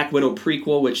 the Black Widow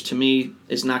prequel, which to me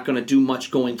is not going to do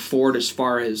much going forward as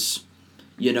far as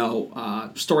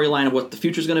storyline of what the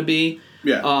future is going to be.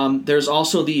 Yeah. There's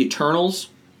also the Eternals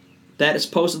that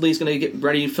supposedly is going to get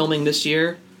ready filming this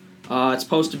year. It's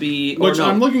supposed to be...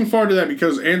 I'm looking forward to that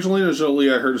because Angelina Jolie,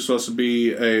 I heard, is supposed to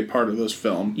be a part of this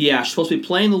film. Yeah, she's supposed to be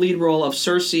playing the lead role of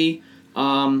Cersei.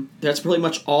 That's pretty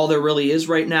much all there really is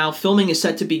right now. Filming is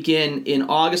set to begin in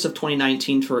August of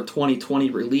 2019 for a 2020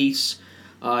 release.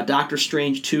 Doctor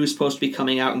Strange 2 is supposed to be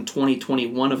coming out in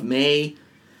 2021 of May.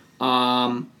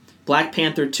 Black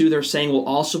Panther 2, they're saying, will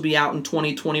also be out in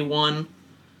 2021.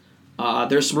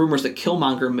 There's some rumors that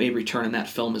Killmonger may return in that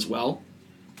film as well.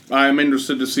 I'm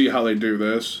interested to see how they do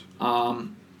this.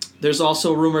 There's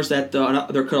also rumors that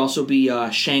there could also be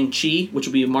Shang-Chi, which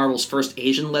would be Marvel's first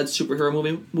Asian-led superhero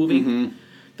movie. Mm-hmm.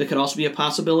 That could also be a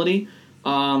possibility.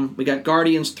 We got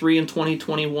Guardians 3 in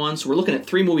 2021, so we're looking at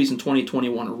 3 movies in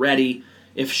 2021 already.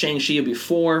 If Shang-Chi will be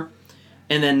 4.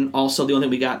 And then also the only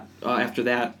thing we got after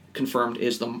that confirmed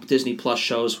is the Disney Plus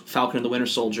shows Falcon and the Winter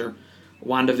Soldier,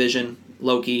 WandaVision,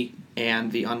 Loki,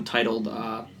 and the untitled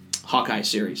Hawkeye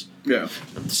series. Yeah.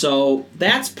 So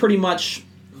that's pretty much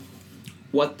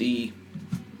what the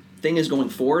thing is going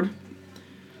forward.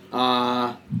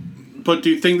 But do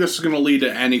you think this is going to lead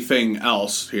to anything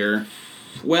else here?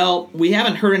 Well, we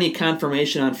haven't heard any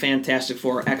confirmation on Fantastic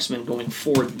Four or X-Men going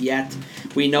forward yet.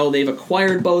 We know they've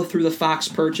acquired both through the Fox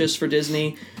purchase for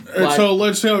Disney. So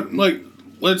let's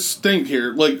think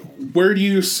here. Where do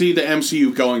you see the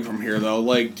MCU going from here, though?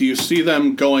 Do you see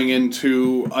them going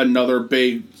into another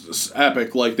big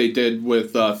epic like they did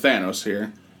with Thanos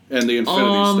here and the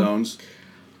Infinity Stones?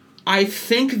 I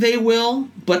think they will,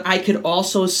 but I could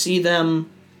also see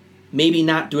them maybe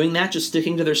not doing that, just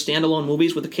sticking to their standalone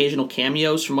movies with occasional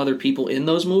cameos from other people in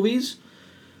those movies.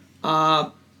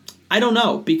 I don't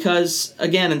know, because,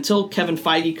 again, until Kevin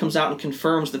Feige comes out and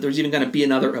confirms that there's even going to be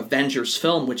another Avengers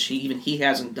film, which he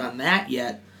hasn't done that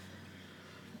yet,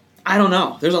 I don't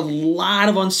know. There's a lot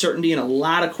of uncertainty and a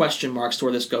lot of question marks to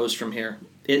where this goes from here.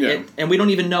 And we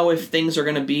don't even know if things are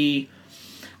going to be...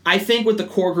 I think with the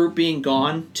core group being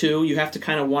gone, too, you have to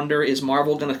kind of wonder, is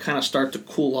Marvel going to kind of start to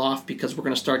cool off because we're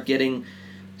going to start getting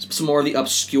some more of the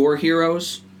obscure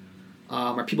heroes?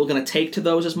 Are people going to take to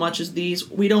those as much as these?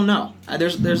 We don't know.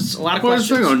 There's a lot of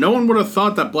questions. No one would have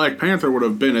thought that Black Panther would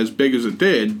have been as big as it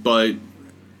did, but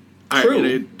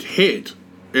it hit,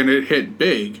 and it hit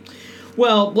big.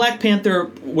 Well, Black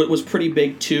Panther was pretty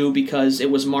big, too, because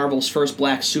it was Marvel's first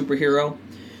black superhero.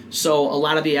 So a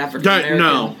lot of the African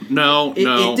American... No.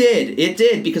 It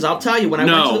did, because I'll tell you, when I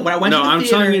went to the theater... I'm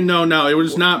telling you, no. It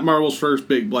was not Marvel's first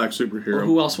big black superhero. Well,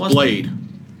 who else was Blade.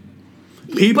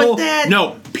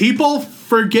 People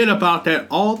forget about that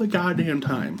all the goddamn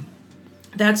time.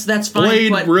 That's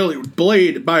fine.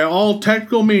 Blade, by all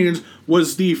technical means,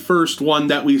 was the first one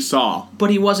that we saw. But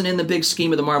he wasn't in the big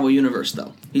scheme of the Marvel Universe,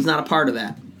 though. He's not a part of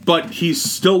that. But he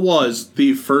still was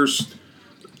the first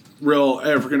real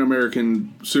African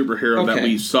American superhero that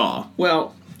we saw.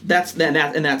 Well, that's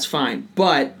fine.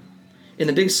 But in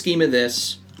the big scheme of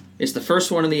this, it's the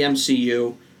first one in the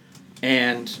MCU,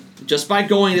 and just by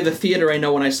going to the theater, I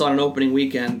know when I saw it on opening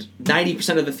weekend,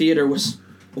 90% of the theater was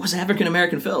African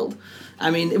American filled.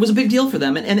 I mean, it was a big deal for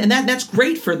them, and that's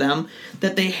great for them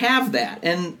that they have that.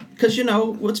 And because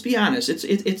let's be honest,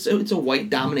 it's a white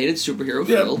dominated superhero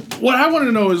field. What I want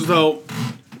to know is though,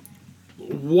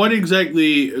 what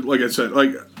exactly? Like I said,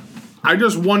 I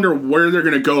just wonder where they're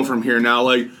going to go from here now.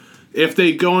 If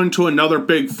they go into another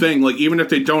big thing, even if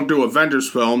they don't do Avengers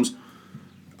films,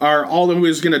 are all the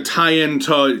movies going to tie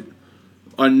into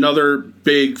another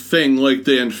big thing like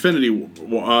the Infinity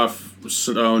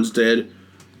Stones did?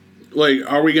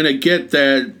 are we gonna get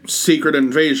that secret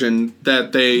invasion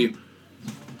that they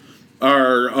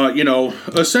are,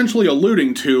 essentially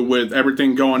alluding to with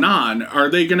everything going on? Are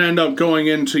they gonna end up going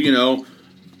into,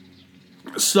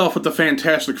 stuff with the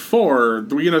Fantastic Four? Are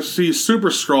we gonna see Super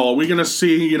Skrull? Are we gonna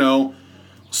see,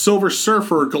 Silver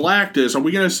Surfer, Galactus?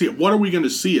 What are we gonna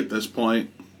see at this point?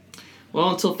 Well,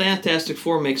 until Fantastic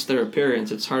Four makes their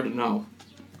appearance, it's hard to know.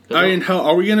 Hell,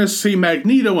 are we going to see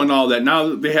Magneto and all that now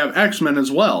that they have X-Men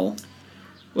as well?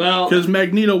 Well, because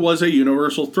Magneto was a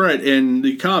universal threat in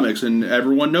the comics, and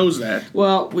everyone knows that.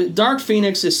 Well, Dark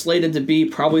Phoenix is slated to be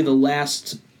probably the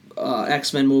last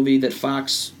X-Men movie that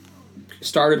Fox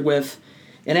started with.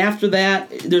 And after that,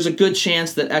 there's a good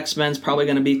chance that X-Men's probably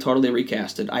going to be totally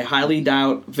recasted. I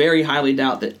very highly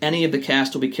doubt that any of the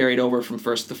cast will be carried over from the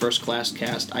first class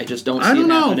cast. I just don't see it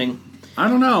happening. I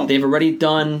don't know. They've already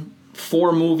done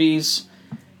 4 movies.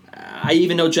 I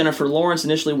even know Jennifer Lawrence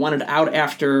initially wanted out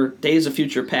after Days of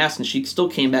Future Past, and she still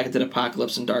came back and did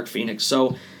Apocalypse and Dark Phoenix.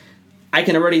 So I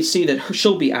can already see that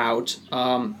she'll be out.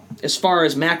 As far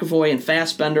as McAvoy and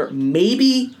Fassbender,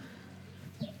 maybe.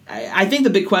 I think the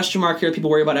big question mark here people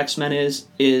worry about X-Men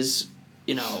is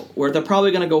where they're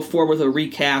probably going to go forward with a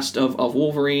recast of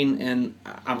Wolverine, and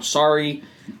I'm sorry,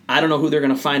 I don't know who they're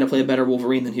going to find to play a better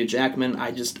Wolverine than Hugh Jackman.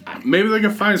 Maybe they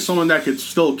can find someone that could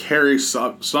still carry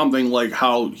something like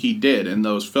how he did in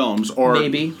those films, or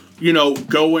maybe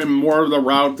go in more of the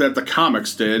route that the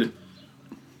comics did.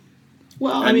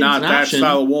 Well, and not that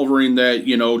style of Wolverine that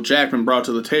Jackman brought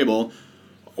to the table.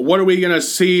 What are we going to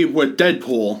see with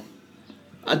Deadpool?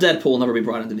 Deadpool will never be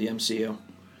brought into the MCU.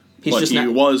 He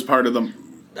was part of the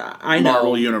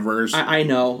Marvel universe. I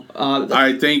know.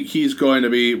 I think he's going to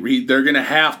be. They're going to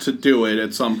have to do it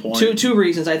at some point. Two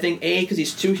reasons. I think A, because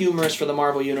he's too humorous for the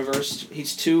Marvel universe.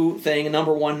 He's too thing.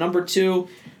 Number one. Number two,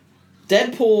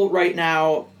 Deadpool right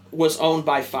now was owned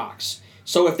by Fox.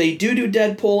 So if they do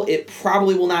Deadpool, it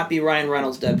probably will not be Ryan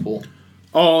Reynolds' Deadpool.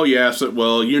 Oh yes, it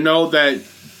will. You know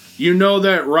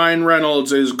that Ryan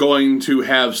Reynolds is going to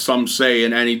have some say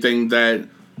in anything that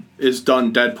is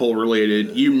done Deadpool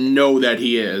related. You know that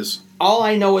he is. All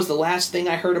I know is the last thing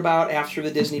I heard about after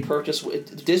the Disney purchase.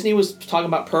 Disney was talking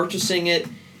about purchasing it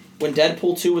when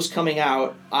Deadpool 2 was coming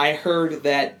out. I heard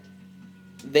that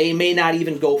they may not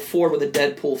even go forward with a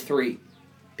Deadpool 3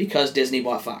 because Disney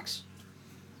bought Fox.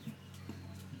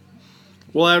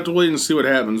 We'll have to wait and see what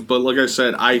happens. But like I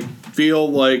said, I feel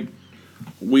like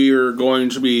we're going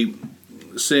to be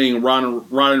seeing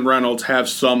Ryan Reynolds have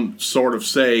some sort of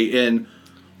say in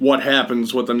what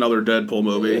happens with another Deadpool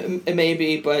movie. It may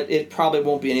be, but it probably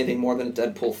won't be anything more than a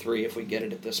Deadpool 3 if we get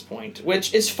it at this point,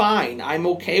 which is fine. I'm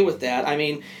okay with that. I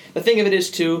mean, the thing of it is,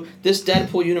 too, this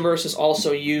Deadpool universe has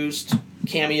also used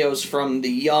cameos from the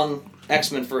young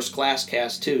X-Men First Class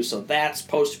cast, too, so that's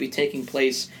supposed to be taking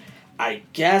place, I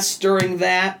guess, during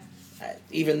that,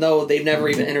 even though they've never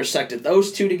even intersected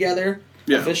those two together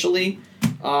officially.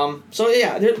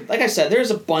 Like I said,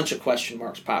 there's a bunch of question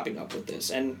marks popping up with this,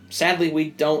 and sadly we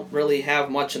don't really have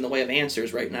much in the way of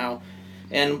answers right now,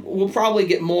 and we'll probably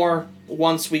get more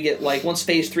once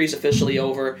Phase 3 is officially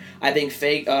over. I think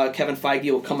Kevin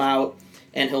Feige will come out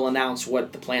and he'll announce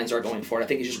what the plans are going forward. I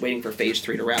think he's just waiting for Phase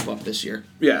 3 to wrap up this year.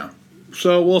 Yeah,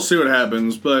 so we'll see what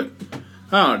happens, but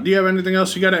do you have anything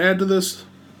else you got to add to this?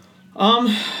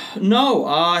 No,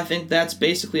 I think that's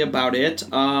basically about it.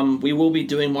 We will be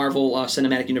doing Marvel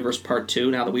Cinematic Universe Part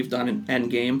 2 now that we've done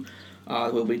Endgame.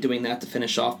 We'll be doing that to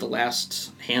finish off the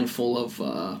last handful of...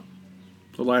 the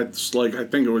last, I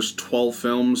think it was 12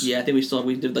 films. Yeah, I think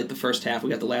we did the first half. We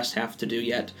got the last half to do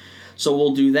yet. So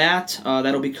we'll do that.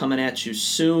 That'll be coming at you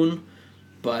soon.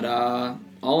 But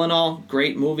all in all,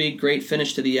 great movie, great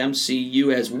finish to the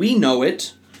MCU as we know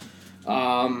it.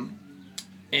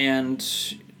 And...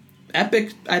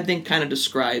 Epic, I think, kind of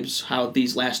describes how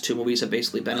these last two movies have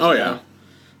basically been as well. Yeah.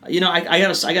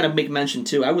 I gotta make mention,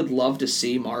 too. I would love to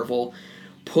see Marvel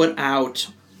put out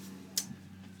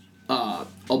a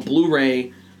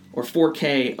Blu-ray or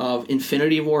 4K of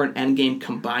Infinity War and Endgame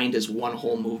combined as one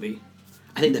whole movie.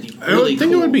 I think that'd be really cool. I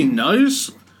think it would be nice.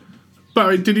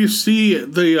 But did you see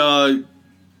the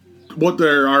what they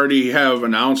already have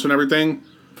announced and everything?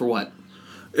 For what?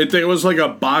 It was like a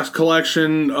box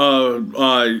collection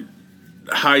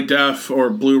high def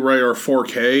or Blu-ray or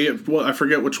 4K. Well, I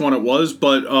forget which one it was,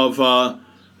 but of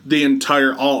the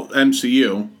entire all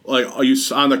MCU.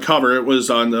 On the cover, it was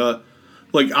on the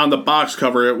box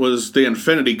cover, it was the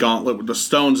Infinity Gauntlet with the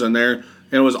stones in there, and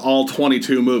it was all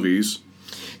 22 movies.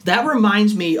 That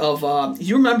reminds me of,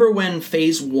 you remember when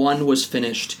Phase 1 was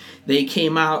finished? They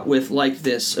came out with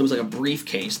this, it was like a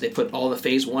briefcase. They put all the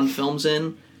Phase 1 films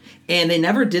in, and they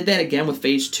never did that again with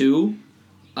Phase 2.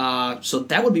 So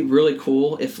that would be really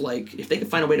cool if they could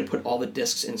find a way to put all the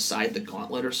discs inside the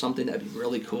Gauntlet or something. That'd be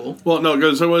really cool. Well, no,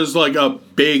 because it was like a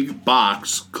big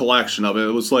box collection of it.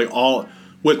 It was like all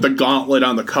with the Gauntlet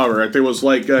on the cover. It was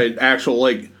like an actual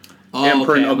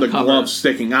imprint of the glove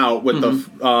sticking out with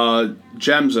the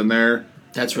gems in there.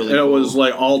 That's really cool. And it was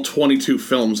like all 22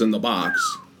 films in the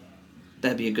box.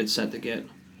 That'd be a good set to get.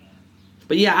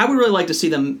 But yeah, I would really like to see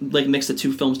them mix the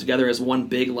two films together as one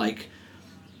big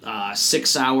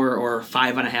 6-hour or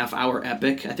 5.5 hour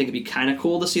epic. I think it'd be kind of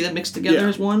cool to see that mixed together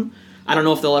as one. I don't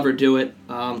know if they'll ever do it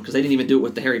because they didn't even do it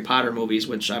with the Harry Potter movies,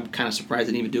 which I'm kind of surprised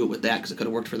they didn't even do it with that because it could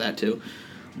have worked for that too.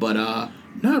 But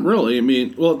not really. I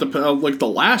mean, well, the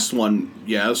last one,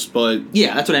 yes, but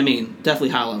yeah, that's what I mean. Deathly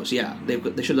Hallows, yeah, they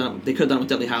should have done it with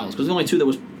Deathly Hallows because the only two that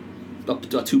was a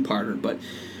 2-parter, but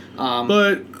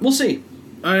we'll see.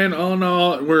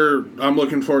 I'm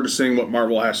looking forward to seeing what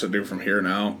Marvel has to do from here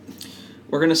now.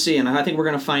 We're going to see, and I think we're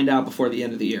going to find out before the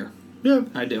end of the year. Yeah.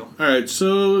 I do. All right,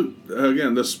 so,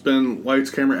 again, this has been Lights,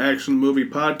 Camera, Action Movie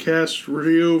Podcast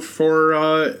review for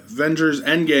Avengers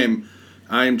Endgame.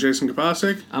 I'm Jason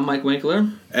Kapasik. I'm Mike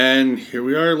Winkler. And here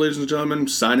we are, ladies and gentlemen,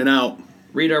 signing out.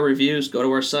 Read our reviews. Go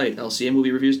to our site,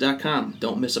 lcamoviereviews.com.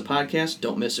 Don't miss a podcast.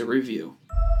 Don't miss a review.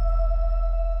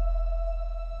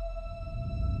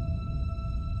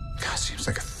 God, seems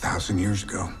like 1,000 years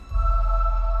ago.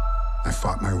 I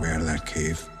fought my way out of that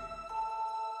cave.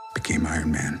 Became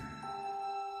Iron Man.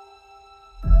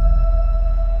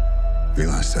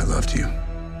 Realized I loved you.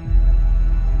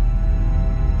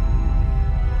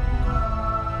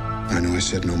 I know I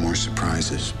said no more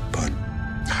surprises, but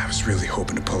I was really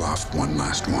hoping to pull off one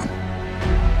last one.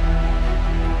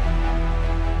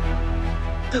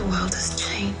 The world has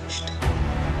changed.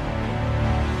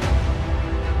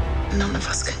 None of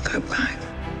us can go back.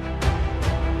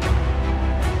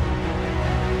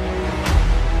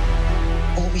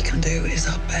 All we can do is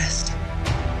our best.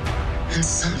 And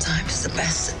sometimes the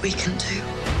best that we can do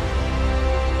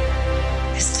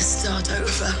is to start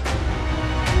over.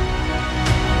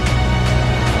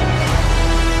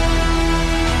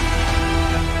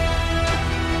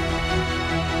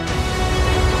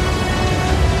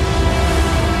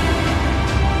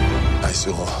 I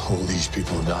saw all these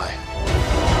people die.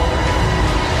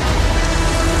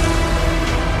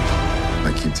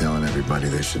 I keep telling everybody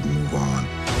they should move on.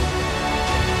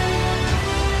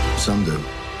 Some do,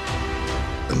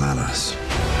 but not us.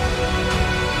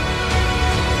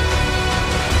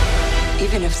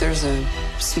 Even if there's a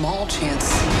small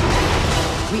chance,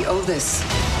 we owe this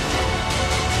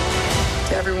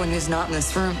to everyone who's not in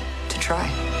this room to try.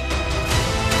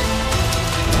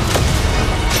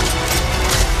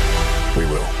 We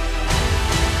will.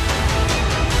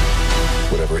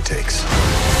 Whatever it takes.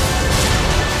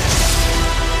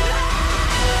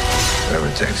 Whatever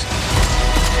it takes.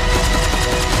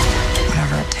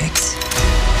 Whatever it takes.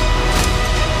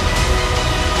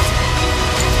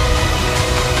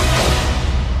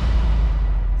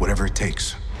 Whatever it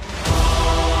takes.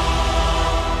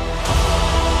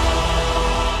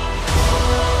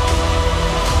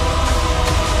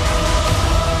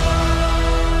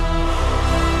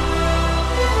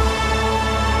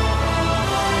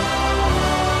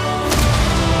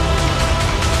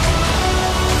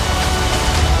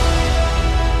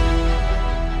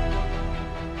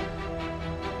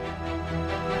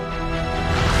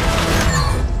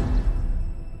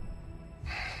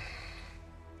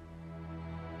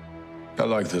 I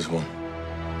like this one.